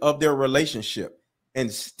duration of their relationship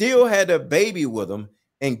and still had a baby with him.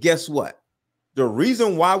 And guess what? The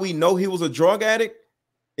reason why we know he was a drug addict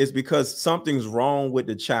is because something's wrong with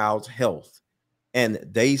the child's health. And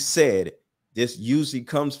they said this usually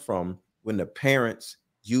comes from when the parents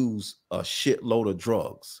use a shitload of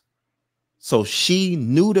drugs. So she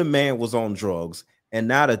knew the man was on drugs, and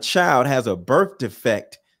now the child has a birth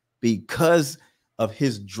defect because of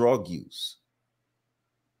his drug use.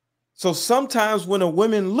 So sometimes when a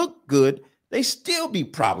woman look good, they still be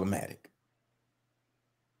problematic.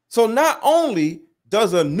 So not only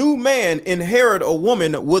does a new man inherit a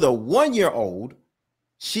woman with a 1-year-old,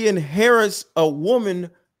 she inherits a woman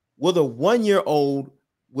with a 1-year-old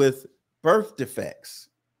with birth defects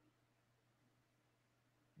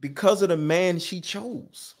because of the man she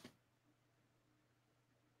chose.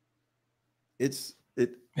 And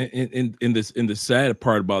the sad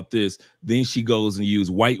part about this, then she goes and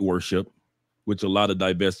use white worship, which a lot of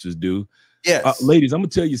divestors do. Yes. Ladies, I'm gonna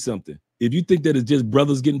tell you something. If you think that it's just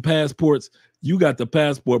brothers getting passports, you got the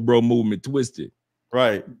passport bro movement twisted.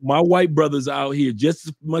 Right. My white brothers out here just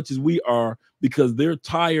as much as we are, because they're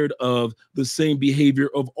tired of the same behavior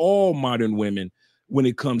of all modern women when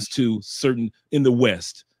it comes to certain in the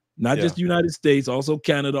West. Not just the United States, also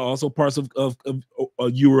Canada, also parts of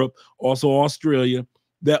Europe, also Australia.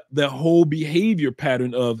 That whole behavior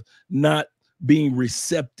pattern of not being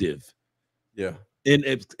receptive,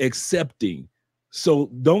 and accepting.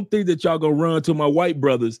 So don't think that y'all gonna run to my white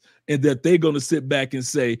brothers and that they're gonna sit back and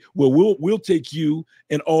say, "Well, we'll take you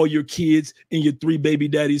and all your kids and your 3 baby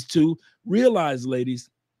daddies too." Realize,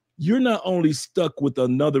 ladies, you're not only stuck with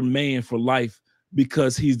another man for life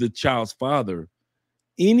because he's the child's father.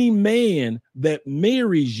 Any man that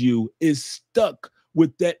marries you is stuck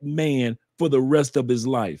with that man for the rest of his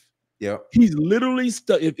life. Yeah, he's literally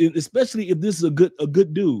stuck. Especially if this is a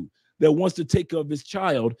good dude that wants to take care of his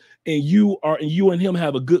child, and you and him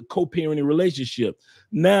have a good co-parenting relationship.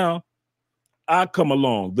 Now, I come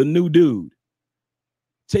along, the new dude.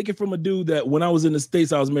 Take it from a dude that when I was in the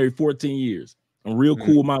States, I was married 14 years. I'm real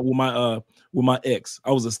cool with my ex.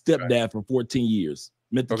 I was a stepdad for 14 years.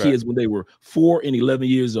 Met the kids when they were 4 and 11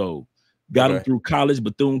 years old. Got them through college,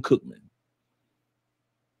 Bethune-Cookman.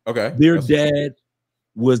 Their dad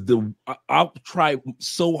was I'll try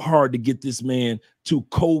so hard to get this man to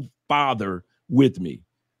co-father with me.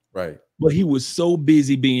 Right. But he was so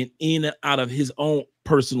busy being in and out of his own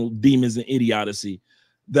personal demons and idiocy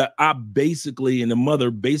that I basically, and the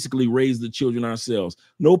mother basically raised the children ourselves.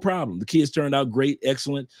 No problem. The kids turned out great,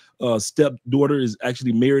 excellent. Stepdaughter is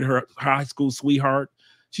actually married her high school sweetheart.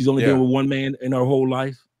 She's only been with one man in her whole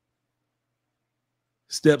life.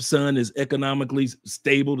 Stepson is economically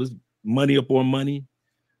stable. There's money upon money.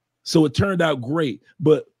 So it turned out great.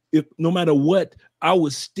 But if no matter what, I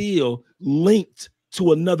was still linked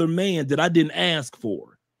to another man that I didn't ask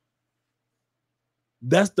for.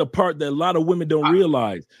 That's the part that a lot of women don't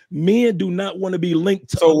realize. Men do not want to be linked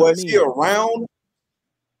to So other was men. he around?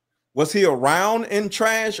 Was he around in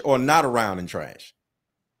trash or not around in trash?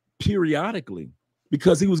 Periodically,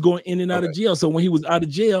 because he was going in and out of jail. So when he was out of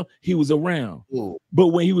jail, he was around. Ooh. But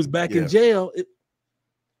when he was back in jail,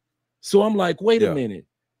 so I'm like, wait a minute.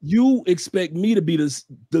 You expect me to be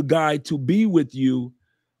the guy to be with you,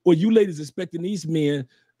 or you ladies expecting these men,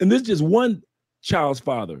 and this is just one child's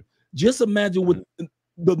father. Just imagine with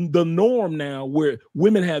the norm now where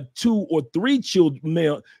women have 2 or 3 children,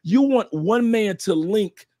 male. You want one man to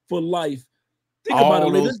link for life. Think about it,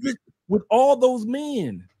 ladies. With all those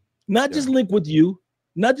men, not just link with you,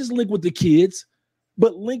 not just link with the kids,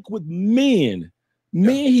 but link with men.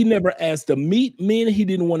 Men he never asked to meet, men he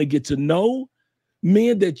didn't want to get to know,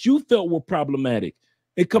 men that you felt were problematic.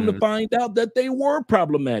 And come to find out that they were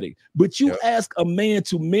problematic. But you ask a man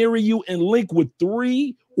to marry you and link with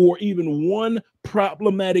 3 or even 1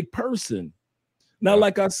 problematic person. Now,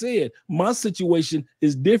 like I said, my situation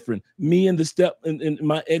is different. Me and and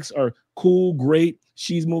my ex are cool, great.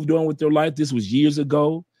 She's moved on with her life. This was years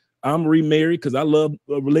ago. I'm remarried because I love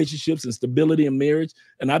relationships and stability in marriage.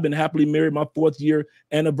 And I've been happily married. My 4th year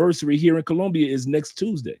anniversary here in Colombia is next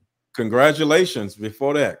Tuesday. Congratulations.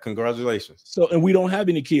 Before that, congratulations. So, and we don't have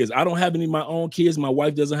any kids. I don't have any of my own kids. My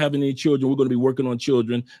wife doesn't have any children. We're going to be working on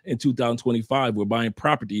children in 2025. We're buying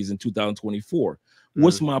properties in 2024.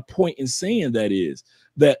 What's my point in saying that is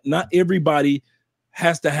that not everybody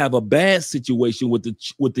has to have a bad situation with the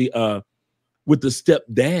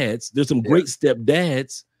stepdads. There's some great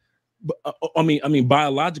stepdads. I mean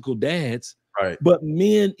biological dads. Right. But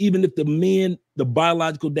men, even if the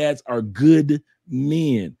biological dads are good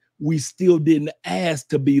men, we still didn't ask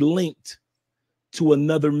to be linked to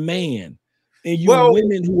another man. And you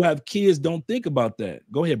women who have kids don't think about that.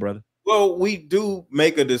 Go ahead, brother. Well, we do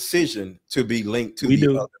make a decision to be linked to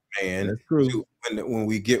the other man. That's true. When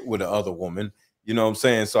we get with the other woman, you know what I'm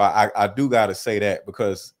saying? So I do got to say that,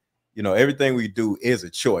 because, you know, everything we do is a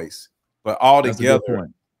choice, but all together,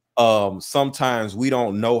 sometimes we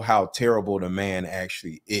don't know how terrible the man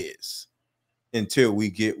actually is until we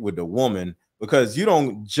get with the woman, because you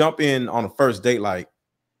don't jump in on a first date like,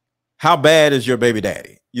 how bad is your baby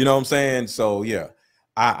daddy? You know what I'm saying? So yeah,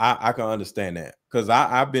 I can understand that, because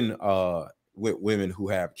I've been with women who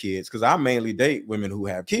have kids, because I mainly date women who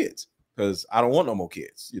have kids, because I don't want no more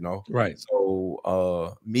kids, you know? Right.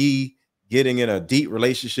 So me getting in a deep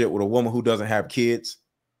relationship with a woman who doesn't have kids,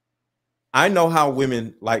 I know how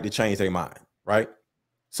women like to change their mind, right?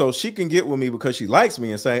 So she can get with me because she likes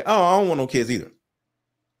me and say, oh, I don't want no kids either.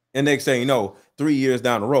 And next thing you know, 3 years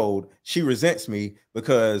down the road, she resents me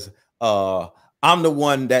because I'm the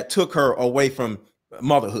one that took her away from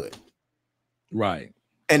motherhood. Right.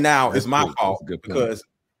 And now it's my fault, because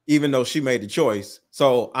even though she made the choice.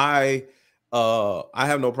 So I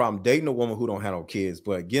have no problem dating a woman who don't have no kids,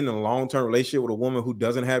 but getting in a long-term relationship with a woman who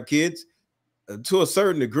doesn't have kids, to a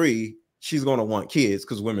certain degree, she's going to want kids,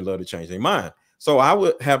 because women love to change their mind. So I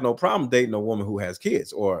would have no problem dating a woman who has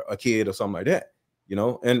kids, or a kid, or something like that, you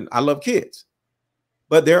know, and I love kids.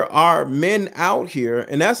 But there are men out here,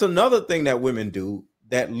 and that's another thing that women do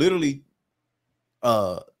that literally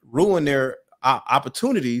ruin their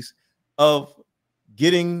opportunities of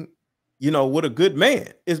getting, you know, with a good man,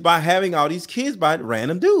 is by having all these kids by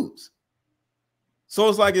random dudes. So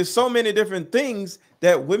it's like, it's so many different things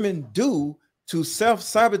that women do to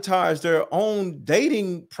self-sabotage their own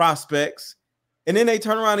dating prospects, and then they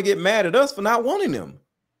turn around and get mad at us for not wanting them.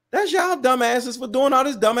 That's y'all dumbasses for doing all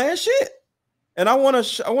this dumbass shit. And I want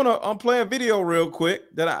to play a video real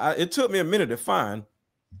quick that it took me a minute to find.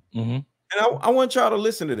 And I want y'all to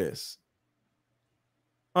listen to this.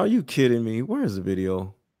 Are you kidding me? Where is the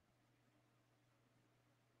video?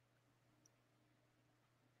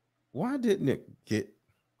 Why didn't it get?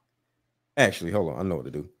 Actually, hold on. I know what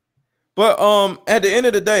to do. But at the end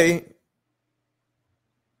of the day,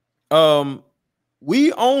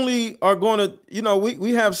 we only are going to, you know,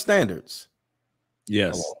 we have standards.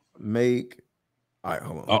 Yes. Make. All right,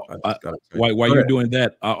 hold on. While you're doing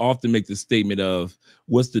that, I often make the statement of,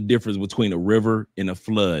 what's the difference between a river and a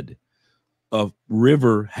flood? A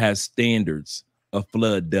river has standards. A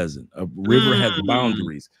flood doesn't. A river has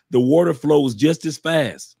boundaries. The water flows just as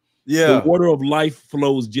fast. Yeah. The water of life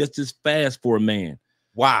flows just as fast for a man.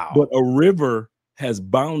 Wow. But a river has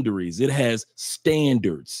boundaries. It has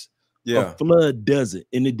standards. Yeah. A flood doesn't,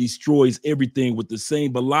 and it destroys everything with the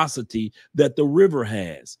same velocity that the river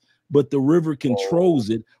has. But the river controls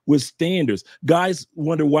it with standards. Guys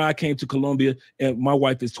wonder why I came to Colombia, and my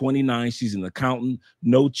wife is 29. She's an accountant,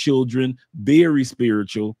 no children, very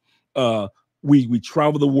spiritual. We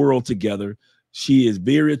travel the world together. She is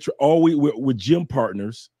very we're gym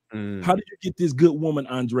partners. How did you get this good woman,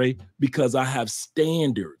 Andre? Because I have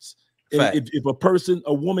standards. And if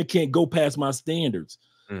a woman can't go past my standards,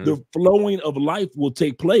 the flowing of life will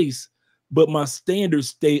take place, but my standards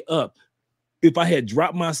stay up. If I had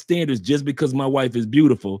dropped my standards just because my wife is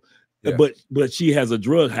beautiful, but she has a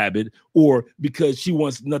drug habit, or because she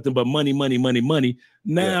wants nothing but money,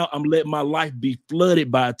 now I'm letting my life be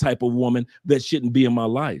flooded by a type of woman that shouldn't be in my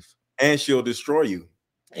life. And she'll destroy you.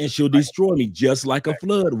 And she'll destroy me just like a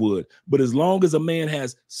flood would. But as long as a man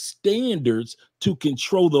has standards to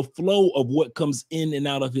control the flow of what comes in and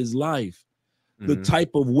out of his life, the type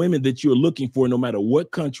of women that you're looking for, no matter what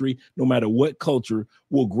country, no matter what culture,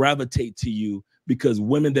 will gravitate to you, because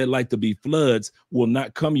women that like to be floods will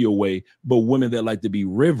not come your way, but women that like to be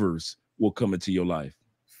rivers will come into your life.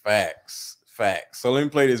 Facts. So let me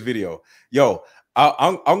play this video. Yo,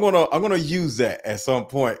 I'm gonna use that at some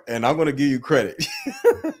point, and I'm gonna give you credit.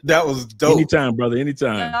 That was dope. Anytime, brother.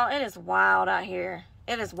 Anytime. Y'all, it is wild out here.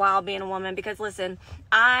 It is wild being a woman, because listen,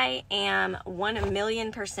 I am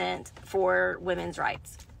 1,000,000% for women's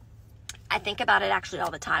rights. I think about it actually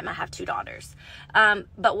all the time. I have 2 daughters.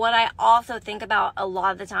 But what I also think about a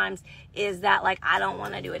lot of the times is that, like, I don't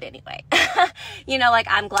want to do it anyway. You know, like,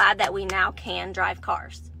 I'm glad that we now can drive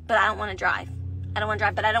cars, but I don't want to drive.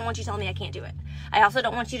 But I don't want you telling me I can't do it. I also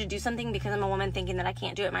don't want you to do something because I'm a woman thinking that I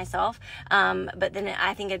can't do it myself. But then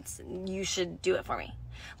I think you should do it for me.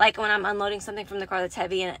 Like when I'm unloading something from the car that's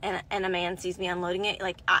heavy and a man sees me unloading it,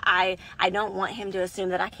 like I don't want him to assume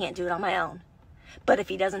that I can't do it on my own. But if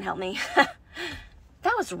he doesn't help me,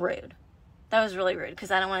 that was rude. That was really rude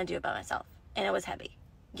because I don't want to do it by myself. And it was heavy.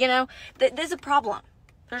 You know, there's a problem.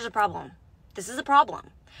 There's a problem. This is a problem.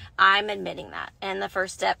 I'm admitting that. And the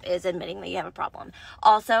first step is admitting that you have a problem.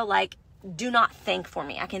 Also, like, do not think for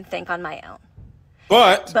me. I can think on my own.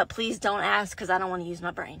 But please don't ask because I don't want to use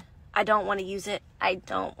my brain. I don't want to use it. I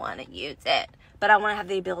don't want to use it. But I want to have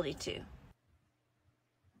the ability to.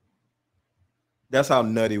 That's how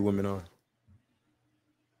nutty women are.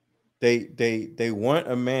 They want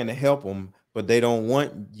a man to help them, but they don't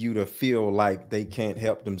want you to feel like they can't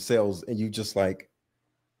help themselves. And you just like,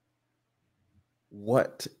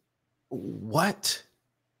 what?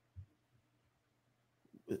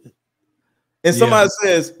 And somebody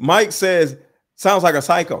says, Mike says, sounds like a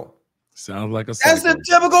psycho. Sounds like a psycho. That's a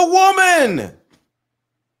typical woman.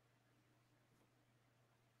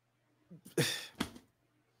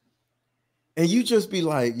 And you just be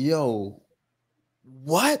like, yo,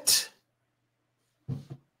 what?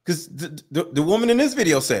 Because the woman in this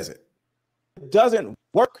video says it. It doesn't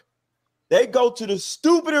work. They go to the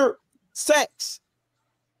stupider sex.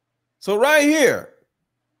 So right here,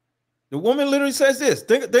 the woman literally says this.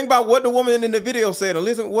 Think about what the woman in the video said and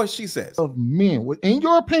listen to what she says. Of men, in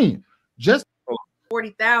your opinion, just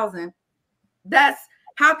 40,000. That's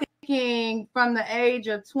how can from the age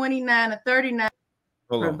of 29 to 39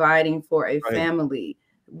 providing for a family.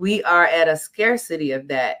 We are at a scarcity of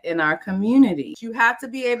that in our community. You have to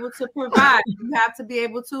be able to provide. You have to be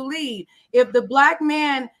able to lead. If the black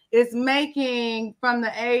man is making from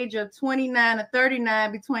the age of 29 to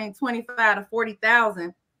 39 between 25 to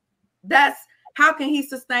 40,000, that's how can he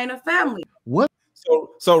sustain a family? What?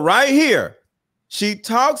 So right here, she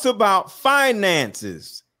talks about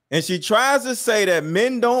finances and she tries to say that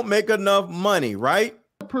men don't make enough money, right?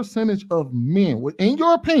 What percentage of men, in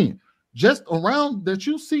your opinion, just around that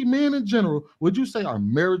you see men in general, would you say are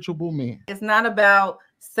marriageable men? It's not about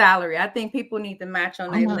salary. I think people need to match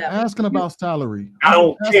on their I'm not level. asking about salary. I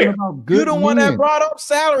don't care. About good You the one that men. brought up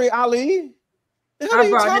salary, Ali. I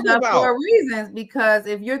brought it up for reasons because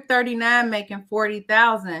if you're 39 making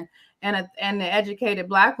 40,000 and the educated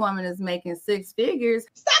black woman is making 6 figures,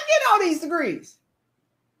 stop getting all these degrees.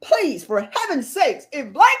 Please, for heaven's sakes,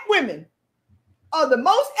 if black women are the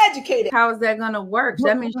most educated, how is that going to work?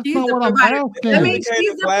 That means she's not the what I'm provider. asking. That means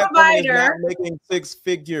she's the provider. Making 6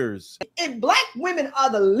 figures. If black women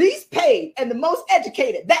are the least paid and the most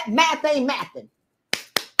educated, that math ain't mathing.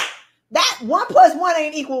 That 1 + 1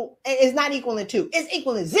 ain't equal, is not equaling 2. It's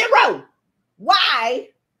equaling 0. Why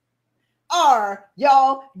are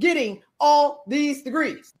y'all getting all these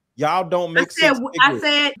degrees? Y'all don't make I 6 I figures.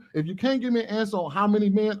 said, if you can't give me an answer on how many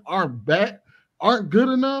men aren't good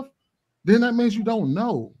enough, then that means you don't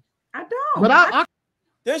know. I don't. But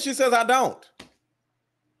Then she says, I don't.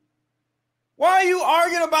 Why are you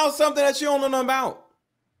arguing about something that you don't know nothing about?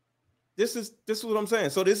 This is what I'm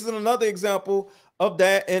saying. So this is another example of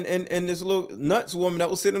that and this little nuts woman that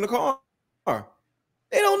was sitting in the car.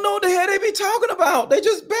 They don't know what the hell they be talking about. They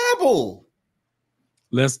just babble.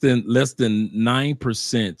 Less than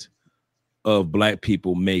 9% of black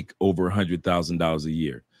people make over $100,000 a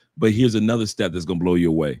year. But here's another stat that's gonna blow you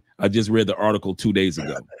away. I just read the article 2 days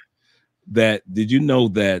ago. Did you know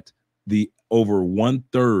that the over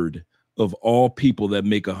 1/3 of all people that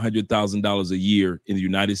make $100,000 a year in the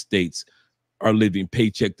United States are living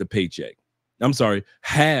paycheck to paycheck? I'm sorry,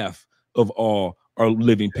 half of all are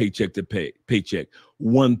living paycheck to paycheck.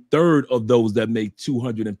 1/3 of those that make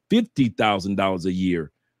 $250,000 a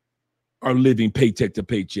year are living paycheck to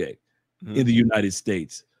paycheck in the United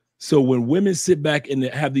States. So when women sit back and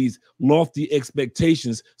have these lofty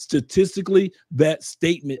expectations, statistically, that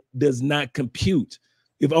statement does not compute.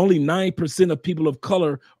 If only 9% of people of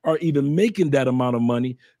color are even making that amount of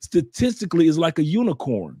money, statistically, it's like a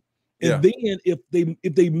unicorn. And then if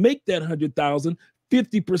they make that 100,000,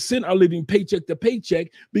 50% are living paycheck to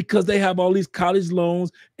paycheck because they have all these college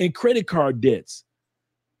loans and credit card debts.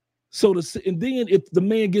 And then if the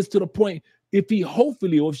man gets to the point, if she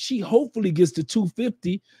hopefully gets to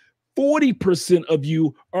 250, 40% of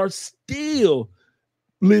you are still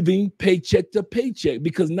living paycheck to paycheck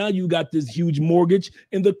because now you got this huge mortgage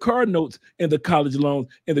and the car notes and the college loans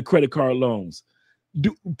and the credit card loans.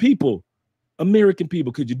 American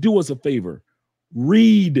people, could you do us a favor?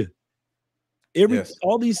 Read.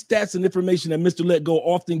 All these stats and information that Mr. Let Go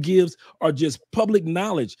often gives are just public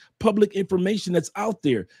knowledge, public information that's out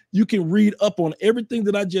there. You can read up on everything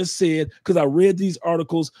that I just said because I read these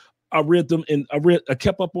articles I read them and I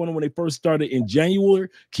kept up on them when they first started in January,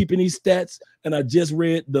 keeping these stats. And I just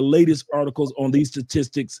read the latest articles on these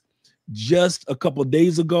statistics just a couple of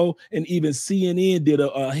days ago. And even CNN did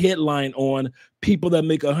a headline on people that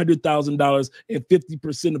make $100,000 and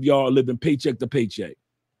 50% of y'all are living paycheck to paycheck.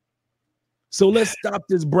 So let's stop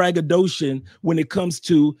this braggadocian when it comes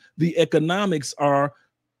to the economics. Are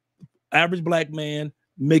average black man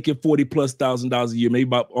making $40,000+ a year, maybe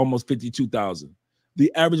about almost 52,000.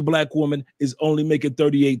 The average black woman is only making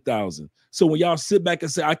 38,000. So when y'all sit back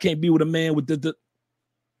and say, I can't be with a man with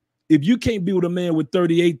if you can't be with a man with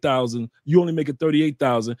 38,000, you only making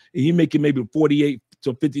 38,000, and he making maybe 48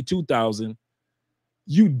 to 52,000,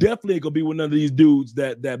 you definitely ain't gonna be with none of these dudes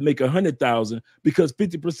that make 100,000, because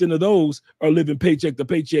 50% of those are living paycheck to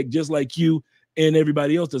paycheck, just like you and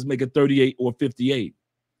everybody else that's making 38 or 58.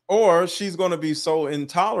 Or she's gonna be so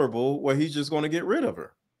intolerable where he's just gonna get rid of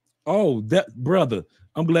her. Oh, that brother,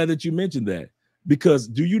 I'm glad that you mentioned that, because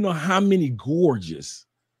do you know how many gorgeous,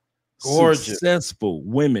 successful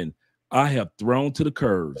women I have thrown to the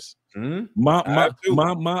curves? My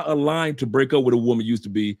line to break up with a woman used to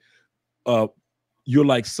be, you're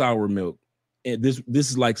like sour milk, and this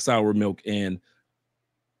is like sour milk, and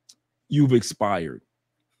you've expired.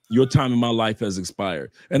 Your time in my life has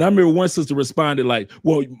expired. And I remember one sister responded like,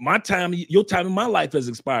 well, your time in my life has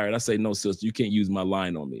expired. I say, no, sister, you can't use my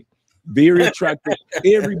line on me. Very attractive.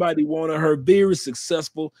 Everybody wanted her, very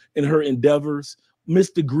successful in her endeavors,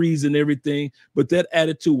 missed degrees and everything. But that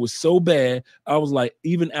attitude was so bad. I was like,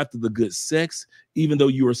 even after the good sex, even though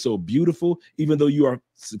you are so beautiful, even though you are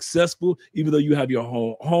successful, even though you have your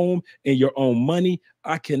home and your own money,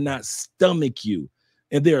 I cannot stomach you.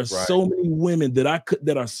 And there are so many women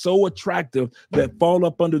that are so attractive that fall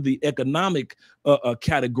up under the economic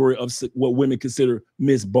category of what women consider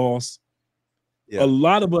Miss Boss. Yeah. A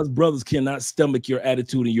lot of us brothers cannot stomach your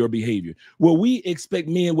attitude and your behavior. Well, we expect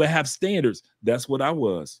men will have standards. That's what I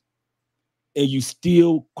was. And you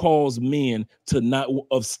still cause men to not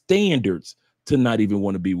of standards to not even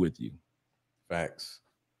want to be with you. Facts.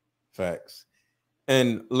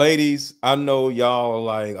 And ladies, I know y'all are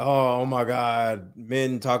like, oh my God,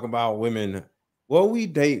 men talking about women. Well, we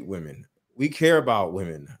date women. We care about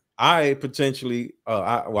women. I potentially,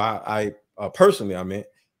 personally, I meant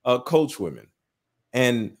coach women.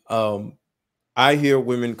 And I hear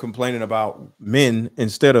women complaining about men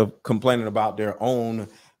instead of complaining about their own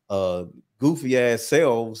goofy ass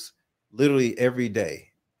selves literally every day.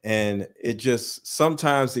 And it just,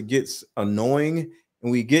 sometimes it gets annoying.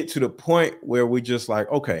 And we get to the point where we just like,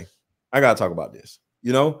 okay, I got to talk about this,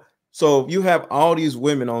 you know? So you have all these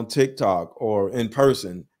women on TikTok or in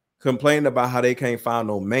person complaining about how they can't find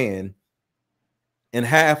no man, and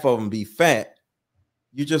half of them be fat.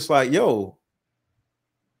 You just like, yo,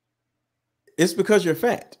 it's because you're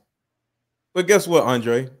fat. But guess what,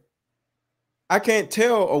 Andre? I can't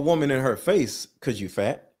tell a woman in her face because you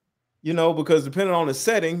fat, you know, because depending on the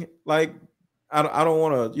setting, like I don't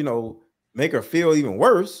want to, you know, make her feel even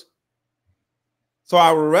worse. So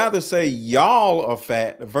I would rather say y'all are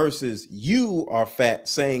fat versus you are fat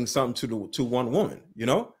saying something to one woman, you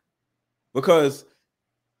know, because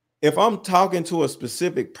if I'm talking to a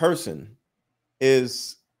specific person,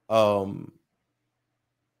 I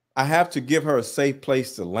have to give her a safe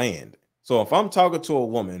place to land. So if I'm talking to a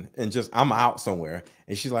woman and just I'm out somewhere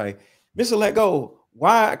and she's like, Mr. Let Go,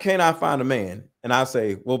 why can't I find a man? And I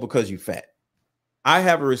say, well, because you fat. I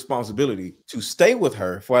have a responsibility to stay with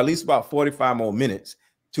her for at least about 45 more minutes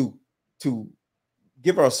to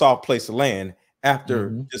give her a soft place to land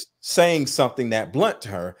after just saying something that blunt to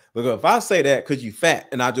her. Because if I say that because you fat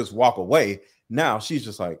and I just walk away, now she's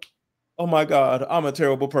just like, oh my God, I'm a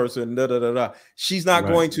terrible person. Da, da, da, da. She's not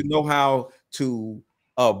going to know how to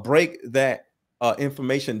break that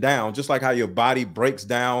information down, just like how your body breaks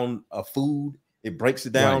down food, it breaks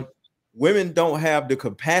it down. Women don't have the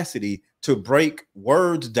capacity to break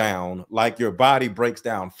words down like your body breaks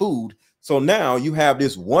down food. So now you have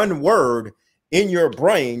this one word in your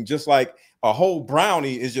brain, just like a whole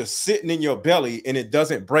brownie is just sitting in your belly and it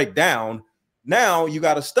doesn't break down. Now you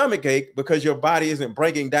got a stomach ache because your body isn't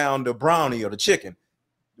breaking down the brownie or the chicken.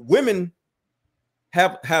 Women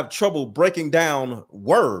have trouble breaking down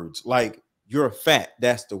words like you're fat.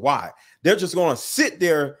 That's the why. They're just going to sit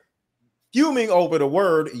there fuming over the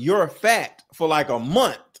word you're fat for like a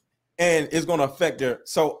month, and it's going to affect their.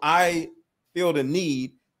 So I feel the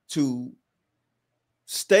need to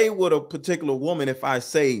stay with a particular woman if I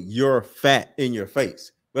say you're fat in your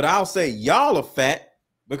face, but I'll say y'all are fat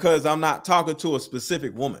because I'm not talking to a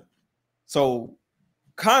specific woman. So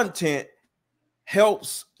content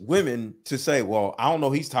helps women to say, well, I don't know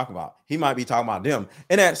who he's talking about. He might be talking about them.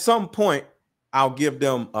 And at some point, I'll give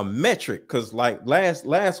them a metric. Because like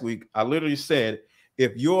last week, I literally said,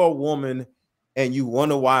 if you're a woman and you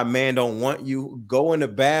wonder why a man don't want you, go in the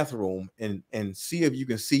bathroom and see if you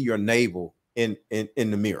can see your navel in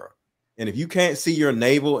the mirror. And if you can't see your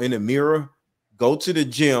navel in the mirror, go to the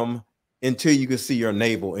gym until you can see your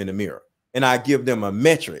navel in the mirror. And I give them a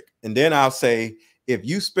metric. And then I'll say, if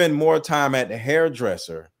you spend more time at the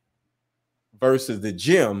hairdresser versus the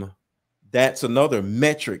gym, that's another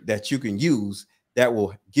metric that you can use that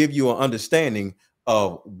will give you an understanding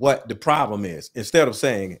of what the problem is, instead of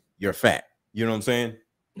saying you're fat. You know what I'm saying?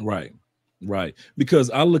 Right. Right. Because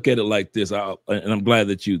I look at it like this, and I'm glad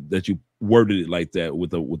that you worded it like that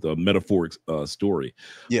with a metaphoric story.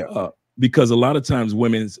 Yeah. Because a lot of times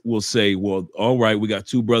women will say, well, all right, we got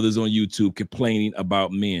two brothers on YouTube complaining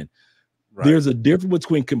about men. Right. There's a difference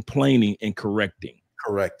between complaining and correcting.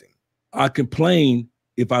 I complain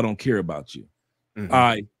if I don't care about you. Mm-hmm.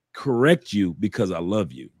 I correct you because I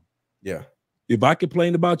love you. Yeah. If I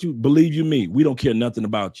complain about you, believe you me, we don't care nothing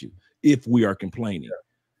about you if we are complaining. Yeah.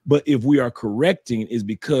 But if we are correcting, is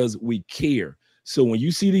because we care. So when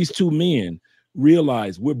you see these two men,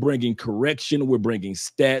 realize we're bringing correction, we're bringing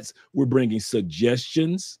stats, we're bringing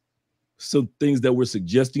suggestions, some things that we're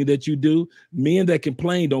suggesting that you do. Men that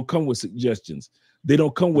complain don't come with suggestions. They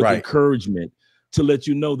don't come with encouragement to let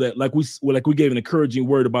you know that, like we gave an encouraging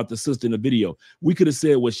word about the sister in the video. We could have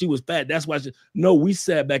said, well, she was fat, that's why no, we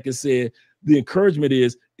sat back and said, the encouragement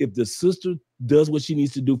is, if the sister does what she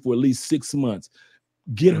needs to do for at least 6 months,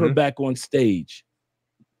 get her back on stage.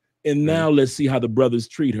 And now let's see how the brothers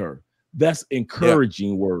treat her. That's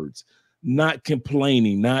encouraging words, not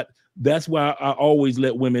complaining. That's why I always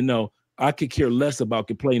let women know I could care less about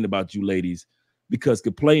complaining about you ladies, because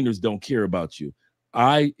complainers don't care about you.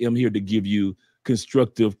 I am here to give you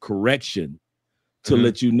constructive correction to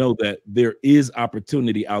let you know that there is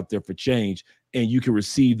opportunity out there for change, and you can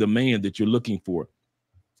receive the man that you're looking for.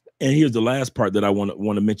 And here's the last part that I want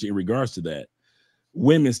to mention in regards to that.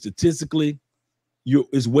 Women, statistically,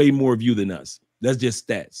 is way more of you than us. That's just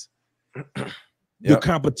stats. The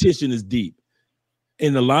competition is deep.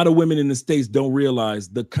 And a lot of women in the States don't realize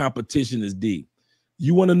the competition is deep.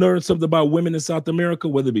 You want to learn something about women in South America,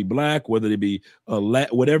 whether it be black, whether it be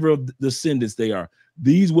whatever descendants they are.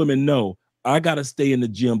 These women know, I got to stay in the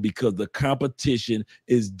gym because the competition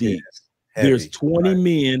is deep. There's 20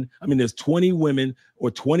 men. I mean, there's 20 women or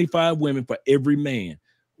 25 women for every man.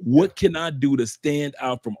 What can I do to stand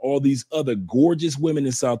out from all these other gorgeous women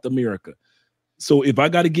in South America? So if I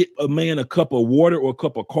got to get a man a cup of water or a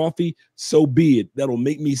cup of coffee, so be it. That'll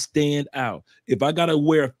make me stand out. If I got to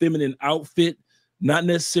wear a feminine outfit, not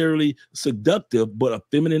necessarily seductive, but a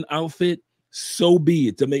feminine outfit, so be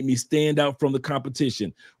it, to make me stand out from the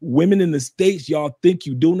competition. Women in the States, y'all think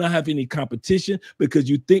you do not have any competition because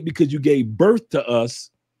you think because you gave birth to us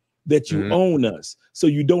that you own us. So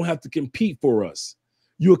you don't have to compete for us.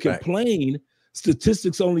 You'll complain.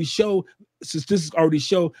 Statistics already show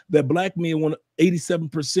that black men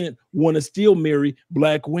 87% want to still marry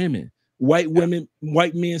black women. White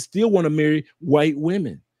men still want to marry white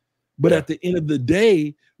women. But at the end of the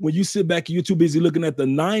day, when you sit back and you're too busy looking at the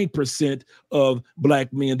 9% of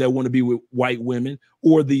black men that want to be with white women,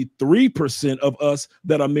 or the 3% of us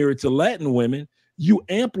that are married to Latin women, you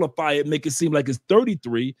amplify it, make it seem like it's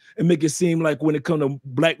 33, and make it seem like when it comes to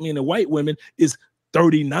black men and white women, it's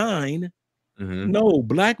 39. No,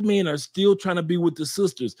 black men are still trying to be with the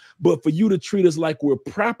sisters, but for you to treat us like we're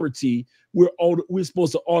property, we're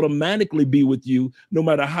supposed to automatically be with you, no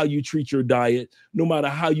matter how you treat your diet, no matter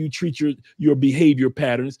how you treat your behavior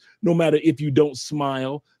patterns, no matter if you don't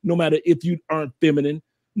smile, no matter if you aren't feminine.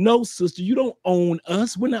 No, sister, you don't own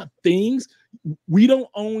us. We're not things. We don't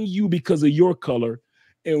own you because of your color,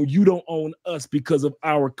 and you don't own us because of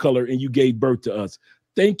our color, and you gave birth to us.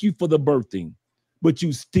 Thank you for the birthing, but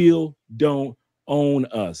you still don't own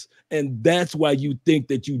us. And that's why you think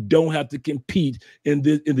that you don't have to compete in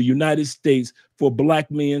the United States for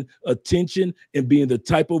black men attention and being the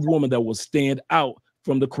type of woman that will stand out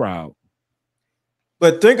from the crowd.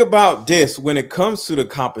 But think about this when it comes to the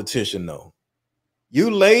competition, though.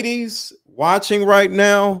 You ladies watching right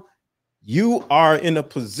now, you are in a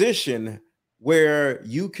position where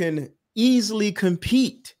you can easily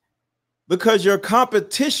compete because your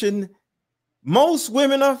competition, most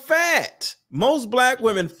women are fat. Most black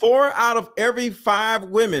women, 4 out of every 5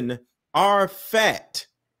 women are fat.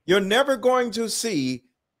 You're never going to see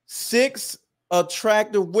 6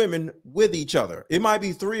 attractive women with each other. It might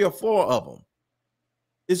be 3 or 4 of them.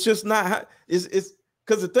 It's just not how it's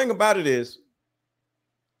because the thing about it is,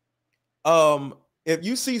 if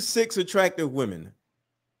you see 6 attractive women,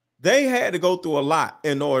 they had to go through a lot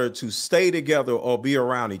in order to stay together or be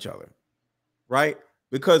around each other, right?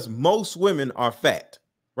 Because most women are fat,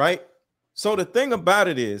 right? So the thing about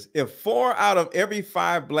it is, if 4 out of every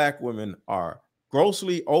 5 black women are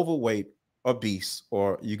grossly overweight, obese,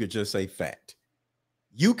 or you could just say fat,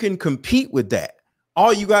 you can compete with that.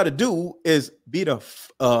 All you got to do is be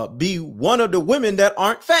one of the women that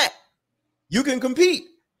aren't fat. You can compete.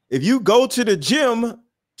 If you go to the gym,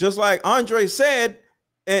 just like Andre said,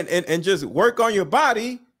 and just work on your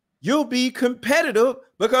body, you'll be competitive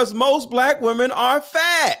because most black women are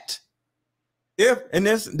fat.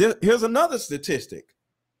 Here's another statistic.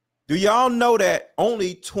 Do y'all know that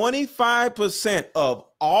only 25% of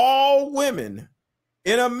all women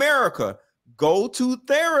in America go to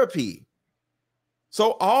therapy?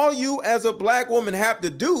 So all you as a black woman have to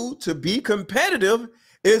do to be competitive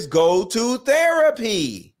is go to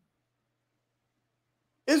therapy.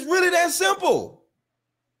 It's really that simple.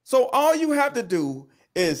 So all you have to do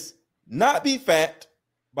is not be fat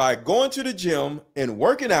by going to the gym and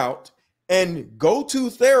working out and go to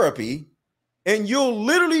therapy, and you'll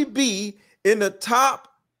literally be in the top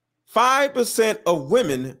 5% of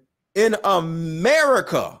women in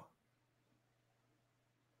America.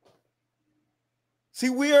 See,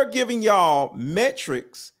 we are giving y'all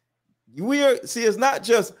metrics. It's not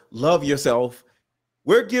just love yourself.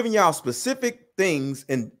 We're giving y'all specific things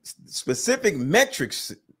and specific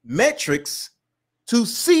metrics to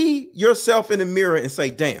see yourself in the mirror and say,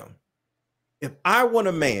 damn, if I want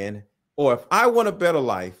a man or if I want a better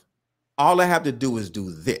life, all I have to do is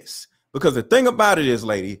do this. Because the thing about it is,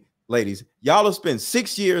 ladies, y'all will spend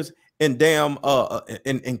 6 years in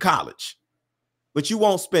in college, but you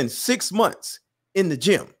won't spend 6 months in the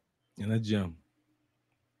gym. In a gym.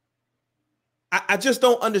 I just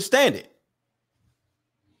don't understand it.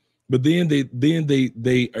 But then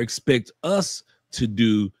they expect us to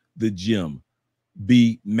do the gym,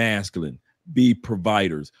 be masculine, be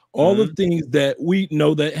providers, all the things that we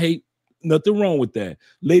know that, hey, nothing wrong with that.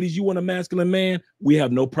 Ladies, you want a masculine man? We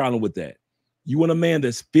have no problem with that. You want a man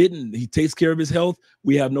that's fit and he takes care of his health?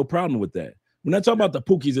 We have no problem with that. We're not talking about the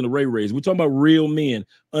Pookies and the Ray Rays. We're talking about real men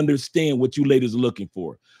understand what you ladies are looking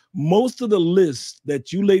for. Most of the lists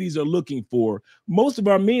that you ladies are looking for, most of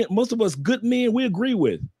us good men, we agree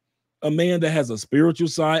with. A man that has a spiritual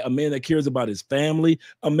side, a man that cares about his family,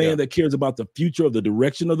 a man that cares about the future of the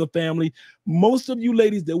direction of the family. Most of you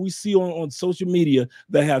ladies that we see on social media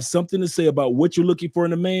that have something to say about what you're looking for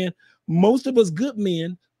in a man, most of us good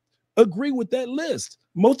men agree with that list.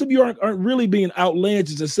 Most of you aren't really being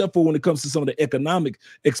outlandish, except for when it comes to some of the economic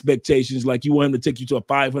expectations, like you want him to take you to a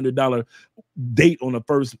 $500 date on the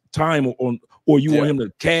first time, or you want him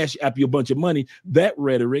to cash app you a bunch of money, that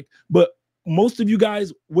rhetoric. But most of you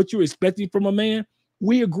guys, what you're expecting from a man,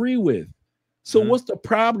 we agree with. So what's the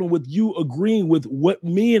problem with you agreeing with what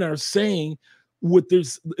men are saying with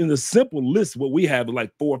this in the simple list? What we have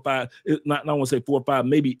like 4 or 5, I want to say 4 or 5,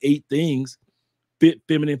 maybe 8 things: fit,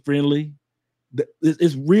 feminine, friendly.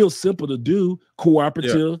 It's real simple to do.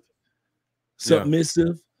 Cooperative,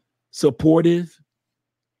 submissive, supportive.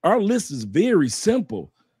 Our list is very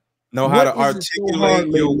simple. Know how to articulate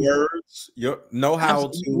your words. Know how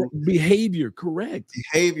to behavior, correct.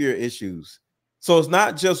 Behavior issues. So it's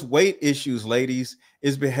not just weight issues, ladies.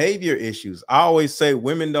 It's behavior issues. I always say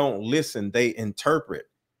women don't listen, they interpret.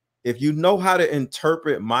 If you know how to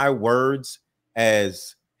interpret my words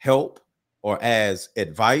as help or as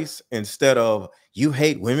advice instead of you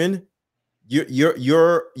hate women,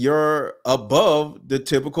 you're above the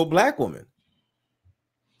typical black woman.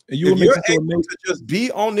 If you're able to just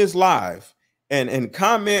be on this live and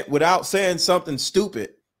comment without saying something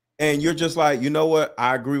stupid, and you're just like, you know what,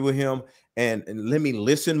 I agree with him, and let me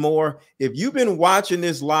listen more. If you've been watching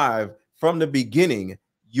this live from the beginning,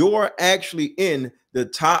 you're actually in the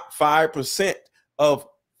top 5% of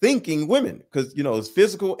thinking women, because it's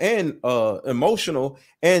physical and emotional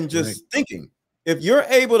and just thinking. If you're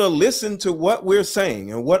able to listen to what we're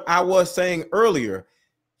saying and what I was saying earlier,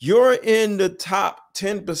 you're in the top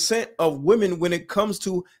 10% of women when it comes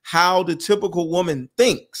to how the typical woman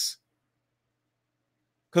thinks.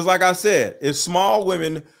 Because like I said, it's small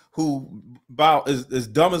women who about as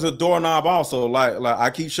dumb as a doorknob also. Like I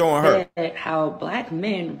keep showing her. How black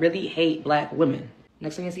men really hate black women.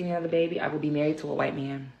 Next time you see me have a baby, I will be married to a white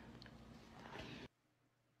man.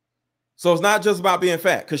 So it's not just about being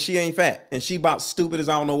fat, because she ain't fat and she about stupid as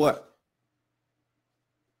I don't know what.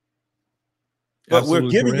 But we're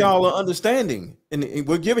giving y'all an understanding, and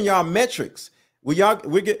we're giving y'all metrics.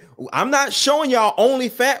 I'm not showing y'all only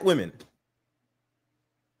fat women.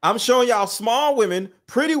 I'm showing y'all small women,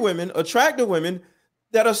 pretty women, attractive women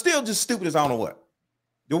that are still just stupid as I don't know what.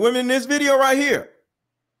 The women in this video right here.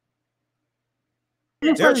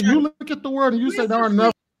 You look at the word and you say there are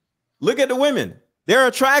enough. Look at the women. They're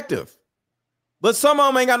attractive. But some of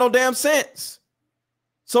them ain't got no damn sense.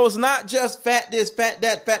 So it's not just fat this, fat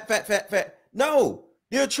that, fat. No,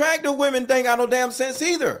 the attractive women ain't got no damn sense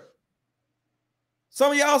either.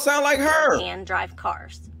 Some of y'all sound like her. And drive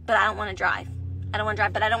cars, but I don't want to drive. I don't want to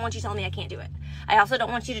drive, but I don't want you telling me I can't do it. I also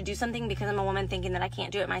don't want you to do something because I'm a woman thinking that I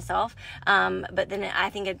can't do it myself. But then I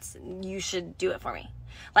think you should do it for me.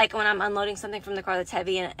 Like when I'm unloading something from the car that's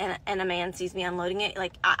heavy and a man sees me unloading it,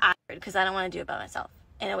 like because I don't want to do it by myself.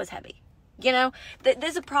 And it was heavy. You know,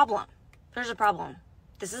 there's a problem. There's a problem.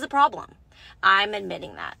 This is a problem. I'm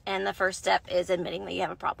admitting that. And the first step is admitting that you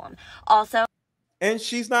have a problem. Also. And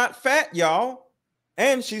she's not fat, y'all.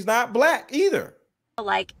 And she's not black either.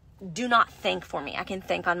 Like, do not think for me. I can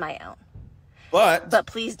think on my own. But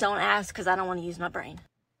please don't ask because I don't want to use my brain.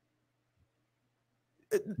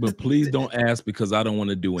 But please don't ask because I don't want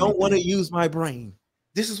to do anything. Don't want to use my brain.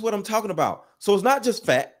 This is what I'm talking about. So it's not just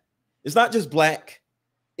fat. It's not just black.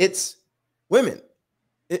 It's women.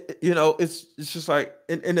 It's just like,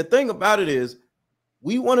 and the thing about it is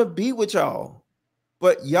we want to be with y'all,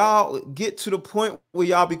 but y'all get to the point where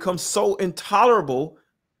y'all become so intolerable.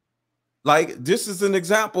 Like this is an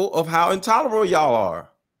example of how intolerable y'all are.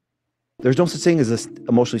 There's no such thing as an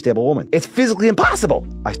emotionally stable woman. It's physically impossible.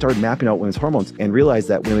 I started mapping out women's hormones and realized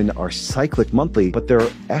that women are cyclic monthly, but their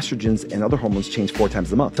estrogens and other hormones change 4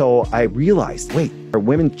 times a month. So I realized, wait,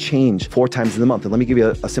 women change 4 times in the month. And let me give you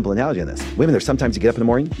a simple analogy on this. Women, there's sometimes you get up in the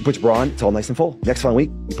morning, you put your bra on, it's all nice and full. Next following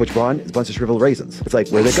week, you put your bra on, it's a bunch of shriveled raisins. It's like,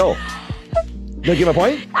 where'd they go? You get my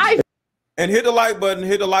point? And hit the like button,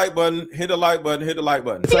 hit the like button, hit the like button, hit the like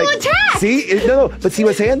button. It's like, see, no, but see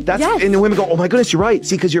what I'm saying? That's and the women go, oh my goodness, you're right.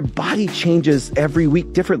 See, because your body changes every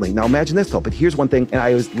week differently. Now imagine this though, but here's one thing. And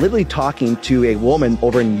I was literally talking to a woman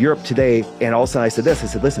over in Europe today, and all of a sudden I said this, I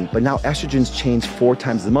said, listen, but now estrogens change 4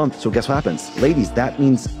 times a month. So guess what happens? Ladies, that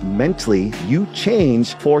means mentally you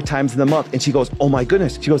change 4 times in the month. And she goes, oh my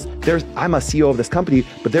goodness. She goes, I'm a CEO of this company,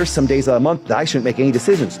 but there's some days of the month that I shouldn't make any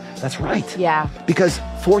decisions. That's right. Yeah. Because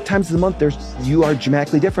 4 times in the month, you are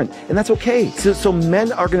dramatically different, and that's okay. So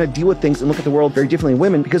men are going to deal with things and look at the world very differently than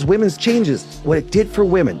women because women's changes. What it did for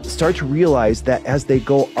women, start to realize that as they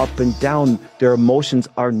go up and down, their emotions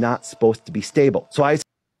are not supposed to be stable.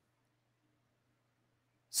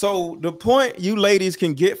 So the point you ladies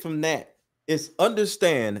can get from that is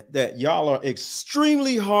understand that y'all are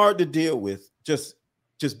extremely hard to deal with just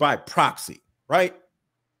by proxy, right?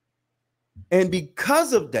 And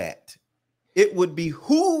because of that, it would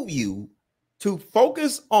behoove you to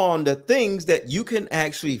focus on the things that you can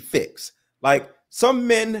actually fix. Like some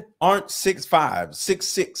men aren't 6'5",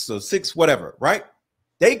 6'6", or 6 whatever, right?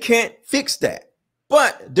 They can't fix that,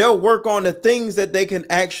 but they'll work on the things that they can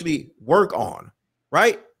actually work on,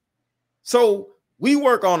 right? So we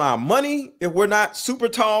work on our money if we're not super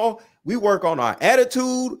tall. We work on our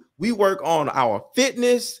attitude. We work on our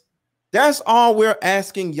fitness. That's all we're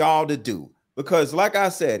asking y'all to do. Because like I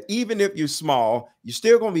said, even if you're small, you're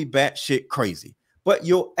still going to be batshit crazy, but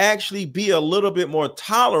you'll actually be a little bit more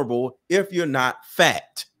tolerable if you're not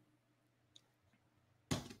fat.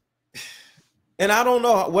 And I don't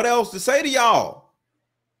know what else to say to y'all.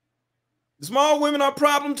 Small women are a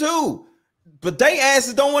problem too, but they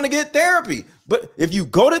asses don't want to get therapy. But if you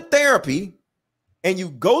go to therapy and you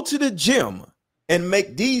go to the gym and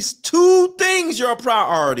make these 2 things your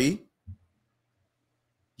priority,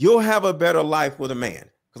 you'll have a better life with a man.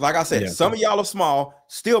 Because like I said, some of y'all are small,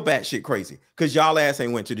 still batshit crazy because y'all ass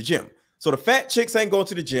ain't went to the gym. So the fat chicks ain't going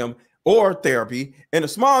to the gym or therapy, and the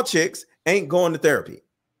small chicks ain't going to therapy.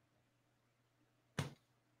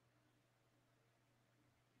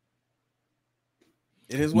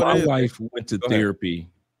 It is what it is. My wife went to therapy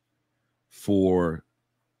for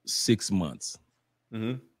 6 months.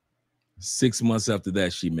 6 months after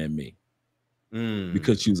that, she met me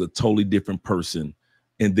because she was a totally different person.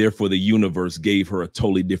 And therefore, the universe gave her a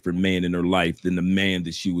totally different man in her life than the man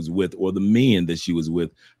that she was with or the men that she was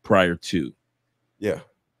with prior to. Yeah,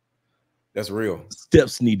 that's real.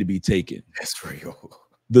 Steps need to be taken. That's real.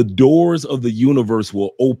 The doors of the universe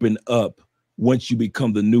will open up once you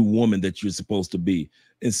become the new woman that you're supposed to be.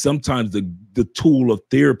 And sometimes the tool of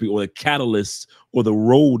therapy or the catalyst or the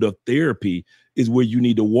road of therapy is where you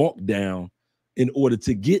need to walk down in order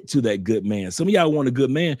to get to that good man. Some of y'all want a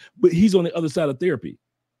good man, but he's on the other side of therapy.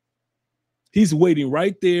 He's waiting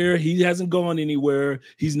right there. He hasn't gone anywhere.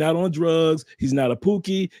 He's not on drugs. He's not a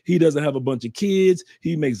pookie. He doesn't have a bunch of kids.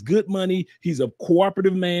 He makes good money. He's a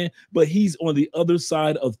cooperative man, but he's on the other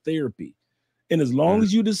side of therapy. And as long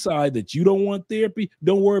as you decide that you don't want therapy,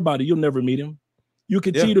 don't worry about it. You'll never meet him. You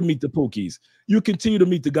continue to meet the pookies. You continue to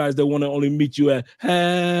meet the guys that want to only meet you at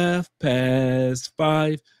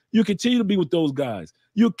 5:30. You continue to be with those guys.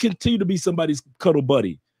 You continue to be somebody's cuddle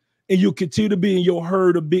buddy. And you continue to be in your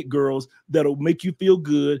herd of big girls that'll make you feel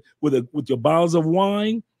good with your bottles of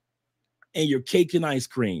wine and your cake and ice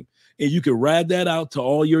cream. And you can ride that out to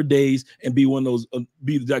all your days and be one of those,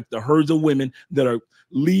 be like the herds of women that are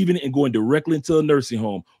leaving and going directly into a nursing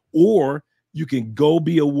home. Or you can go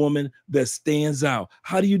be a woman that stands out.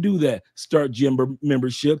 How do you do that? Start gym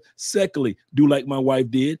membership. Secondly, do like my wife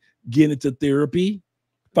did, get into therapy.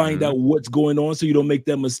 Find out what's going on so you don't make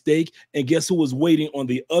that mistake. And guess who was waiting on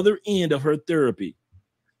the other end of her therapy?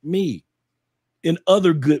 Me. And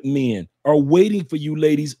other good men are waiting for you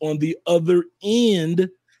ladies on the other end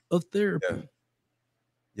of therapy.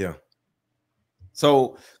 Yeah.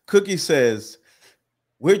 So Cookie says,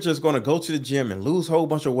 we're just going to go to the gym and lose a whole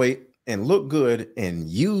bunch of weight and look good and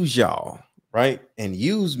use y'all, right? And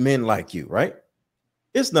use men like you, right?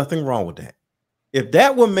 There's nothing wrong with that. If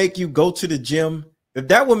that will make you go to the gym, if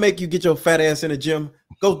that will make you get your fat ass in the gym,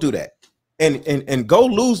 go do that. And go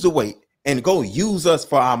lose the weight and go use us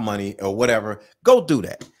for our money or whatever. Go do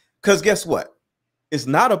that. Because guess what? It's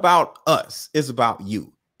not about us. It's about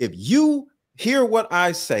you. If you hear what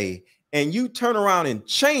I say and you turn around and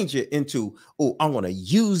change it into, oh, I'm going to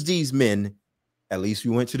use these men. At least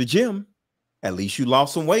you went to the gym. At least you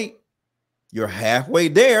lost some weight. You're halfway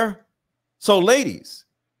there. So ladies,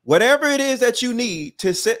 whatever it is that you need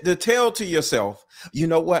to tell to yourself, you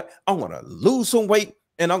know what? I'm going to lose some weight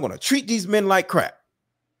and I'm going to treat these men like crap.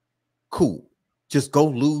 Cool. Just go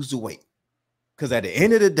lose the weight. Because at the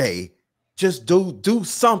end of the day, just do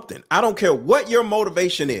something. I don't care what your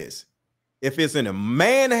motivation is. If it's in a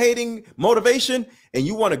man-hating motivation and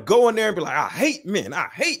you want to go in there and be like, I hate men,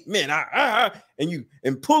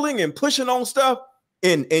 and pulling and pushing on stuff,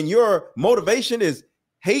 and your motivation is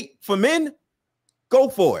hate for men, go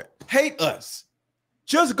for it. Hate us.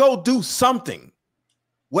 Just go do something.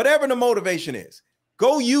 Whatever the motivation is,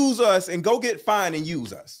 go use us and go get fined and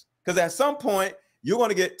use us. Because at some point, you're going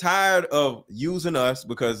to get tired of using us,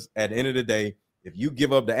 because at the end of the day, if you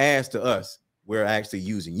give up the ass to us, we're actually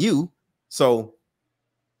using you. So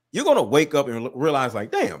you're going to wake up and realize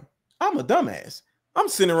like, damn, I'm a dumbass. I'm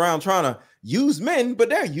sitting around trying to use men, but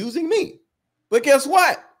they're using me. But guess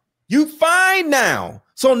what? You fine now.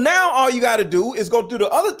 So now all you got to do is go do the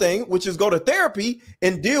other thing, which is go to therapy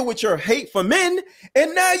and deal with your hate for men.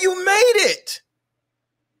 And now you made it.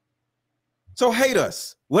 So hate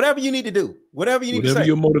us. Whatever you need to do, whatever you need to say. Whatever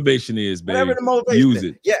your motivation is, baby. Whatever the motivation use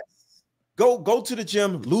it. Yes. Go to the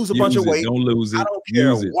gym, lose a bunch of weight. Don't lose it. I don't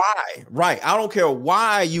care why. Right. I don't care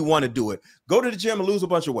why you want to do it. Go to the gym and lose a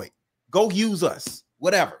bunch of weight. Go use us.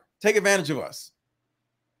 Whatever. Take advantage of us.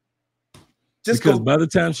 Because by the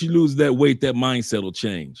time she loses that weight, that mindset will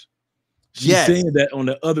change. She's saying that on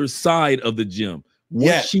the other side of the gym.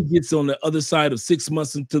 Once she gets on the other side of 6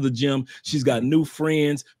 months into the gym, she's got new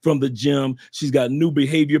friends from the gym. She's got new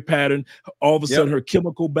behavior pattern. All of a sudden, her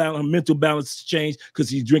chemical balance, her mental balance change because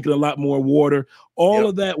she's drinking a lot more water. All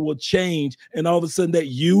of that will change. And all of a sudden, that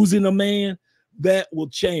using a man, that will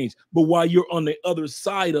change. But while you're on the other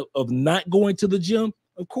side of not going to the gym,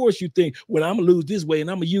 of course you think, well, I'm going to lose this weight and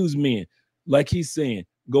I'm going to use men. Like he's saying,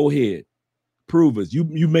 go ahead. Prove us.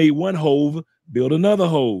 You made one hove, build another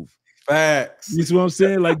hove. Facts. You see what I'm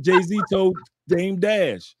saying? Like Jay-Z told Dame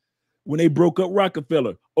Dash when they broke up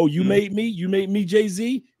Rockefeller. Oh, you made me,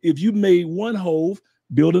 Jay-Z. If you made one hove,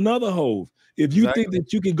 build another hove. If you think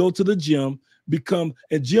that you can go to the gym,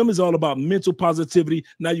 and gym is all about mental positivity.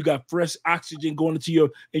 Now you got fresh oxygen going into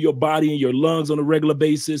your body and your lungs on a regular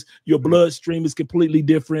basis. Your bloodstream is completely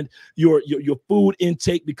different. Your food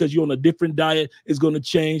intake, because you're on a different diet, is going to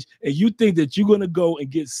change. And you think that you're going to go and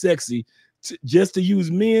get sexy just to use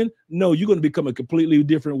men? No, you're going to become a completely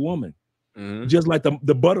different woman. Just like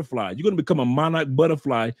the butterfly. You're going to become a monarch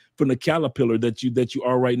butterfly from the caterpillar that you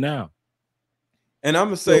are right now. And I'm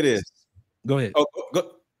going to say this. Go ahead. Oh,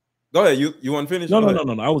 go ahead. You want to finish? No.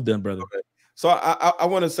 I was done, brother. Okay. So I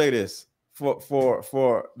want to say this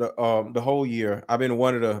for the whole year. I've been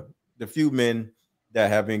one of the few men that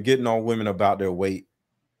have been getting on women about their weight.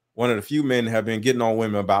 One of the few men have been getting on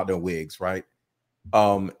women about their wigs, right?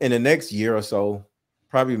 In the next year or so,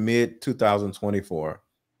 probably mid 2024,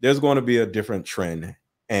 there's going to be a different trend,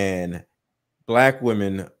 and black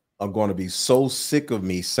women are going to be so sick of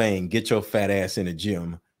me saying, get your fat ass in the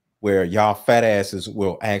gym, where y'all fat asses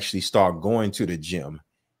will actually start going to the gym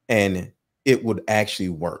and it would actually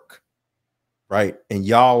work, right? And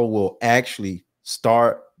y'all will actually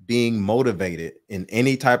start being motivated in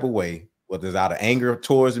any type of way, whether it's out of anger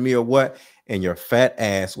towards me or what, and your fat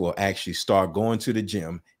ass will actually start going to the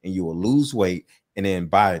gym and you will lose weight. And then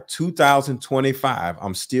by 2025,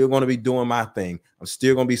 I'm still going to be doing my thing. I'm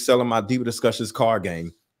still going to be selling my Deeper Discussions card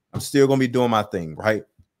game. I'm still going to be doing my thing, right?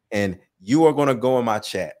 And you are going to go in my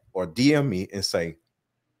chat or DM me and say,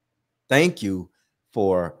 thank you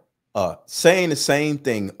for saying the same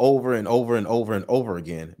thing over and over and over and over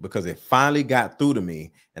again, because it finally got through to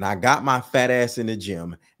me and I got my fat ass in the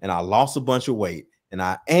gym and I lost a bunch of weight and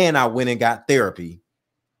I went and got therapy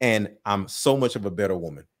and I'm so much of a better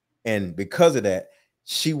woman. And because of that,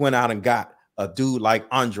 she went out and got a dude like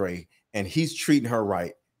Andre and he's treating her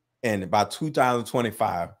right. And by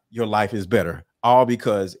 2025, your life is better, all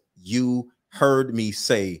because you heard me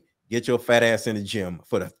say, get your fat ass in the gym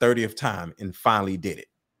for the 30th time and finally did it.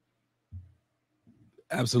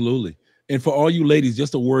 Absolutely. And for all you ladies,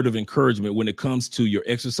 just a word of encouragement when it comes to your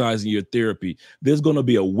exercise and your therapy, there's going to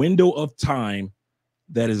be a window of time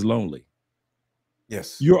that is lonely.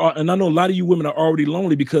 Yes. And I know a lot of you women are already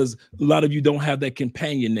lonely because a lot of you don't have that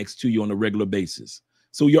companion next to you on a regular basis.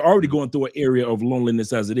 So you're already going through an area of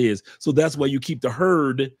loneliness as it is. So that's why you keep the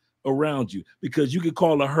herd around you, because you can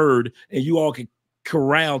call a herd and you all can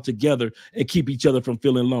corral together and keep each other from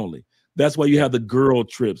feeling lonely. That's why you have the girl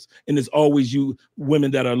trips. And it's always you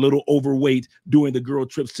women that are a little overweight doing the girl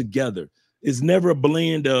trips together. It's never a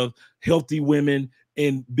blend of healthy women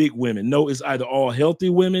and big women. No, it's either all healthy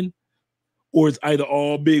women or it's either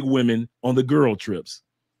all big women on the girl trips.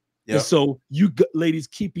 Yep. And so you ladies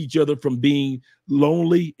keep each other from being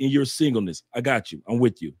lonely in your singleness. I got you. I'm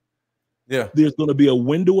with you. Yeah. There's going to be a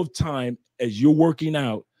window of time as you're working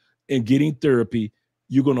out and getting therapy,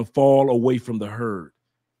 you're going to fall away from the herd.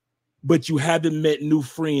 But you haven't met new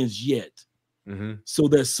friends yet. Mm-hmm. So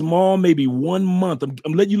that small, maybe 1 month,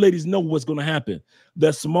 I'm letting you ladies know what's going to happen.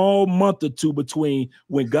 That small month or two between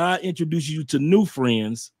when God introduces you to new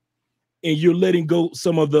friends and you're letting go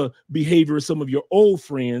some of the behavior of some of your old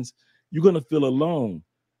friends, you're going to feel alone.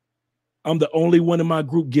 I'm the only one in my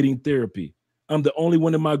group getting therapy. I'm the only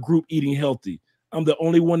one in my group eating healthy. I'm the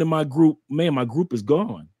only one in my group. Man, my group is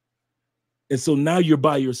gone. And so now you're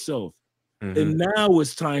by yourself. Mm-hmm. And now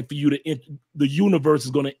it's time for you the universe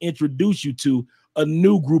is going to introduce you to a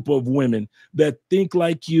new group of women that think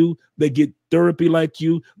like you, that get therapy like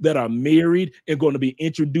you, that are married and going to be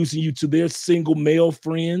introducing you to their single male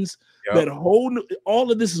friends. Yep.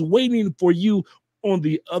 All of this is waiting for you on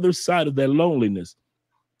the other side of that loneliness.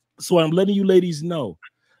 So I'm letting you ladies know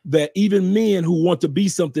that even men who want to be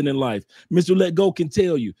something in life, Mr. Let Go can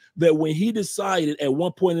tell you that when he decided at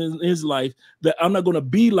one point in his life that I'm not going to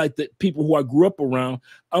be like the people who I grew up around,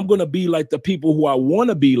 I'm going to be like the people who I want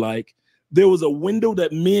to be like, there was a window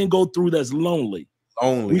that men go through that's lonely.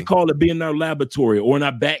 We call it being in our laboratory or in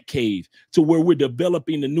our bat cave, to where we're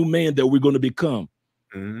developing the new man that we're going to become.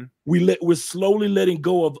 Mm-hmm. We're slowly letting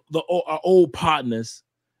go of our old partners,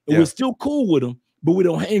 and we're still cool with them, but we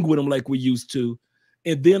don't hang with them like we used to.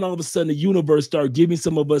 And then all of a sudden, the universe started giving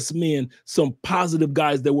some of us men some positive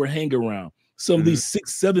guys that we're hanging around. Some of these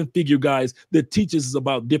 6-7 figure guys that teach us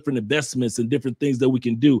about different investments and different things that we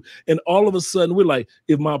can do. And all of a sudden, we're like,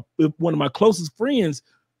 if one of my closest friends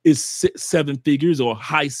is 7 figures or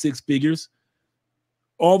high 6 figures,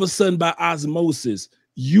 all of a sudden, by osmosis,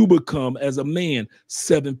 you become, as a man,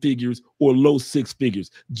 7 figures or low 6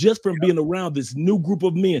 figures, just from being around this new group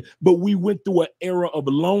of men. But we went through an era of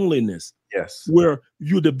loneliness. Yes. Where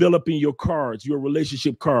you're developing your cards, your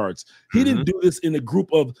relationship cards. He didn't do this in a group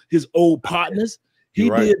of his old partners. He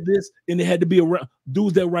did this, and it had to be around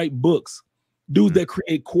dudes that write books, dudes that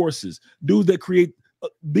create courses, dudes that create.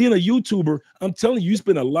 Being a YouTuber, I'm telling you, you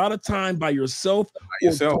spend a lot of time by yourself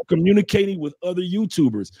or communicating with other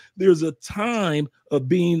YouTubers. There's a time of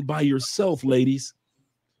being by yourself, ladies.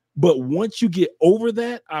 But once you get over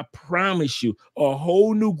that, I promise you, a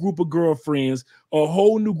whole new group of girlfriends, a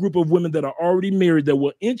whole new group of women that are already married that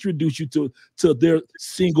will introduce you to their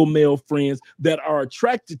single male friends that are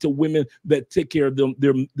attracted to women that take care of them,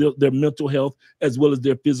 their mental health as well as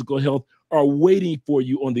their physical health, are waiting for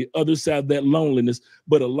you on the other side of that loneliness.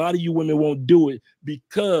 But a lot of you women won't do it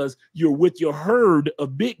because you're with your herd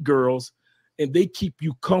of big girls, and they keep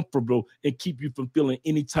you comfortable and keep you from feeling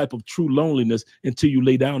any type of true loneliness until you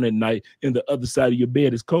lay down at night and the other side of your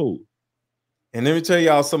bed is cold. And let me tell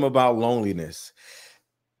y'all something about loneliness.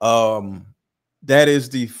 That is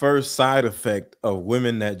the first side effect of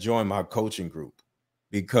women that join my coaching group,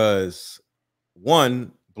 because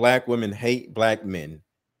one, Black women hate Black men,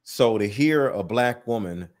 So to hear a black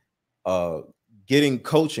woman getting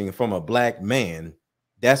coaching from a black man,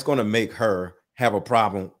 that's going to make her have a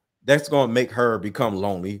problem. That's going to make her become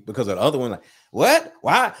lonely because of the other one. Like, what?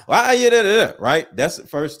 Why are you da? Right? That's the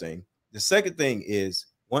first thing. The second thing is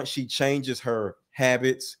once she changes her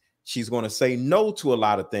habits, she's going to say no to a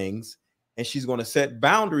lot of things, and she's going to set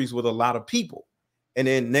boundaries with a lot of people. And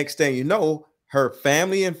then next thing you know, her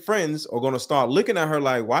family and friends are going to start looking at her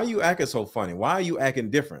like, why are you acting so funny? Why are you acting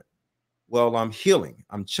different? Well, I'm healing,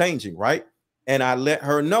 I'm changing, right? And I let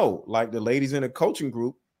her know, like the ladies in the coaching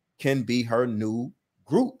group can be her new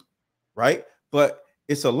group, right? But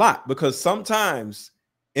it's a lot because sometimes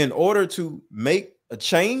in order to make a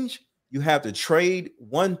change, you have to trade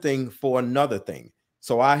one thing for another thing.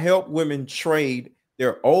 So I help women trade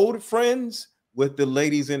their old friends with the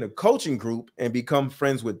ladies in the coaching group and become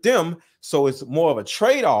friends with them. So it's more of a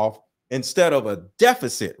trade-off instead of a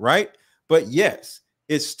deficit, right? But yes,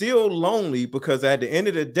 it's still lonely because at the end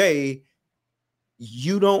of the day,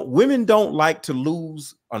 women don't like to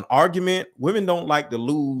lose an argument. Women don't like to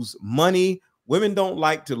lose money. Women don't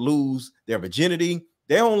like to lose their virginity.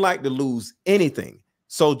 They don't like to lose anything.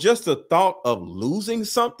 So just the thought of losing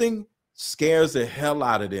something scares the hell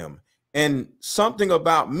out of them. And something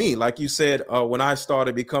about me, like you said, when I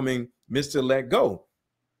started becoming Mr. Let Go,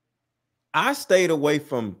 I stayed away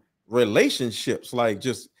from relationships. Like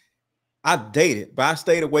I dated, but I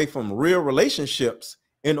stayed away from real relationships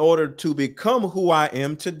in order to become who I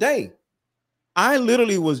am today. I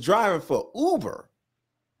literally was driving for Uber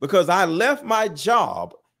because I left my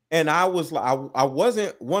job and I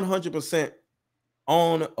wasn't 100%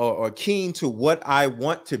 on or keen to what I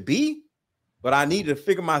want to be, but I needed to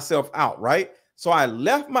figure myself out, right? So I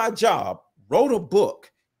left my job, wrote a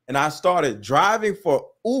book, and I started driving for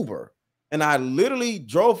Uber. And I literally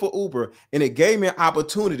drove for Uber, and it gave me an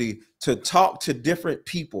opportunity to talk to different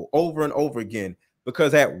people over and over again.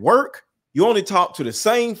 Because at work, you only talk to the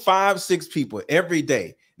same 5-6 people every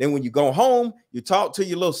day. Then when you go home, you talk to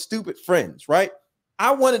your little stupid friends, right?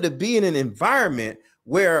 I wanted to be in an environment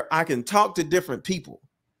where I can talk to different people.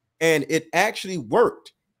 And it actually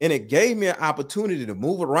worked. And it gave me an opportunity to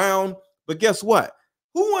move around. But guess what?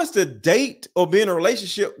 Who wants to date or be in a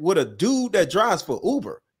relationship with a dude that drives for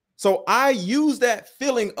Uber? So I use that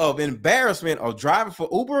feeling of embarrassment of driving for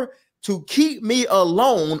Uber to keep me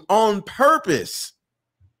alone on purpose.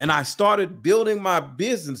 And I started building my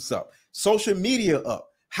business up, social media up,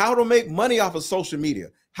 how to make money off of social media,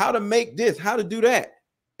 how to make this, how to do that.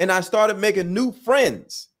 And I started making new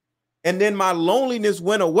friends. And then my loneliness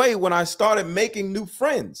went away when I started making new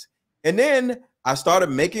friends. And then I started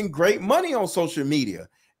making great money on social media.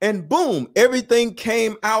 And boom, everything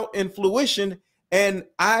came out in fruition. And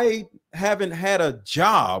I haven't had a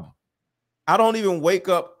job. I don't even wake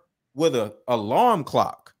up with an alarm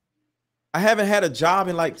clock. I haven't had a job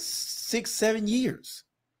in like 6-7 years.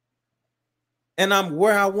 And I'm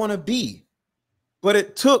where I want to be. But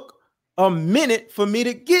it took a minute for me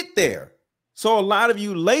to get there. So a lot of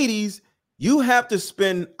you ladies, you have to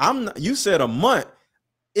spend, you said a month.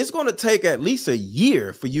 It's going to take at least a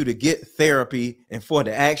year for you to get therapy and for it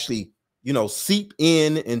to actually, seep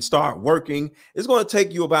in and start working. It's going to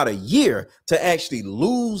take you about a year to actually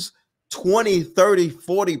lose 20, 30,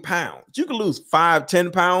 40 pounds. You can lose 5,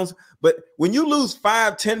 10 pounds, but when you lose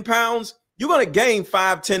 5, 10 pounds, you're going to gain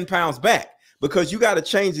 5, 10 pounds back because you got to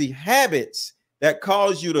change the habits that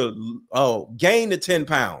cause you to gain the 10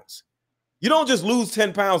 pounds. You don't just lose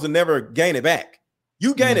 10 pounds and never gain it back.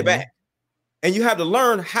 You gain it back. And you have to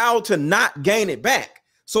learn how to not gain it back.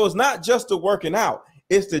 So it's not just the working out.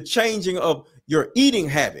 It's the changing of your eating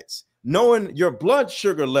habits, knowing your blood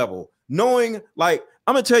sugar level, knowing, like,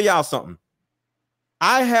 I'm going to tell y'all something.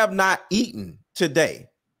 I have not eaten today.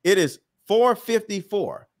 It is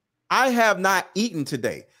 4:54. I have not eaten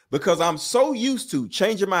today because I'm so used to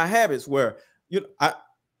changing my habits where,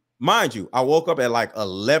 mind you, I woke up at like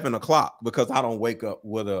 11 o'clock because I don't wake up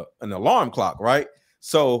with an alarm clock, right?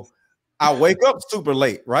 So I wake up super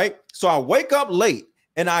late, right? So I wake up late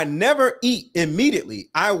and I never eat immediately.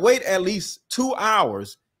 I wait at least 2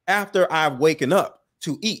 hours after I've waken up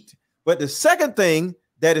to eat. But the second thing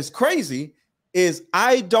that is crazy is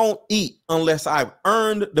I don't eat unless I've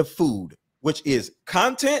earned the food, which is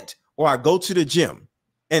content or I go to the gym.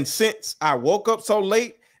 And since I woke up so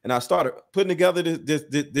late and I started putting together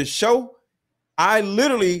this show, I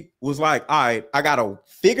literally was like, all right, I gotta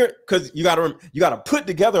figure, because you gotta put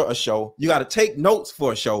together a show, you gotta take notes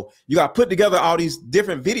for a show, you gotta put together all these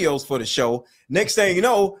different videos for the show. Next thing you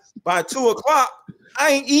know, by 2 o'clock,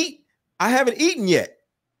 I haven't eaten yet.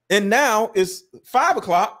 And now it's 5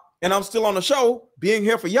 o'clock and I'm still on the show, being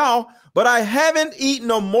here for y'all, but I haven't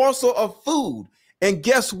eaten a morsel of food. And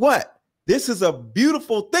guess what? This is a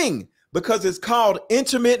beautiful thing because it's called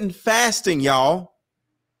intermittent fasting, y'all.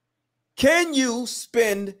 Can you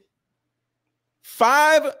spend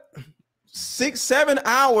 5, 6, 7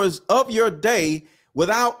 hours of your day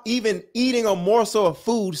without even eating a morsel of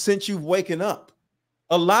food since you've waken up?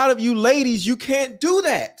 A lot of you ladies, you can't do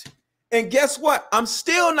that. And guess what? I'm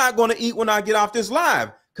still not going to eat when I get off this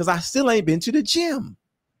live because I still ain't been to the gym.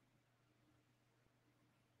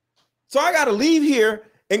 So I got to leave here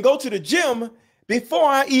and go to the gym before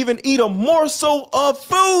I even eat a morsel of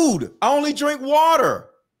food. I only drink water.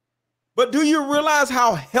 But do you realize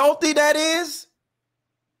how healthy that is?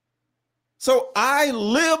 So I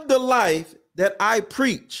live the life that I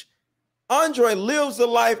preach. Andre lives the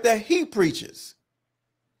life that he preaches.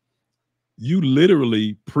 You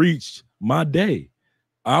literally preached my day.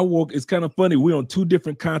 It's kind of funny. We're on 2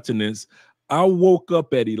 different continents. I woke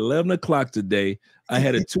up at 11 o'clock today. I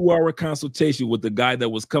had a 2-hour consultation with the guy that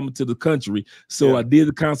was coming to the country. So I did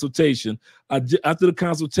the consultation. After the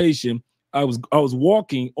consultation, I was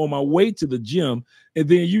walking on my way to the gym. And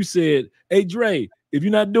then you said, hey, Dre, if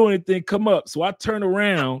you're not doing anything, come up. So I turn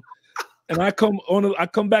around and I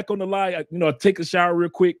come back on the live, I take a shower real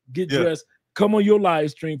quick, get dressed, come on your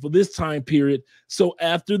live stream for this time period. So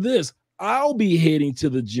after this, I'll be heading to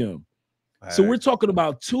the gym. So we're talking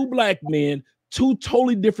about 2 black men, 2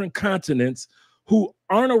 totally different continents who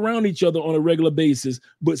aren't around each other on a regular basis,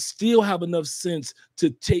 but still have enough sense to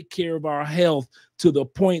take care of our health to the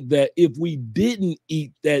point that if we didn't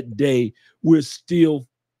eat that day, we're still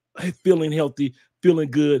feeling healthy, feeling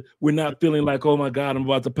good. We're not feeling like, oh my God, I'm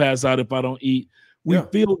about to pass out if I don't eat. We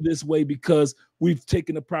feel this way because we've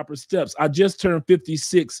taken the proper steps. I just turned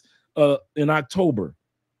 56 in October.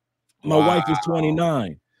 My wife is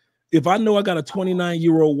 29. If I know I got a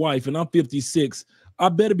 29-year-old wife and I'm 56, I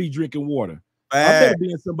better be drinking water. I better be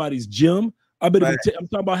in somebody's gym. I better be I'm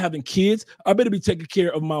talking about having kids. I better be taking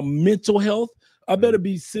care of my mental health. I better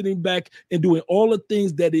be sitting back and doing all the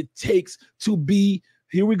things that it takes to be,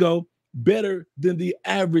 here we go, better than the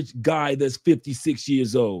average guy that's 56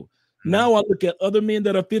 years old. Now I look at other men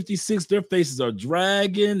that are 56, their faces are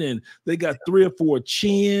dragging and they got 3 or 4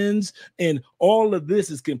 chins and all of this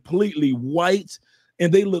is completely white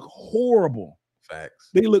and they look horrible. Facts.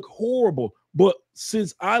 They look horrible. But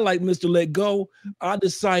since I, like Mr. Let Go, I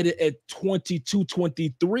decided at 22,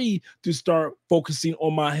 23 to start focusing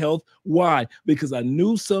on my health. Why? Because I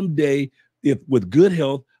knew someday, if with good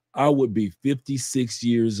health, I would be 56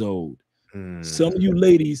 years old. Some of you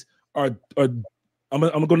ladies I'm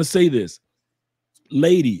going to say this.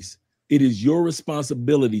 Ladies, it is your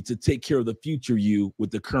responsibility to take care of the future you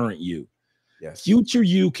with the current you. Yes. Future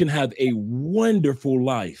you can have a wonderful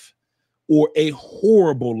life or a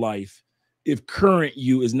horrible life if current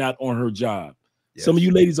you is not on her job. Yes. Some of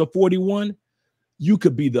you ladies are 41. You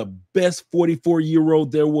could be the best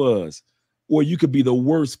 44-year-old there was, or you could be the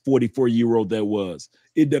worst 44-year-old there was.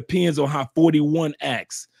 It depends on how 41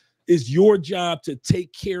 acts. It's your job to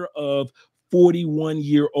take care of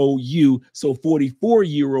 41-year-old you so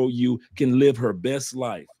 44-year-old you can live her best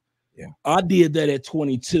life. Yeah. I did that at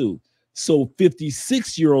 22. So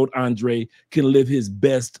 56-year-old Andre can live his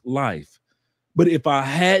best life. But if I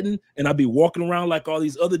hadn't, and I'd be walking around like all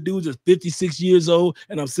these other dudes that's 56 years old,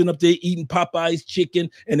 and I'm sitting up there eating Popeye's chicken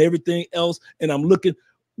and everything else, and I'm looking,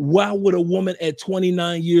 why would a woman at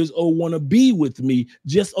 29 years old want to be with me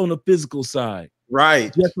just on the physical side?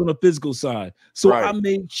 Right. Just on the physical side. So I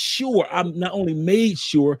made sure, I not only made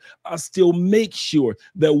sure, I still make sure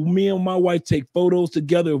that me and my wife take photos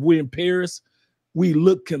together. If we're in Paris, we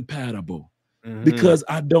look compatible. Because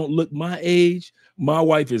I don't look my age. My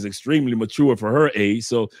wife is extremely mature for her age.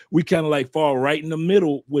 So we kind of like fall right in the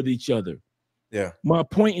middle with each other. Yeah. My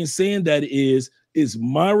point in saying that is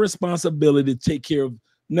my responsibility to take care of.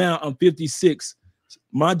 Now I'm 56.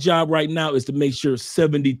 My job right now is to make sure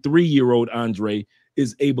 73-year-old Andre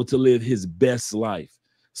is able to live his best life.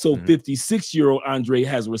 So 56-year-old Andre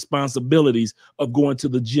has responsibilities of going to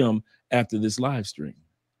the gym after this live stream.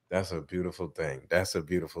 That's a beautiful thing. That's a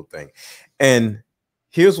beautiful thing. And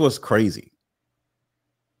here's what's crazy.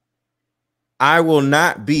 I will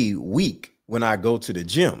not be weak when I go to the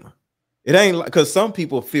gym. It ain't like, because some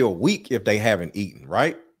people feel weak if they haven't eaten,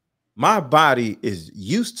 right? My body is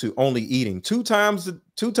used to only eating two times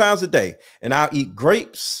a day, and I'll eat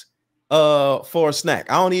grapes for a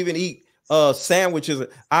snack. I don't even eat sandwiches.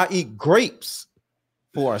 I eat grapes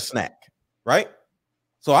for a snack, right?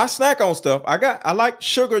 So I snack on stuff. I like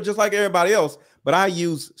sugar just like everybody else, but I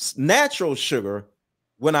use natural sugar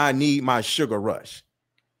when I need my sugar rush.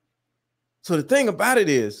 So the thing about it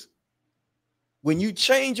is, when you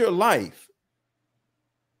change your life,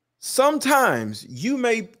 sometimes you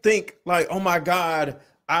may think like, oh my God,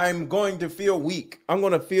 I'm going to feel weak. I'm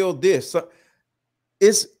going to feel this.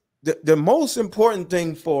 It's the most important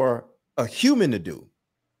thing for a human to do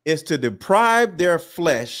is to deprive their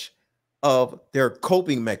flesh of their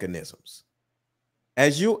coping mechanisms.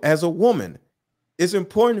 As a woman, it's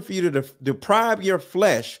important for you to deprive your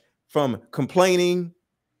flesh from complaining,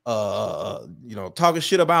 talking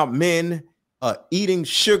shit about men, eating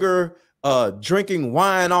sugar, drinking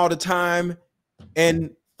wine all the time,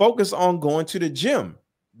 and focus on going to the gym.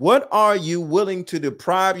 What are you willing to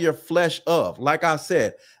deprive your flesh of? Like I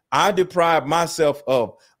said, I deprived myself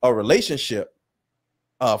of a relationship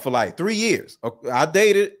for like 3 years. I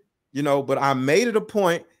dated, but I made it a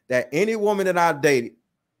point that any woman that I dated,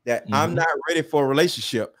 that I'm not ready for a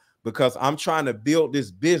relationship because I'm trying to build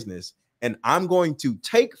this business, and I'm going to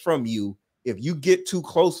take from you if you get too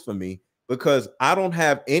close for me, because I don't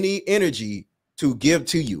have any energy to give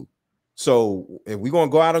to you. So if we're going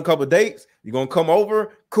to go out on a couple of dates, you're going to come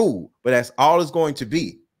over, cool. But that's all it's going to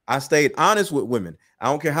be. I stayed honest with women. I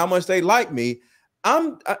don't care how much they like me.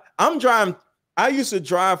 I'm driving. I used to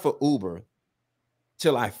drive for Uber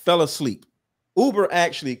till I fell asleep. Uber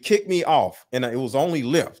actually kicked me off, and it was only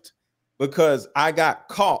Lyft, because I got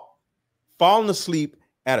caught falling asleep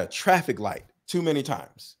at a traffic light too many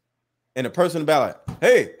times. And the person about like,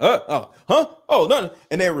 hey, oh, no.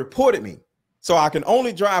 And they reported me. So I can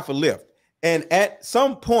only drive for Lyft. And at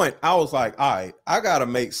some point, I was like, all right, I got to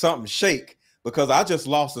make something shake, because I just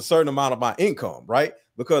lost a certain amount of my income, right?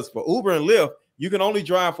 Because for Uber and Lyft, you can only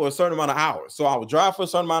drive for a certain amount of hours. So I would drive for a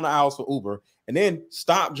certain amount of hours for Uber, and then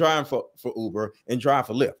stop driving for Uber and drive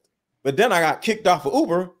for Lyft. But then I got kicked off of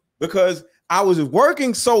Uber because I was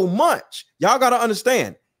working so much. Y'all got to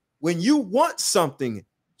understand, when you want something,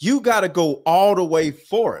 you got to go all the way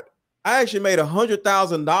for it. I actually made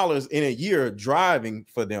 $100,000 in a year driving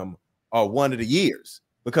for them one of the years,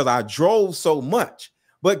 because I drove so much.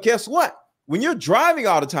 But guess what? When you're driving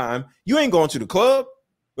all the time, you ain't going to the club,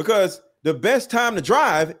 because the best time to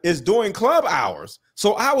drive is during club hours.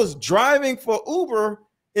 So I was driving for Uber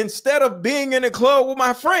instead of being in the club with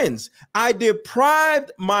my friends. I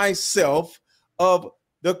deprived myself of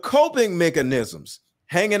the coping mechanisms,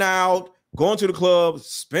 hanging out, going to the club,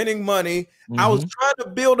 spending money. I was trying to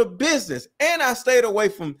build a business, and I stayed away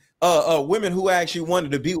from women who actually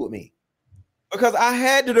wanted to be with me, because I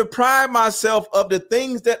had to deprive myself of the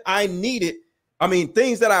things that I needed. I mean,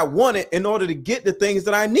 things that I wanted in order to get the things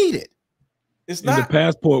that I needed. It's not in the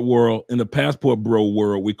passport world, in the passport bro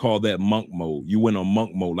world, we call that monk mode. You went on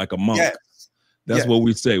monk mode like a monk. Yes. That's what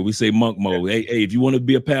we say. We say monk mode. Hey, if you want to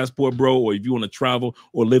be a passport bro, or if you want to travel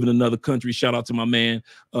or live in another country, shout out to my man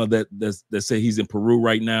that say he's in Peru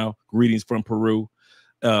right now. Greetings from Peru,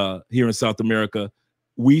 here in South America.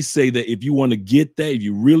 We say that if you want to get that, if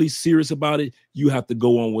you're really serious about it, you have to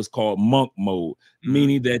go on what's called monk mode,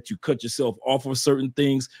 meaning that you cut yourself off of certain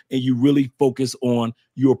things and you really focus on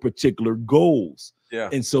your particular goals. Yeah.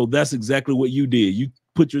 And so that's exactly what you did. You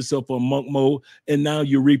put yourself on monk mode, and now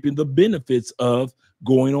you're reaping the benefits of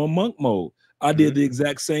going on monk mode. I did the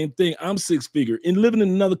exact same thing. I'm 6-figure and living in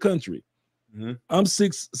another country. I'm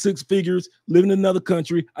six figures living in another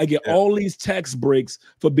country. I get all these tax breaks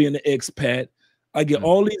for being an expat. I get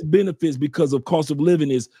all these benefits because of cost of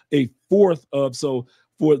living is a fourth of. So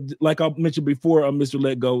for, like I mentioned before, Mr.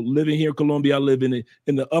 Let Go, living here in Colombia, I live in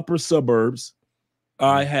the upper suburbs.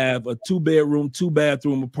 I have a 2-bedroom,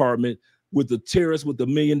 2-bathroom apartment with a terrace with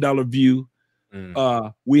 $1 million view.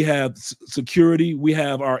 We have security. We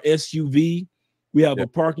have our SUV. We have a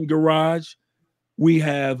parking garage. We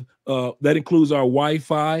have, that includes our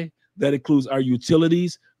Wi-Fi. That includes our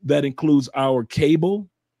utilities. That includes our cable.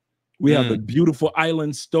 We have a beautiful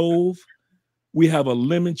island stove. We have a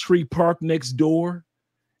lemon tree park next door,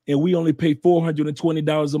 and we only pay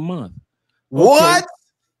 $420 a month. What?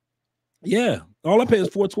 Yeah, all I pay is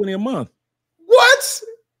 $420 a month. What?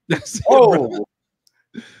 That's it, oh,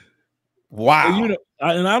 wow. And, you know,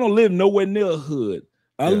 and I don't live nowhere near a hood.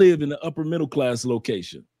 I live in the upper middle class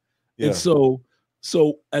location. And so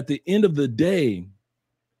at the end of the day,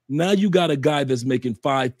 now you got a guy that's making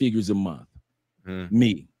 5 figures a month.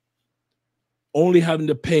 Me. Only having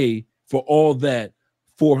to pay for all that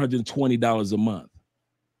 $420 a month.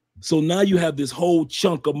 So now you have this whole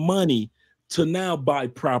chunk of money to now buy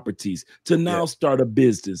properties, to now start a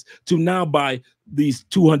business, to now buy these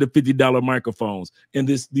 $250 microphones and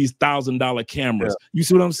these $1,000 cameras. You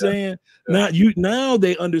see what I'm saying? Now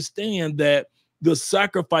they understand that the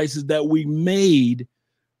sacrifices that we made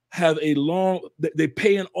have they're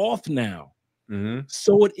paying off now.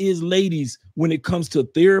 So it is, ladies, when it comes to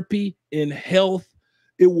therapy in health,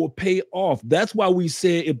 it will pay off. That's why we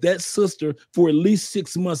said if that sister for at least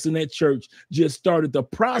 6 months in that church just started the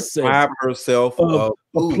process Grab herself of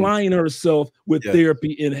food. applying herself with Yes.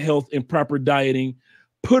 therapy and health and proper dieting,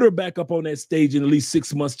 put her back up on that stage in at least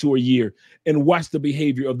 6 months to a year and watch the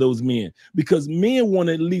behavior of those men. Because men want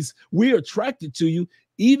to at least, we're attracted to you,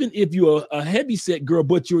 even if you're a heavy set girl,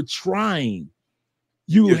 but you're trying.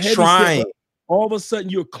 You're heavy trying. set, but all of a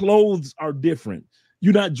sudden your clothes are different.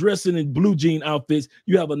 You're not dressing in blue jean outfits.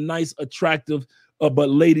 You have a nice, attractive, but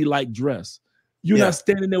ladylike dress. You're not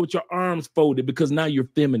standing there with your arms folded because now you're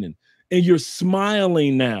feminine and you're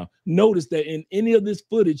smiling now. Notice that in any of this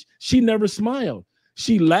footage, she never smiled.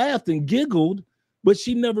 She laughed and giggled, but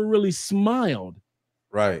she never really smiled.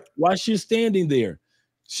 Right. While she's standing there,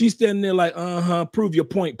 she's standing there like, prove your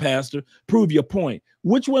point, pastor. Prove your point.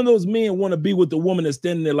 Which one of those men want to be with the woman that's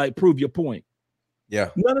standing there like, prove your point? Yeah.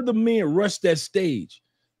 None of the men rush that stage.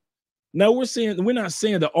 Now we're not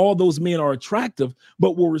saying that all those men are attractive,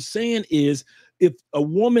 but what we're saying is if a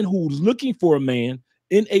woman who's looking for a man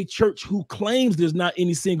in a church who claims there's not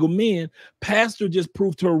any single men, pastor just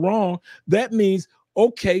proved her wrong. That means,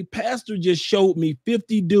 okay, pastor just showed me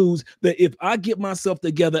 50 dudes that if I get myself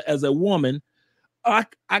together as a woman, I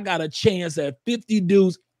got a chance at 50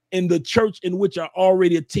 dudes in the church in which I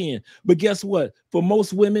already attend. But guess what? For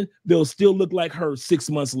most women, they'll still look like her 6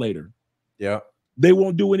 months later. Yeah. They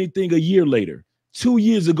won't do anything a year later. 2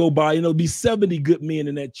 years go by, and there'll be 70 good men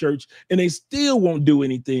in that church, and they still won't do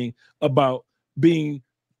anything about being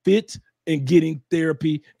fit and getting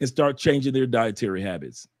therapy and start changing their dietary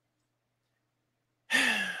habits.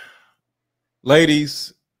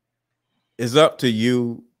 Ladies, it's up to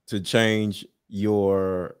you to change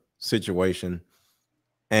your situation.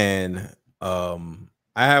 And I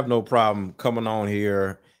have no problem coming on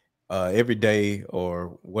here every day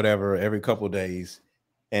or whatever, every couple of days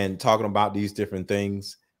and talking about these different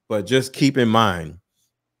things. But just keep in mind,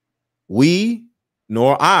 we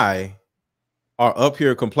nor I are up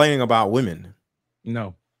here complaining about women.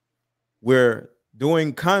 No. We're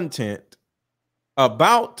doing content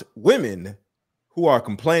about women who are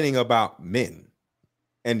complaining about men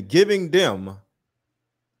and giving them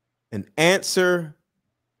an answer,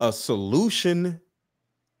 a solution,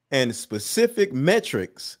 and specific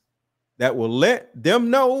metrics that will let them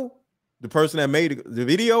know, the person that made the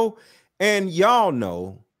video, and y'all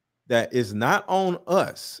know that it's not on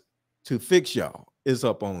us to fix y'all. It's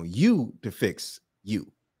up on you to fix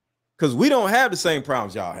you. Because we don't have the same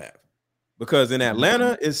problems y'all have. Because in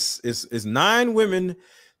Atlanta, it's 9 women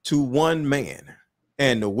to 1 man.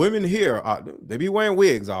 And the women here, they be wearing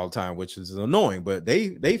wigs all the time, which is annoying, but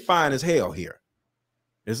they fine as hell here.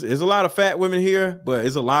 There's a lot of fat women here, but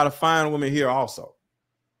there's a lot of fine women here also.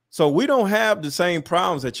 So we don't have the same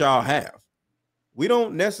problems that y'all have. We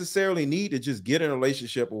don't necessarily need to just get in a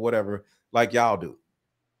relationship or whatever like y'all do.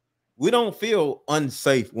 We don't feel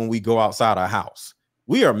unsafe when we go outside our house.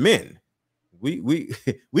 We are men. We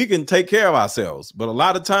can take care of ourselves, but a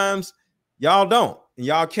lot of times y'all don't and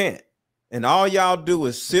y'all can't. And all y'all do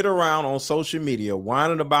is sit around on social media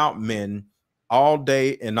whining about men all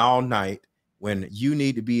day and all night when you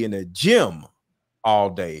need to be in a gym all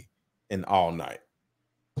day and all night.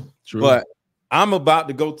 True. But I'm about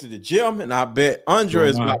to go to the gym, and I bet Andre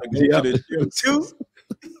is about to go to the gym too.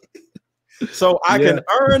 So I can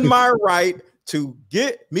earn my right to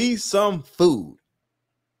get me some food.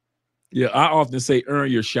 Yeah, I often say earn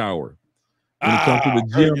your shower. When it comes to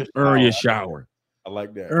the gym, earn your shower. I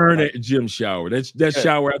like that. Earn that gym shower. That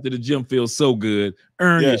shower after the gym feels so good.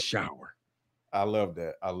 Earn your shower. I love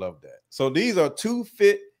that. I love that. So these are 2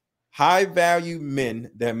 fit, high-value men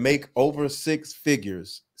that make over 6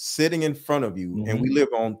 figures sitting in front of you. And we live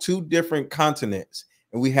on 2 different continents.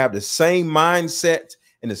 And we have the same mindset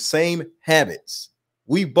and the same habits.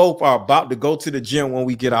 We both are about to go to the gym when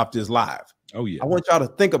we get off this live. Oh, yeah. I want y'all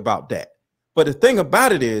to think about that. But the thing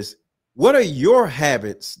about it is, what are your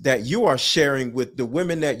habits that you are sharing with the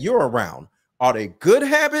women that you're around? Are they good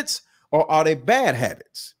habits or are they bad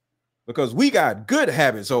habits? Because we got good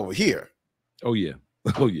habits over here. Oh, yeah.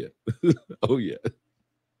 Oh, yeah. Oh, yeah.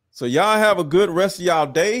 So y'all have a good rest of y'all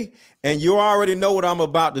day. And you already know what I'm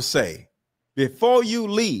about to say. Before you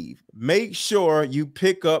leave, make sure you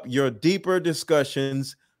pick up your Deeper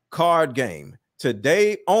Discussions card game.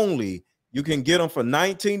 Today only, you can get them for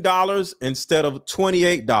 $19 instead of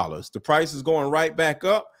 $28. The price is going right back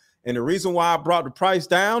up. And the reason why I brought the price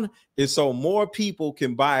down is so more people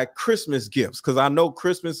can buy Christmas gifts, because I know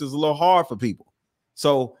Christmas is a little hard for people.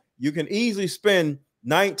 So you can easily spend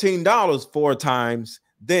 $19 4 times,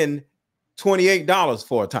 then $28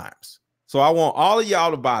 4 times. So I want all of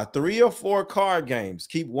y'all to buy 3 or 4 card games.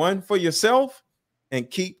 Keep one for yourself and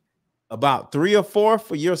keep about 3 or 4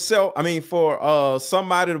 for yourself. I mean, for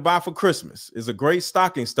somebody to buy for Christmas. It's a great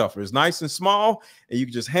stocking stuffer. It's nice and small, and you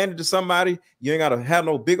can just hand it to somebody. You ain't got to have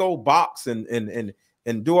no big old box and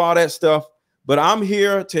do all that stuff. But I'm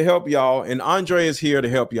here to help y'all, and Andre is here to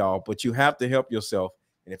help y'all. But you have to help yourself.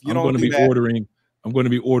 And if you don't do that, I'm going to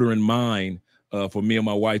be ordering mine for me and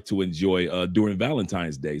my wife to enjoy during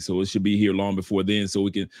Valentine's Day. So it should be here long before then. So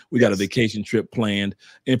we got a vacation trip planned.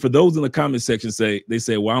 And for those in the comment section they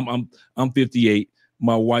say, well, I'm 58.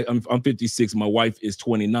 My wife, I'm 56. My wife is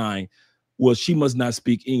 29. Well, she must not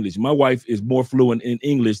speak English. My wife is more fluent in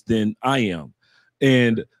English than I am.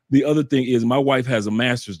 And the other thing is my wife has a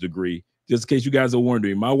master's degree. Just in case you guys are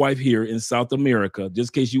wondering, my wife here in South America,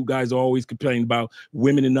 just in case you guys are always complaining about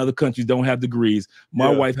women in other countries don't have degrees, my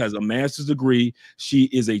wife has a master's degree. She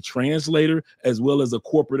is a translator as well as a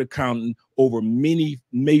corporate accountant over many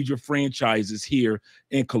major franchises here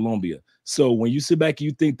in Colombia. So when you sit back and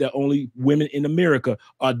you think that only women in America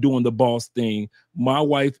are doing the boss thing, my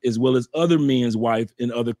wife, as well as other men's wives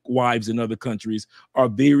in other countries, are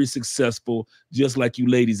very successful, just like you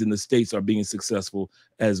ladies in the States are being successful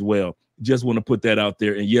as well. Just want to put that out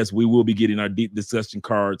there. And yes, we will be getting our deep discussion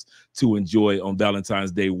cards to enjoy on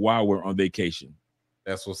Valentine's Day while we're on vacation.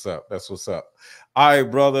 That's what's up. That's what's up. All right,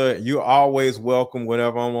 brother. You're always welcome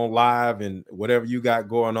whenever I'm on live, and whatever you got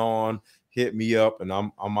going on, hit me up, and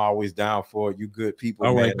I'm always down for it. You good people.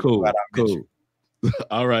 All man. right, cool.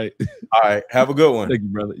 All right. All right. Have a good one. Thank you,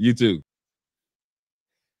 brother. You too.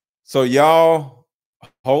 So y'all,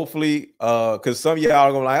 hopefully, because some of y'all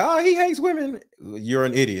are gonna be like, oh, he hates women. You're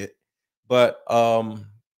an idiot. But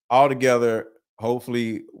altogether,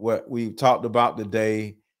 hopefully what we talked about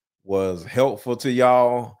today was helpful to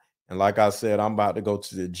y'all. And like I said, I'm about to go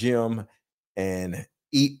to the gym and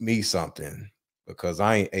eat me something, because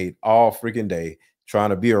I ain't ate all freaking day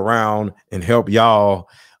trying to be around and help y'all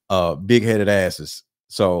big-headed asses.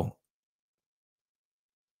 So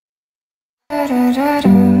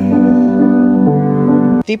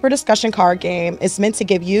Deeper Discussion card game is meant to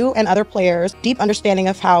give you and other players deep understanding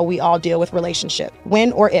of how we all deal with relationships,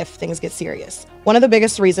 when or if things get serious. One of the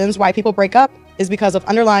biggest reasons why people break up is because of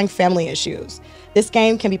underlying family issues. This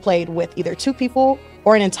game can be played with either 2 people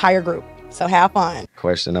or an entire group, so have fun.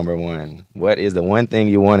 Question number 1. What is the one thing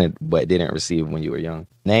you wanted but didn't receive when you were young?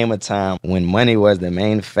 Name a time when money was the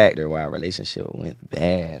main factor why a relationship went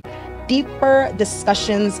bad. Deeper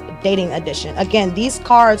Discussions Dating Edition. Again, these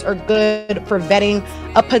cards are good for vetting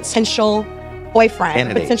a potential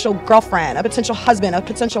boyfriend, a potential girlfriend, a potential husband, a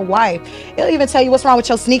potential wife. It'll even tell you what's wrong with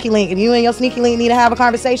your sneaky link. If you and your sneaky link need to have a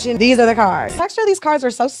conversation, these are the cards. Actually, these cards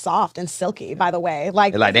are so soft and silky, by the way.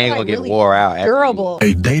 Like they ain't gonna get really wore out. Durable.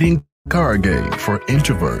 A dating card game for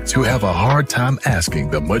introverts who have a hard time asking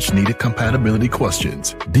the much needed compatibility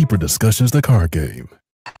questions. Deeper Discussions, the card game.